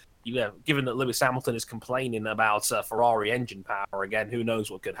given that Lewis Hamilton is complaining about Ferrari engine power again, who knows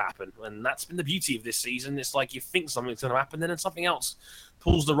what could happen? And that's been the beauty of this season. It's like you think something's going to happen, then something else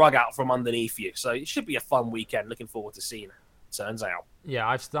pulls the rug out from underneath you. So it should be a fun weekend. Looking forward to seeing it. Turns out.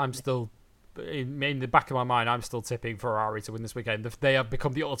 Yeah, I'm still... In the back of my mind, I'm still tipping Ferrari to win this weekend. They have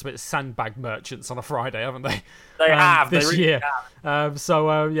become the ultimate sandbag merchants on a Friday, haven't they? They have. This they really year. Have. I still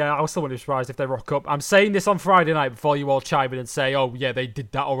wouldn't be surprised if they rock up. I'm saying this on Friday night before you all chime in and say, oh, yeah, they did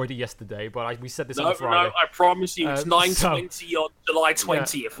that already yesterday. But we said this on Friday. No, I promise you, it's 9:20 on July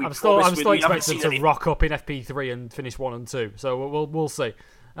 20th. I'm still expecting them to rock up in FP3 and finish 1 and 2. So we'll see.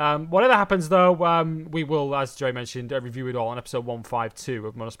 Whatever happens, though, we will, as Joe mentioned, review it all on episode 152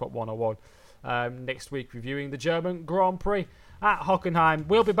 of Motorsport 101. Next week, reviewing the German Grand Prix at Hockenheim.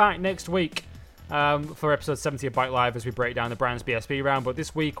 We'll be back next week for episode 70 of Bike Live as we break down the Brands BSB round. But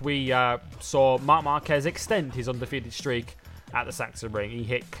this week we saw Marc Marquez extend his undefeated streak at the Sachsenring. He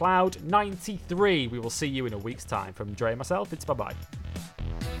hit Cloud 93. We will see you in a week's time. From Dre and myself, it's bye-bye.